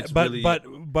 that's why But it's but really, but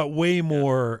but yeah.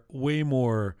 way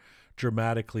more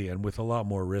dramatically and with a lot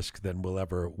more risk than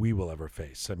we will ever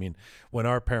face. I mean, when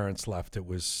our parents left, it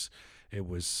was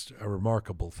a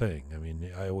remarkable thing. I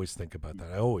mean, I always think about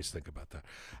that. I always think about that.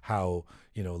 How,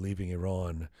 leaving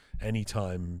Iran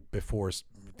anytime before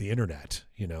the internet,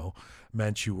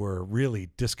 meant you were really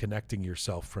disconnecting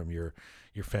yourself from your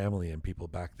family and people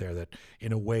back there, that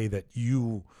in a way that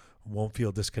you won't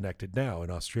feel disconnected now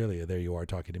in Australia. There you are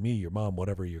talking to me, your mom,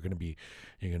 whatever. You're gonna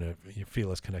you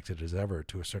feel as connected as ever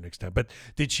to a certain extent. But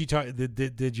did she talk?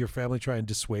 Did your family try and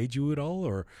dissuade you at all,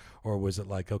 or was it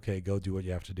like, okay, go do what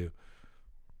you have to do?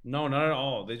 No, not at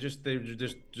all. They're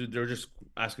just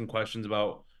asking questions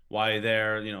about why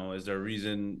there, you know, is there a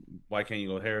reason, why can't you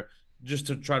go here? Just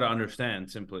to try to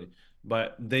understand simply.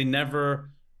 But they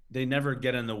never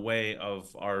get in the way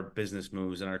of our business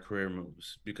moves and our career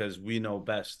moves, because we know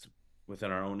best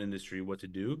within our own industry what to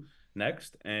do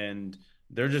next. And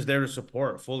they're just there to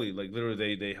support fully. Like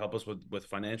literally they help us with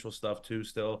financial stuff too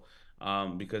still.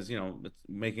 Because you know, it's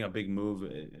making a big move,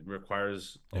 it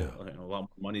requires Yeah. a lot more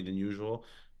money than usual.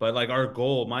 But like our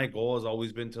goal, my goal has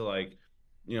always been to, like,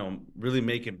 you know, really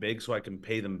make it big so I can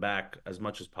pay them back as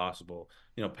much as possible.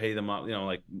 You know, pay them up, you know,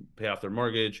 like pay off their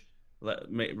mortgage,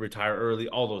 retire early,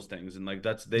 all those things. And like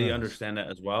they Nice. understand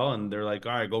that as well. And they're like,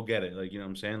 all right, go get it. Like, you know what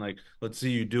I'm saying? Like, let's see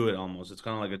you do it almost. It's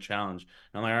kind of like a challenge.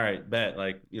 And I'm like, all right, bet.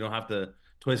 Like, you don't have to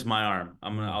twist my arm.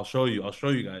 Mm. I'll show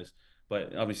you guys.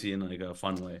 But obviously in like a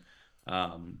fun way.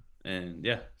 And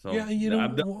yeah, Yeah, so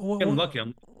I'm lucky.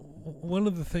 I'm one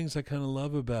of the things I kind of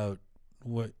love about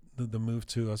what the move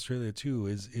to Australia too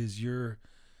is your,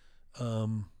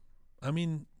 um, I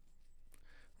mean,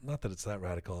 not that it's that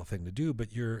radical a thing to do,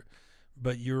 but you're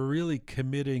really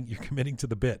committing. You're committing to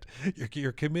the bit.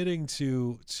 You're committing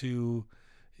to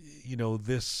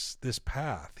this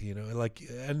path. Like,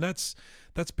 and that's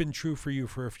been true for you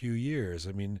for a few years.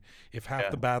 I mean, if half yeah.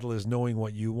 the battle is knowing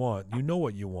what you want, you know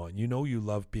what you want. You know you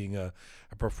love being a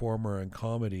performer in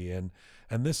comedy, and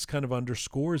this kind of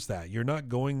underscores that. You're not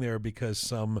going there because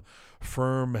some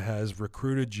firm has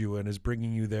recruited you and is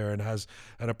bringing you there and has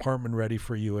an apartment ready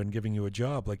for you and giving you a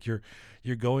job. Like, you're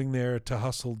going there to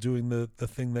hustle, doing the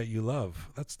thing that you love.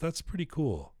 That's pretty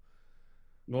cool.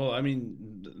 Well, I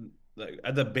mean, like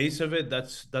at the base of it,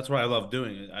 that's what I love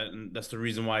doing. And that's the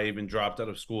reason why I even dropped out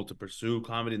of school to pursue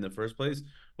comedy in the first place,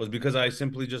 was because I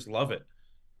simply just love it.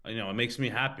 You know, it makes me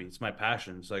happy. It's my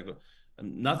passion. It's like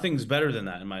nothing's better than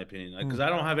that, in my opinion. Like, Hmm. because I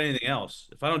don't have anything else.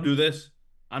 If I don't do this,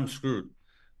 I'm screwed.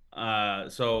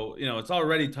 So you know, it's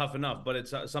already tough enough, but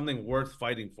it's something worth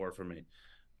fighting for me.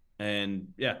 And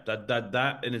yeah,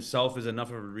 that in itself is enough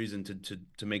of a reason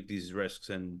to make these risks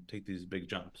and take these big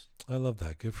jumps. I love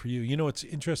that. Good for you. You know, it's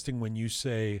interesting when you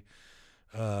say,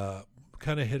 uh,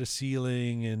 kind of hit a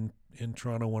ceiling in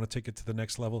Toronto, want to take it to the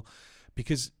next level,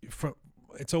 because from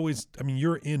it's always, I mean,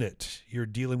 you're in it, you're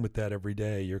dealing with that every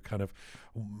day, you're kind of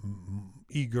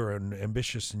eager and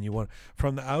ambitious, and you want,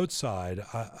 from the outside,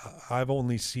 I've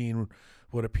only seen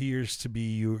what appears to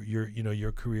be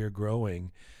your career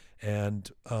growing.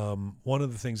 And one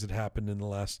of the things that happened in the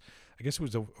last, I guess it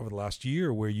was over the last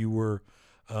year, where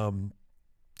um,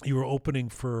 you were opening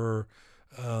for,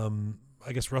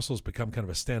 I guess Russell's become kind of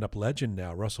a stand-up legend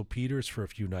now, Russell Peters, for a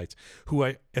few nights, who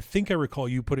I think I recall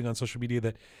you putting on social media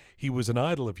that he was an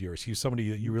idol of yours. He was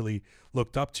somebody that you really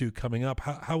looked up to coming up.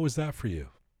 How was that for you?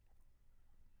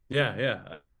 Yeah,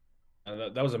 yeah.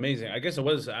 That was amazing. I guess it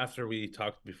was after we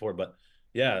talked before, but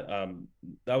yeah,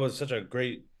 that was such a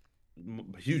great,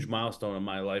 huge milestone in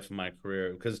my life and my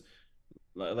career. Because,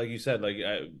 like you said, like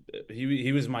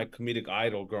he was my comedic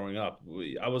idol growing up.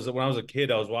 I was when I was a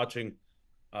kid, I was watching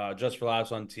Just for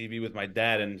Laughs on TV with my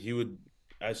dad, and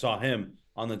I saw him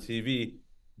on the TV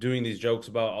doing these jokes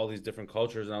about all these different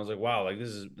cultures, and I was like, wow, like this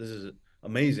is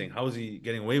amazing. How is he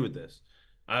getting away with this?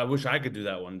 I wish I could do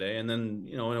that one day. And then,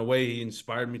 you know, in a way, he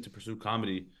inspired me to pursue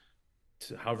comedy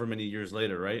to however many years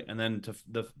later, right? And then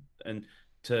and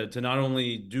to not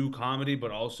only do comedy,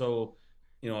 but also,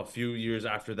 you know, a few years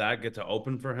after that, get to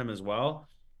open for him as well.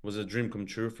 was a dream come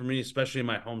true for me, especially in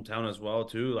my hometown as well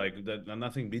too. Like that,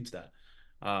 nothing beats that.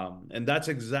 And that's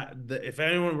if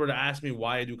anyone were to ask me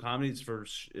why I do comedy, it's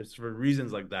for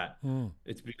reasons like that. Mm.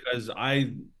 It's because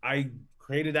I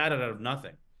created that out of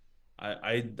nothing.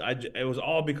 It was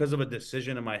all because of a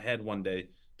decision in my head one day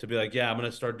to be like, yeah, I'm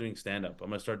gonna start doing stand up. I'm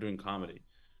gonna start doing comedy.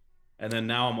 And then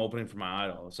now I'm opening for my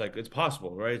idol. It's like it's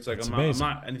possible, right? It's like That's I'm amazing.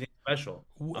 not anything special.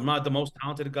 I'm Wh- not the most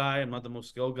talented guy. I'm not the most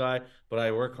skilled guy, but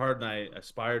I work hard and I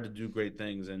aspire to do great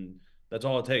things. And that's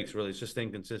all it takes, really. It's just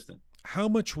staying consistent. How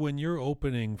much when you're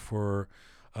opening for,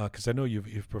 because I know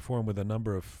you've performed with a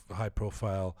number of high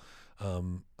profile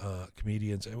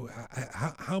comedians.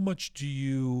 How much do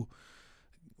you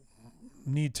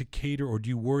need to cater, or do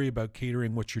you worry about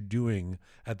catering what you're doing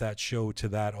at that show to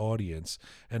that audience?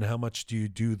 And how much do you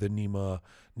do the Neema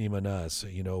Naz?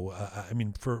 You know, I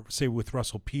mean, for say with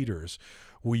Russell Peters,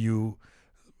 were you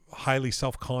highly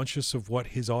self-conscious of what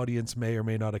his audience may or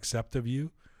may not accept of you?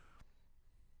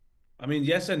 I mean,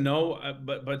 yes and no,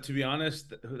 but to be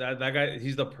honest, that guy,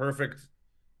 he's the perfect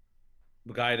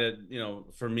guy to,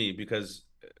 for me because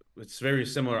it's very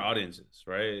similar audiences,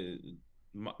 right?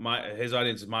 His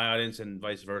audience is my audience and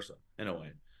vice versa in a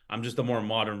way. I'm just a more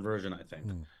modern version, I think.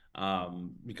 Mm.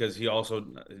 Because he also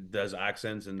does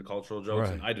accents and cultural jokes,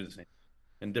 and Right. I do the same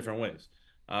in different ways.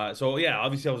 So yeah,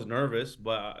 obviously I was nervous,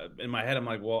 but in my head I'm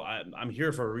like, well, I'm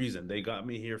here for a reason. They got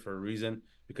me here for a reason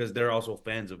because they're also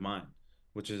fans of mine,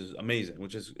 which is amazing,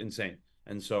 which is insane.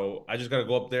 And so I just got to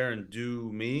go up there and do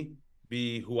me,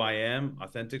 be who I am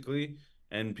authentically,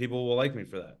 and people will like me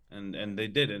for that. And they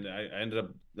did, and I ended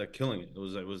up like killing it.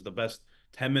 It was the best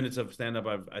 10 minutes of stand up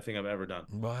I think I've ever done.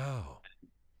 Wow.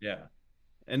 Yeah.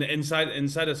 And inside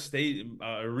a state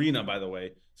arena, by the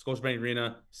way, Scotiabank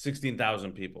Arena,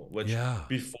 16,000 people. Which Yeah.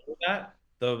 before that,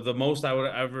 the most I would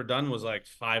have ever done was like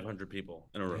 500 people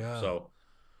in a room. Yeah. So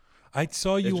I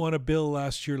saw you it's on a bill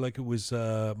last year, like it was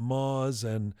Moz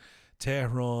and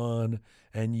Tehran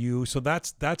and you. So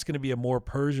that's going to be a more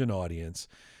Persian audience,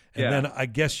 and then yeah. I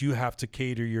guess you have to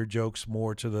cater your jokes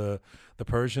more to the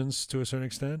Persians to a certain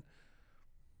extent.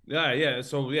 Yeah, yeah.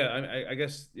 So yeah, I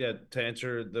guess yeah. To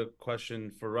answer the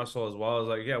question for Russell as well, is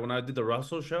like yeah, when I did the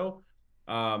Russell show,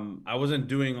 I wasn't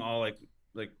doing all like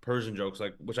Persian jokes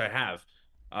like which I have,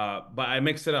 but I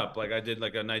mixed it up. Like I did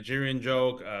like a Nigerian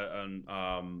joke,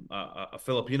 a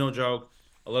Filipino joke,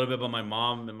 a little bit about my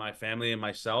mom and my family and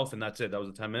myself, and that's it. That was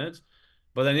the 10 minutes.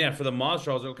 But then yeah, for the Moz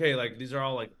show, I was like, okay, like these are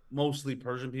all like mostly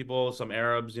Persian people, some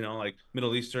Arabs, like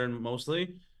Middle Eastern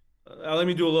mostly let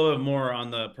me do a little bit more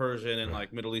on the Persian and Right.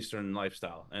 like Middle Eastern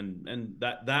lifestyle, and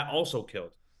that also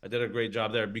killed. I did a great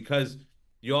job there because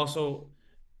you also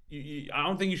I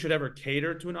don't think you should ever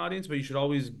cater to an audience, but you should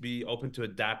always be open to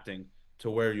adapting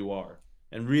to where you are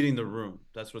and reading the room.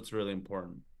 That's what's really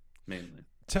important, mainly.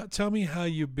 Tell me how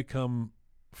you become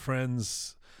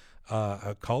friends,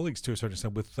 colleagues to a certain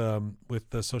extent with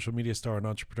the social media star and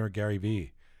entrepreneur Gary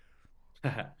V.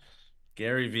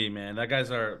 Gary V, man, that guy's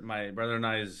my brother and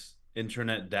I's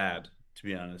internet dad. To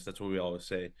be honest, that's what we always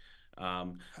say.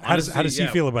 How Honestly, does he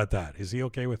yeah. feel about that? Is he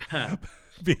okay with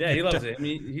being Yeah, your he loves dad? it. I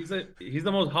mean, he's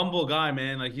the most humble guy,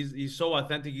 man. Like he's so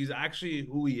authentic. He's actually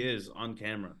who he is on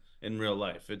camera in real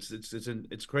life.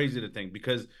 It's crazy to think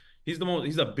because he's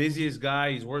the busiest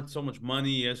guy. He's worth so much money.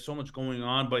 He has so much going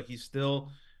on, but he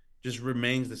still just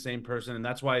remains the same person, and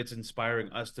that's why it's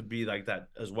inspiring us to be like that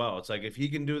as well. It's like if he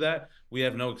can do that, we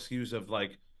have no excuse of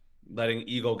like letting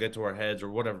ego get to our heads or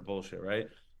whatever bullshit, right?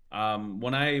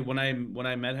 When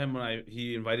I met him,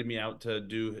 he invited me out to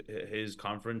do his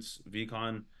conference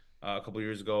VCon a couple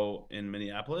years ago in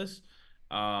Minneapolis,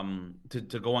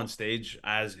 to go on stage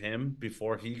as him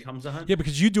before he comes on. Yeah,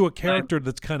 because you do a I, character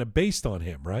that's kind of based on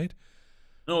him, right?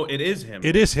 no, it is him.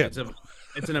 It is him.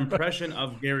 It's an impression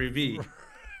of Gary V,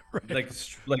 Right.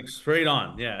 like straight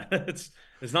on. Yeah, it's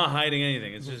not hiding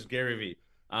anything. It's just Gary V.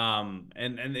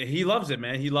 And he loves it,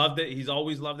 man. He loved it. He's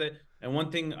always loved it. And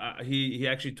one thing he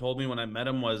actually told me when I met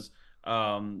him was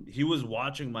he was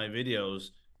watching my videos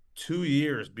 2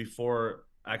 years before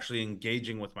actually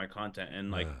engaging with my content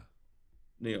and like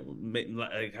Uh,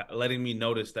 like letting me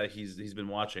notice that he's been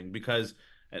watching because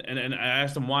and I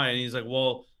asked him why and he's like,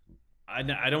 well,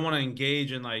 I don't want to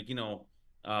engage and like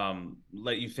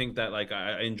let you think that like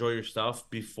I enjoy your stuff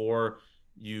before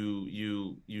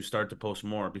you start to post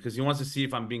more because he wants to see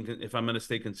if I'm going to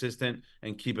stay consistent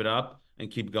and keep it up and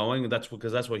keep going. And that's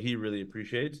what he really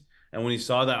appreciates. And when he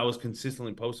saw that I was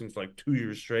consistently posting for like 2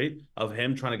 years straight of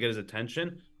him trying to get his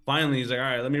attention, finally he's like, all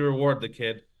right, let me reward the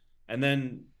kid. And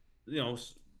then you know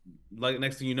like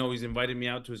next thing you know, he's invited me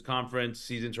out to his conference.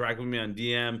 He's interacting with me on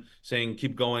DM saying,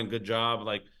 keep going, good job.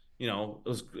 Like,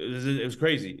 it was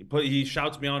crazy. He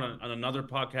shouts me on another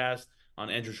podcast, on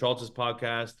Andrew Schultz's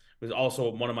podcast, who's also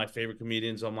one of my favorite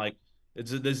comedians. I'm like,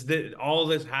 all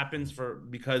this happens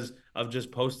because of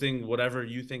just posting whatever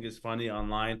you think is funny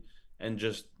online, and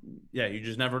just yeah, you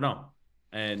just never know.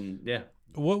 And yeah,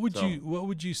 so what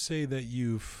would you say that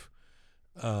you've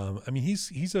I mean,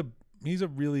 he's a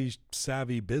really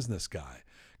savvy business guy,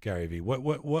 Gary V.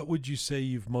 What would you say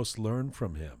you've most learned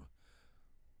from him?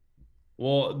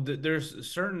 well, there's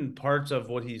certain parts of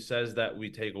what he says that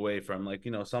we take away from, like,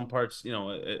 some parts,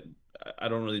 I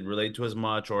don't really relate to as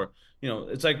much, or,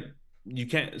 it's like you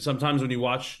can't, sometimes when you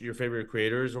watch your favorite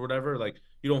creators or whatever, like,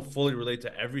 you don't fully relate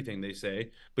to everything they say,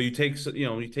 but you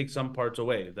take some parts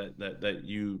away that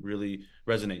you really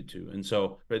resonate to. And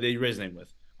so, right, that you resonate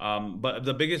with. But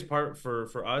the biggest part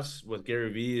for us with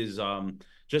Gary Vee is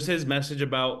just his message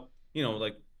about,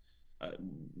 like, uh,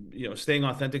 staying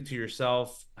authentic to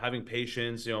yourself, having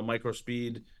patience, micro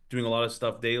speed, doing a lot of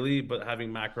stuff daily, but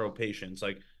having macro patience,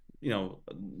 like, you know,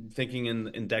 thinking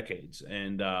in decades,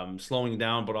 and slowing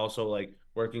down, but also like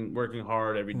working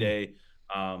hard every Hmm. day,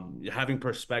 having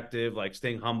perspective, like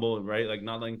staying humble, right? Like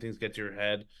not letting things get to your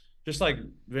head, just like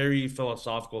very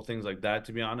philosophical things like that,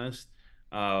 to be honest.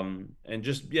 And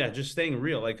just, yeah, just staying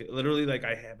real, like literally, like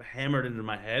I have hammered into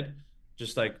my head,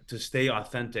 just like to stay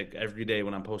authentic every day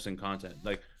when I'm posting content,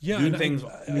 like Yeah, and doing things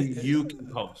only you can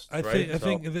post, right? I So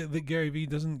think that Gary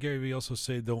V also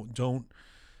say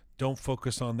don't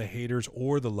focus on the haters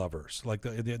or the lovers. Like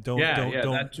yeah, yeah,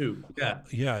 don't that too. Yeah,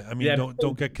 yeah. I mean, yeah,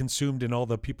 don't get consumed in all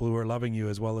the people who are loving you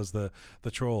as well as the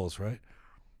trolls, right?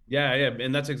 yeah, yeah,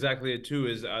 and that's exactly it too.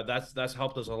 Is that's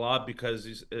helped us a lot,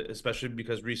 because especially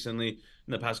because recently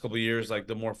in the past couple of years, like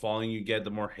the more following you get,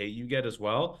 the more hate you get as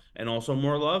well, and also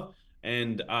more love.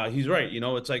 And he's right.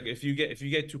 It's like if you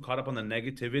get too caught up on the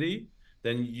negativity,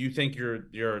 then you think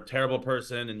you're a terrible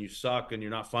person and you suck and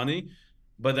you're not funny.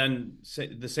 But then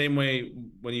the same way,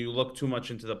 when you look too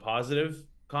much into the positive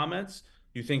comments,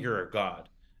 you think you're a god,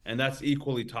 and that's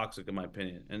equally toxic in my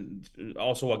opinion. And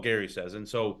also what Gary says, and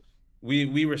so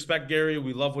we respect Gary.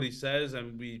 We love what he says,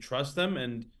 and we trust him.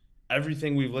 And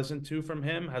everything we've listened to from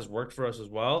him has worked for us as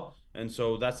well. And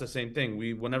so that's the same thing.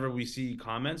 Whenever we see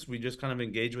comments, we just kind of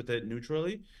engage with it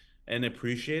neutrally and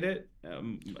appreciate it,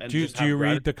 and just Do have you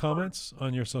read gratitude the for it. comments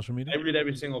on your social media? I read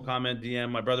every single comment, DM.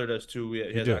 My brother does too. He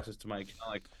You has do. access to my account.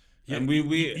 Like, Yeah, and we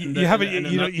and you haven't and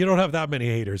another. you don't have that many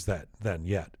haters then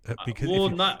yet because Well,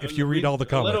 not if you read we all the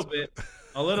a little comments. bit,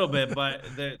 a little bit, but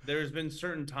there's been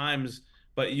certain times,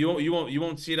 but you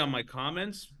won't see it on my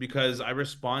comments, because I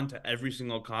respond to every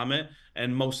single comment,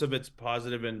 and most of it's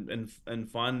positive and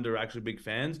fun. They're actually big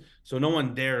fans, so no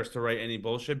one dares to write any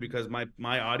bullshit, because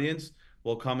my audience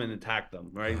will come and attack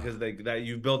them, right? Because that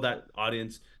you build that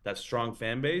audience, that strong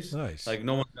fan base. Nice. Like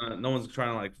no one's trying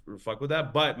to like fuck with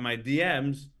that. But my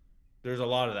DMs, there's a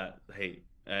lot of that hate,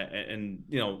 and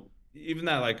even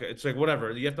that, like, it's like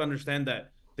whatever, you have to understand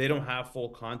that they don't have full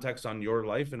context on your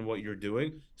life and what you're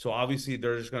doing, so obviously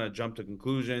they're just going to jump to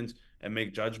conclusions and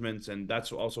make judgments. And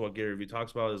that's also what Gary Vee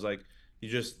talks about, is like they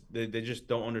just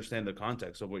don't understand the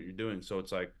context of what you're doing, so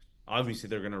it's like obviously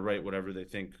they're going to write whatever they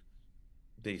think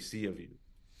they see of you.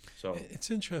 So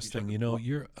It's you just have interesting,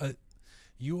 to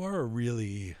you are a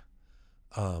really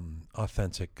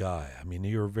authentic guy. I mean,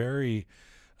 you're very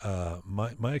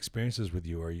my experiences with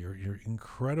you are you're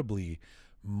incredibly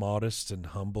modest and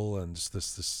humble and just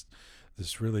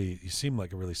this really you seem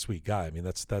like a really sweet guy. I mean,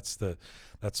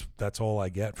 that's all I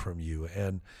get from you,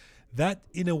 and that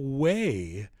in a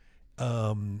way,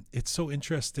 it's so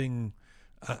interesting.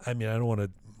 I mean, I don't want to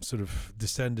sort of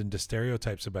descend into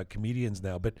stereotypes about comedians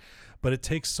now, but it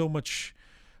takes so much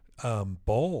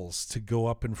balls to go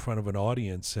up in front of an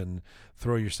audience and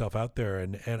throw yourself out there.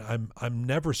 And I'm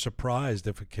never surprised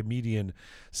if a comedian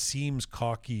seems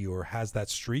cocky or has that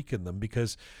streak in them,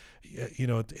 because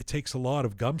it takes a lot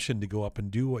of gumption to go up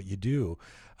and do what you do.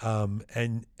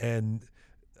 And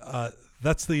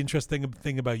that's the interesting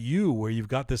thing about you, where you've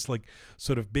got this like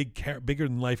sort of bigger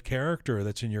than life character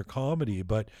that's in your comedy,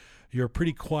 but you're a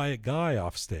pretty quiet guy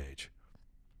off stage.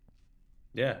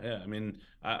 Yeah, yeah. I mean,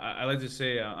 I like to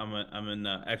say I'm an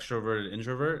extroverted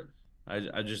introvert.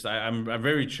 I'm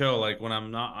very chill. Like when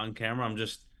I'm not on camera,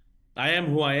 I am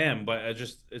who I am. But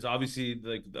it's obviously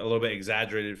like a little bit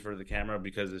exaggerated for the camera,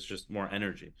 because it's just more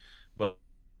energy. But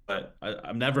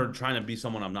I'm never trying to be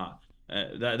someone I'm not.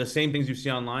 The same things you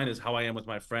see online is how I am with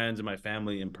my friends and my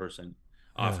family in person,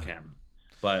 off Yeah. camera.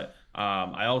 But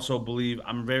I also believe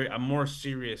I'm more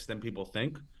serious than people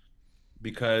think,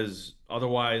 because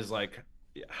otherwise, like,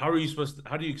 how do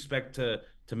you expect to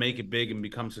make it big and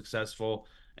become successful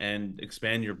and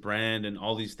expand your brand and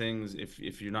all these things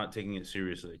if you're not taking it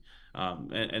seriously.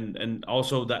 And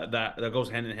also that goes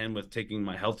hand in hand with taking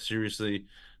my health seriously,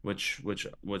 which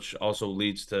also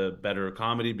leads to better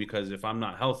comedy, because if I'm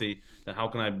not healthy, then how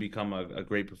can I become a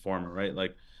great performer, right?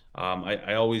 Like,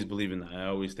 I always believe in that. I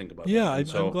always think about Yeah, that. And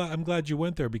so, I'm glad you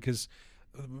went there, because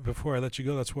before I let you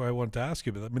go, that's where I wanted to ask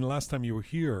you. But I mean, the last time you were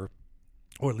here,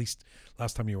 or at least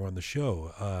last time you were on the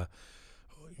show,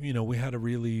 we had a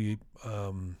really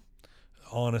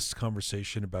honest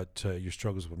conversation about your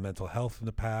struggles with mental health in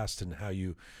the past, and how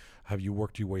you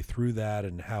worked your way through that,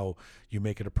 and how you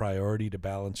make it a priority to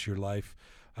balance your life.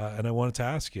 And I wanted to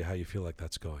ask you how you feel like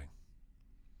that's going.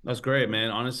 that's great, man.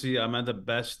 Honestly, I'm at the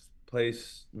best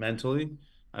place mentally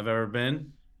I've ever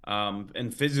been.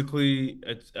 And physically,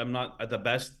 I'm not at the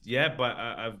best yet, but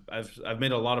I've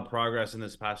made a lot of progress in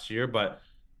this past year. But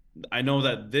I know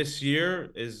that this year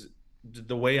is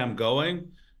the way I'm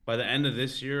going. By the end of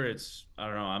this year, I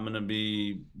don't know, I'm gonna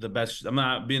be the best. I'm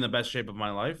gonna be in the best shape of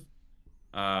my life,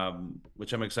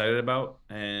 which I'm excited about.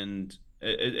 And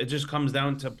it just comes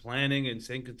down to planning and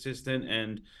staying consistent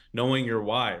and knowing your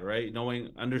why, right?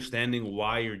 Understanding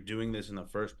why you're doing this in the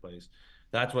first place.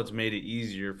 That's what's made it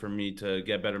easier for me to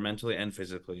get better mentally and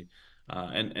physically,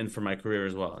 and for my career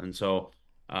as well. And so,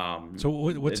 So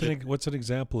it just what's an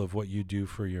example of what you do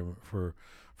for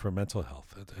for mental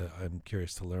health? I'm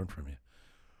curious to learn from you.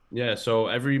 Yeah, so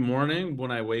every morning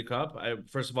when I wake up, I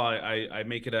first of all I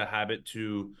make it a habit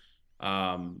to,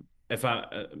 if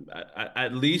I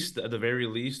at least, at the very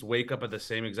least, wake up at the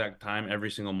same exact time every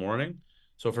single morning.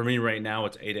 So for me right now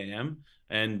it's 8 a.m.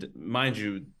 And mind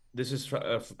you, this is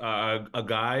a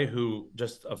guy who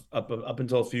just up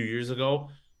until a few years ago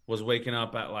was waking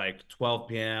up at like 12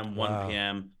 p.m., Wow, 1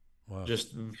 p.m., wow.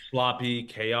 just sloppy,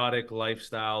 chaotic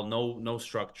lifestyle, no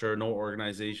structure, no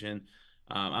organization.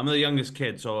 I'm the youngest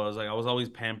kid, so I was always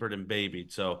pampered and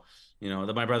babied. So,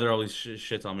 my brother always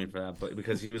shits on me for that, but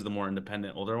because he was the more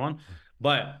independent older one.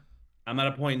 But I'm at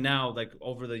a point now, like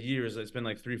over the years, it's been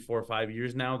like 3, 4, 5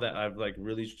 years now that I've like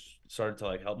really started to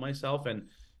like help myself, and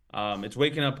it's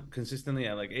waking up consistently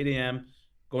at like 8 a.m.,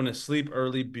 going to sleep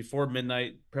early before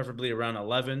midnight, preferably around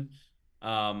 11.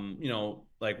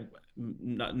 Like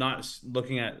not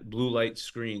looking at blue light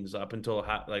screens up until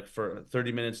like for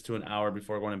 30 minutes to an hour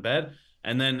before going to bed.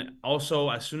 And then also,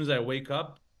 as soon as I wake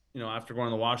up, after going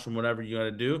to the washroom, whatever you got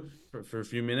to do for a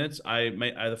few minutes,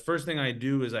 the first thing I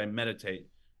do is I meditate,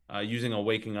 using a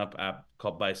waking up app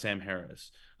called by Sam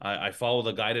Harris. I follow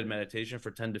the guided meditation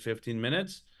for 10 to 15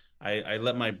 minutes. I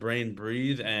let my brain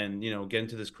breathe and, get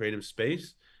into this creative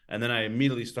space. And then I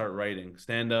immediately start writing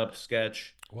stand up,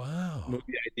 sketch, Wow. movie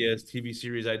ideas, TV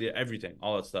series idea, everything,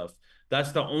 all that stuff.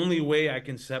 That's the only way I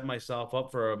can set myself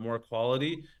up for a more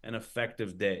quality and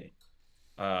effective day.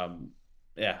 Um,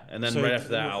 yeah, and then So right after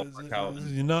that, I'll work out. And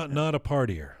you're not yeah. not a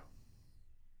partier.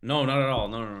 No, not at all.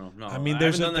 No, no, no, I no. mean, I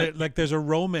haven't done that. there's a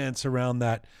romance around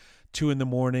that 2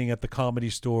 a.m. at the Comedy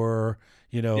Store.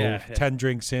 Yeah, yeah, 10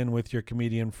 drinks in with your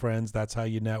comedian friends. That's how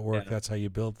you network. yeah. That's how you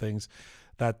build things.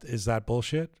 That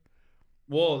bullshit.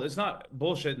 Well, it's not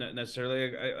bullshit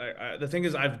necessarily. The thing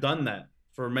is, I've done that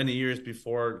for many years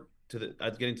before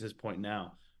getting to this point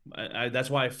now. That's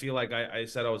why I feel like I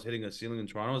said I was hitting a ceiling in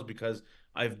Toronto, is because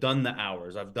I've done the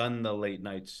hours, I've done the late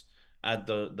nights at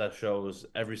the shows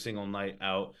every single night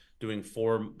out, doing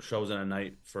 4 shows in a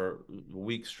night for a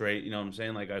week straight. You know what I'm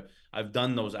saying? Like I've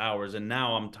done those hours, and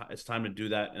now it's time to do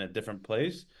that in a different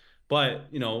place, but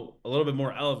a little bit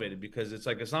more elevated, because it's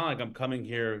not like I'm coming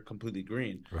here completely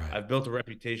green. Right. I've built a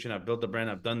reputation, I've built the brand,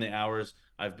 I've done the hours,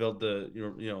 I've built the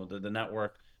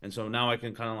network, and so now I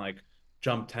can kind of like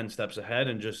jump 10 steps ahead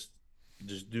and just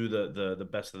do the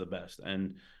best of the best.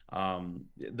 And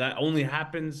that only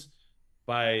happens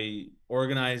by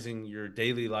organizing your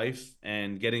daily life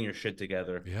and getting your shit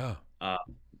together. Yeah. uh,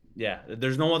 yeah,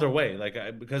 there's no other way. Like,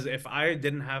 because if I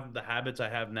didn't have the habits I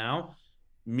have now,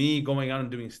 me going out and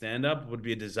doing stand up would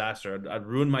be a disaster. I'd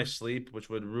ruin my sleep, which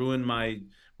would ruin my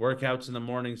workouts in the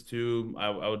mornings too. I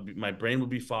would my brain would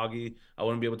be foggy. I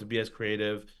wouldn't be able to be as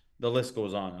creative. The list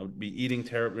goes on. I would be eating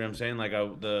terribly. You know what I'm saying, like,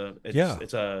 Yeah.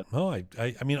 it's a No,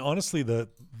 I mean, honestly, the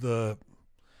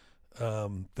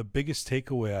biggest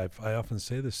takeaway, I often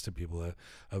say this to people,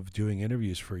 of doing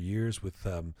interviews for years with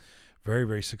very,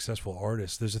 very successful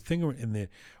artists. There's a thing in the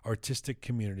artistic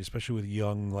community, especially with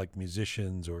young like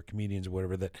musicians or comedians or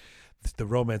whatever, that the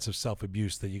romance of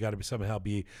self-abuse, that you got to somehow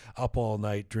be up all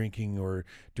night drinking or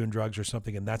doing drugs or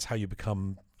something, and that's how you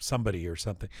become somebody or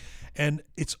something. And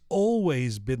it's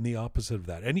always been the opposite of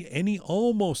that. Any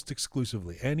almost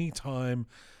exclusively, any time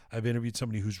I've interviewed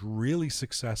somebody who's really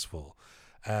successful,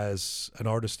 as an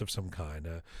artist of some kind,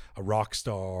 a rock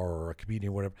star or a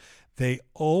comedian, whatever, they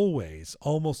always,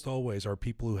 almost always, are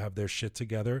people who have their shit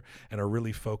together and are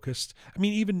really focused. I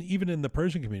mean, even in the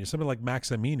Persian community, something like Max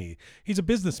Amini, he's a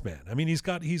businessman. I mean, he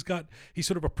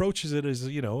sort of approaches it as,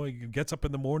 he gets up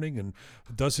in the morning and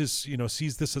does his,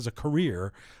 sees this as a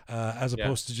career, as Yeah.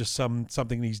 opposed to just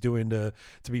something he's doing to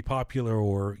be popular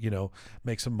or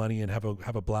make some money and have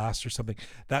a blast or something.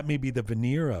 That may be the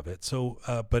veneer of it. So,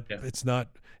 but Yeah. it's not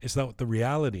the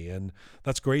reality, and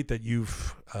that's great that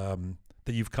you've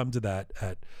come to that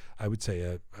at, I would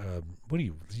say, what are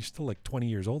you? You're still like 20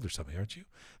 years old or something, aren't you?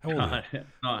 How old are you?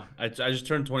 No, I just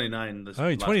turned 29 this Oh,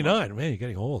 you're last 29. month. Man, you're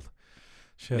getting old.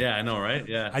 Shit. Yeah, I know, right?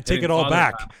 Yeah, I take hitting it all father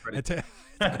back. time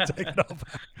I already. take it all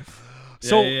back. Yeah,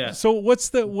 So, yeah, yeah. so what's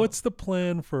the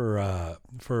plan for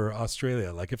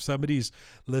Australia? Like, if somebody's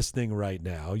listening right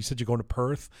now, you said you're going to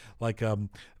Perth. Like, I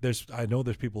know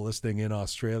there's people listening in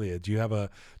Australia. Do you have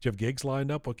gigs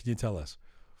lined up? What can you tell us?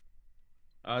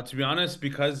 To be honest,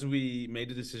 because we made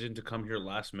the decision to come here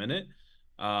last minute,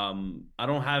 I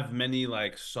don't have many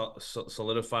like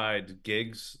solidified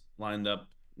gigs lined up,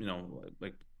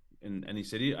 like in any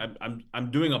city.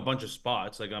 I'm doing a bunch of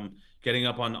spots. Like I'm getting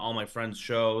up on all my friends'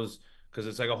 shows because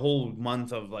it's like a whole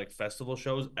month of like festival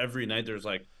shows. Every night there's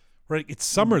like Right, it's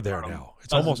summer there um, now. It's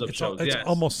dozens almost of shows. it's Yes,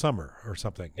 almost summer or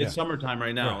something. it's Yeah, summertime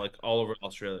right now, right. like all over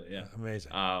Australia. Yeah.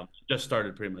 Amazing. Just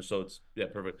started pretty much, so it's yeah,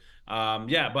 perfect.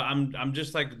 Yeah, but I'm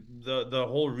just like the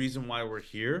whole reason why we're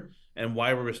here and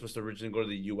why we were supposed to originally go to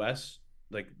the US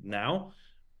like now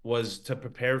was to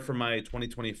prepare for my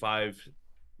 2025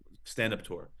 stand-up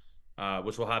tour,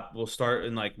 which will start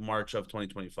in like March of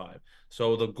 2025.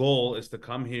 So the goal is to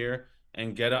come here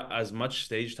and get as much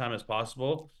stage time as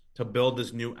possible to build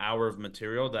this new hour of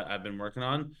material that I've been working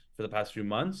on for the past few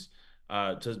months.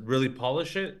 To really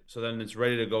polish it, so then it's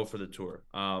ready to go for the tour.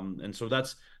 And so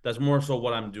that's more so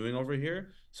what I'm doing over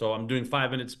here. So I'm doing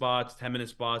 5 minute spots, 10 minute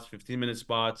spots, 15 minute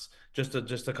spots, just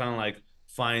to kind of like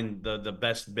find the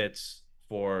best bits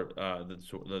for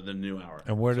the new hour.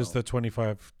 And where does So the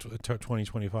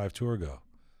 2025 tour go?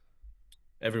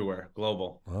 everywhere,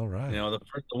 global. All right.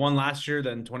 The one last year,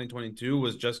 then 2022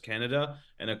 was just Canada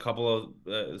and a couple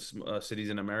of cities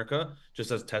in America,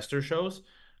 just as tester shows.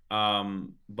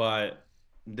 But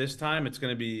this time it's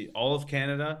going to be all of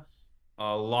Canada,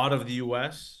 a lot of the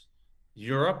US,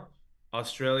 Europe,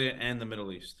 Australia, and the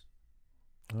Middle East.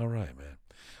 All right, man.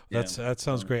 Yeah. That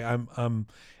sounds So great.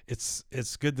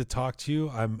 It's good to talk to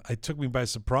you. It took me by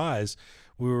surprise.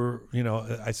 We were,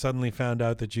 I suddenly found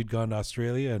out that you'd gone to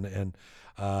Australia,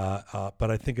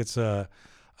 but I think it's I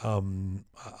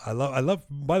love.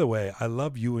 By the way, I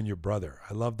love you and your brother.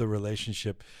 I love the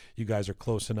relationship. You guys are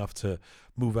close enough to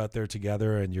move out there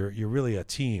together, and you're really a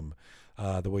team.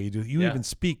 The way you do, you yeah. even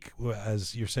speak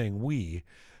as you're saying we.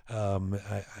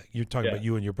 You're talking Yeah. about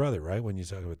you and your brother, right? When you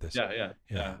talk about this, Yeah, yeah,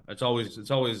 yeah, yeah. It's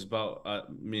always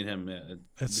about me and him, yeah.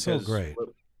 that's so Because great.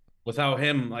 without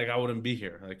him, like I wouldn't be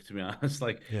here, like to be honest,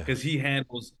 like Yeah, because he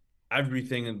handles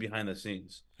everything in behind the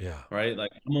scenes, yeah. right?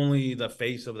 Like I'm only the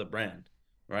face of the brand,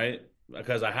 right?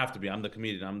 Because I have to be. I'm the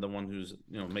comedian. I'm the one who's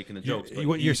making the jokes. But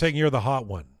What you're saying, you're the hot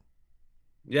one.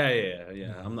 yeah, yeah, yeah,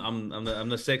 yeah. I'm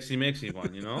the sexy mixy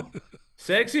one,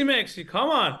 sexy mixy. Come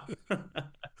on.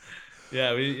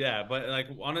 Yeah, but like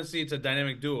honestly, it's a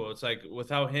dynamic duo. It's like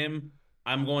without him,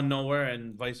 I'm going nowhere,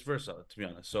 and vice versa. To be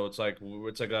honest, so it's like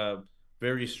a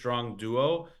very strong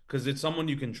duo because it's someone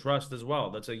you can trust as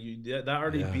well. That's like that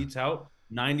already Yeah, beats out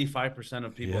 95%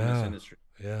 of people in this yeah, industry.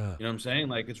 yeah, You know what I'm saying?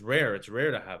 Like it's rare. It's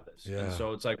rare to have this, and yeah,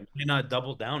 so it's like why not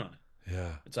double down on it?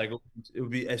 yeah. It's like it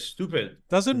would be as stupid to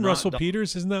Doesn't not Russell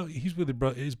Peters? Isn't that he's with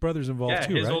his brother's involved yeah,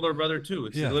 too, his right? older brother too.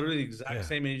 It's Yeah, literally the exact yeah,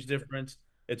 same age difference.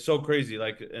 It's so crazy.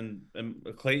 Like, and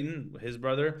Clayton, his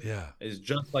brother, yeah, is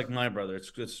just like my brother.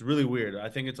 It's really weird. I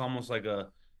think it's almost like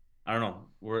I don't know.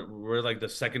 We're like the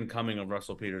second coming of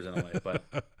Russell Peters in a way, but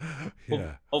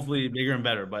yeah. hopefully bigger and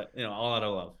better. But all out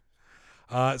of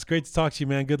love. It's great to talk to you,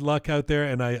 man. Good luck out there,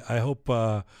 and I hope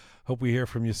we hear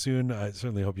from you soon. I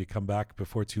certainly hope you come back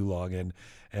before too long,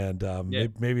 and Yeah,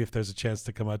 maybe if there's a chance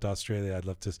to come out to Australia, I'd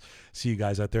love to see you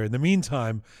guys out there. In the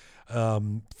meantime,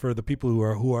 for the people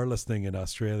who are listening in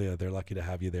Australia, they're lucky to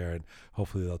have you there, and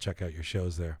hopefully they'll check out your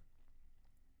shows there.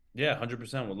 yeah,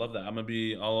 100% would love that. I'm gonna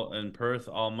be all in Perth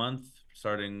all month,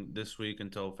 starting this week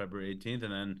until February 18th,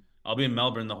 and then I'll be in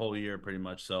Melbourne the whole year pretty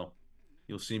much. So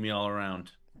you'll see me all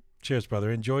around. Cheers, brother.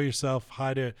 Enjoy yourself.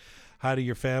 Hi to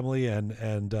your family,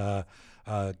 and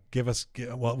give us.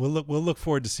 Well, we'll look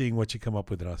forward to seeing what you come up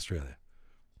with in Australia.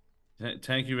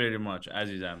 Thank you very much,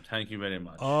 Azizam. Thank you very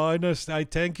much. Oh, I know. I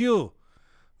thank you,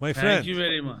 my Thank friend. you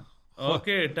very much.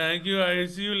 Okay, thank you. I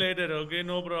see you later. Okay,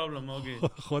 no problem. Okay.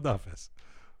 Khodafez.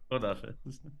 Khudafiz.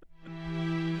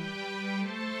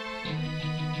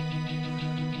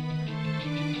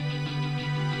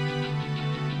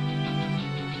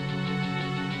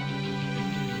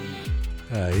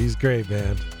 He's great,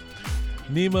 man.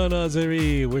 Neema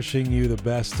Nazeri, wishing you the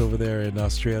best over there in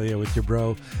Australia with your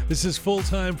bro. This is Full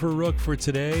Time for Roqe for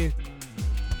today.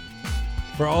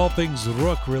 For all things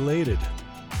Roqe related,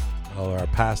 all our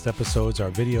past episodes,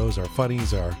 our videos, our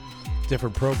funnies, our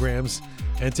different programs,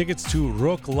 and tickets to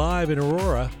Roqe Live in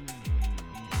Aurora,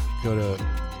 go to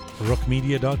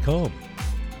roqemedia.com.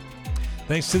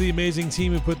 Thanks to the amazing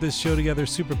team who put this show together: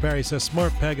 Super Parisa,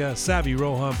 Smart Pega, Savvy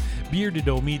Roham, Bearded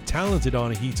Omi, Talented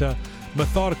Anahita,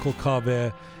 Methodical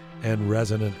Kaveh, and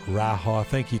Resonant Raha.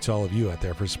 Thank you to all of you out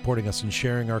there for supporting us and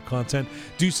sharing our content.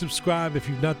 Do subscribe if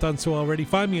you've not done so already.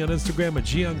 Find me on Instagram at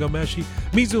Jian Gomeshi.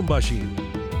 Mizumbashi.